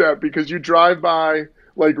played that because you drive by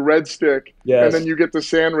like Red Stick, and then you get to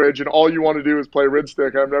Sandridge, and all you want to do is play Red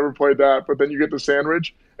Stick. I've never played that, but then you get to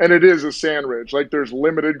Sandridge, and it is a sandridge. Like there's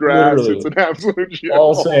limited grass. Literally. It's an absolute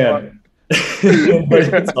all sand.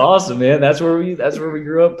 But it's awesome, man. That's where we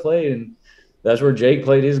grew up playing. That's where Jake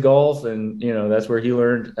played his golf, and you know that's where he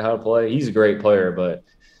learned how to play. He's a great player, but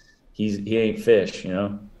he ain't fish, you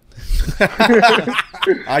know.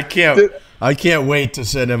 I can't wait to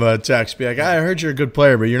send him a text. Be like, I heard you're a good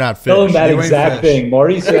player, but you're not fish. Tell him that exact thing.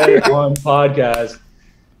 Marty said on podcast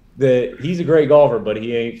that he's a great golfer, but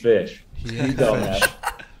he ain't fish. He's that.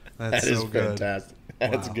 That is so fantastic.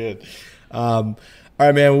 Good. That's good. All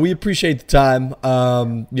right, man. Well, we appreciate the time.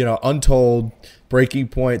 You know, Untold, Breaking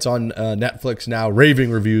Points on Netflix now. Raving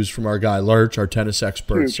reviews from our guy Lurch, our tennis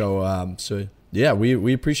expert. So yeah,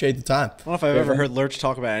 we appreciate the time. I don't know if I've ever heard Lurch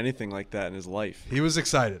talk about anything like that in his life. He was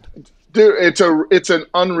excited. Dude, it's an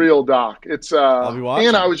unreal doc. It's I'll be watching.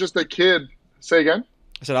 And I was just a kid. Say again?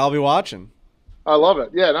 I said I'll be watching. I love it.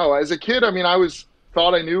 Yeah, no. As a kid, I mean,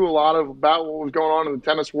 thought I knew a lot about what was going on in the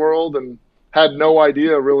tennis world, and had no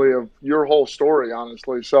idea really of your whole story,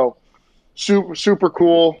 honestly. So super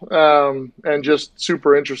cool, and just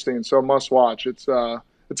super interesting. So must watch. It's a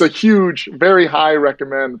huge, very high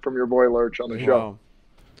recommend from your boy Lurch on the show.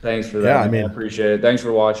 Thanks for that. Yeah, I mean, I appreciate it. Thanks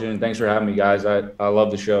for watching, and thanks for having me, guys. I love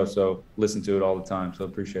the show, so listen to it all the time. So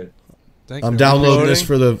appreciate it. I'm downloading this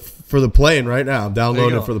for the plane right now. I'm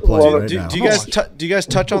downloading it for the plane right now. Do you guys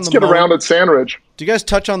touch on Let's get around at Sandridge? Do you guys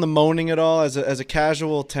touch on the moaning at all as a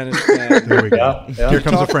casual tennis fan? There we go. Here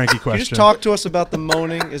comes a Frankie question. Can you just talk to us about the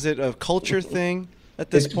moaning? Is it a culture thing at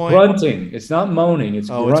this point? Grunting. It's not moaning. It's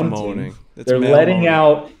grunting. It's moaning. They're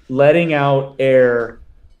letting out air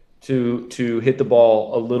to hit the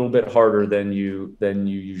ball a little bit harder than you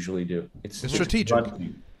usually do. It's strategic.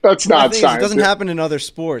 Grunting. That's not science. It doesn't happen in other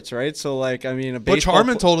sports, right? So, like, I mean, Butch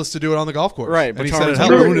Harmon told us to do it on the golf course, right? But he said,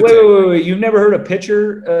 "Wait! You've never heard a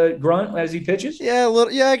pitcher grunt as he pitches?" Yeah, a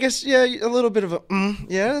little. Yeah, I guess. Yeah, a little bit of a.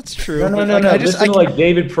 Yeah, that's true. No. Listen to like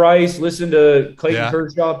David Price. Listen to Clayton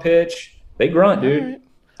Kershaw pitch. They grunt, dude. Right.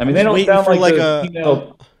 I mean, they don't sound like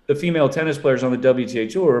the female tennis players on the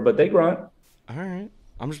WTA tour, but they grunt. All right.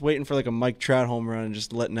 I'm just waiting for like a Mike Trout home run and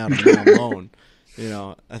just letting out a Mel Moan. You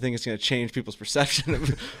know, I think it's going to change people's perception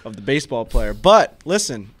of the baseball player. But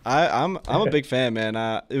listen, I'm a big fan, man.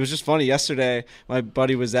 It was just funny. Yesterday, my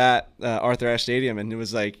buddy was at Arthur Ashe Stadium, and it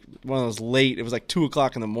was like one of those late. It was like 2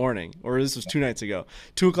 o'clock in the morning, or this was 2 nights ago.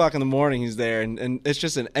 2 o'clock in the morning, he's there, and it's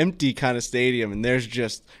just an empty kind of stadium, and there's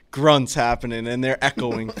just grunts happening, and they're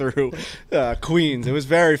echoing through Queens. It was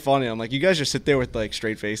very funny. I'm like, you guys just sit there with like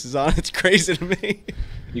straight faces on. It's crazy to me.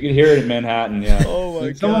 You can hear it in Manhattan, yeah. Oh my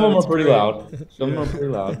God! Some of them are pretty loud. Some of them are pretty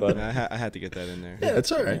loud, but I had to get that in there. Yeah, it's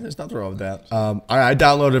all right. There's nothing wrong with that. I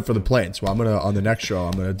downloaded it for the plane, so I'm gonna on the next show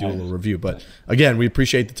I'm gonna do a little review. But again, we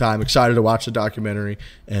appreciate the time. Excited to watch the documentary,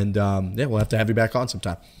 and yeah, we'll have to have you back on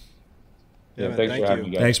sometime. Yeah, thanks for having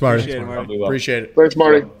me, guys. Thanks, Marty. Appreciate it, Marty. Appreciate it. Thanks,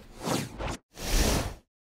 Marty.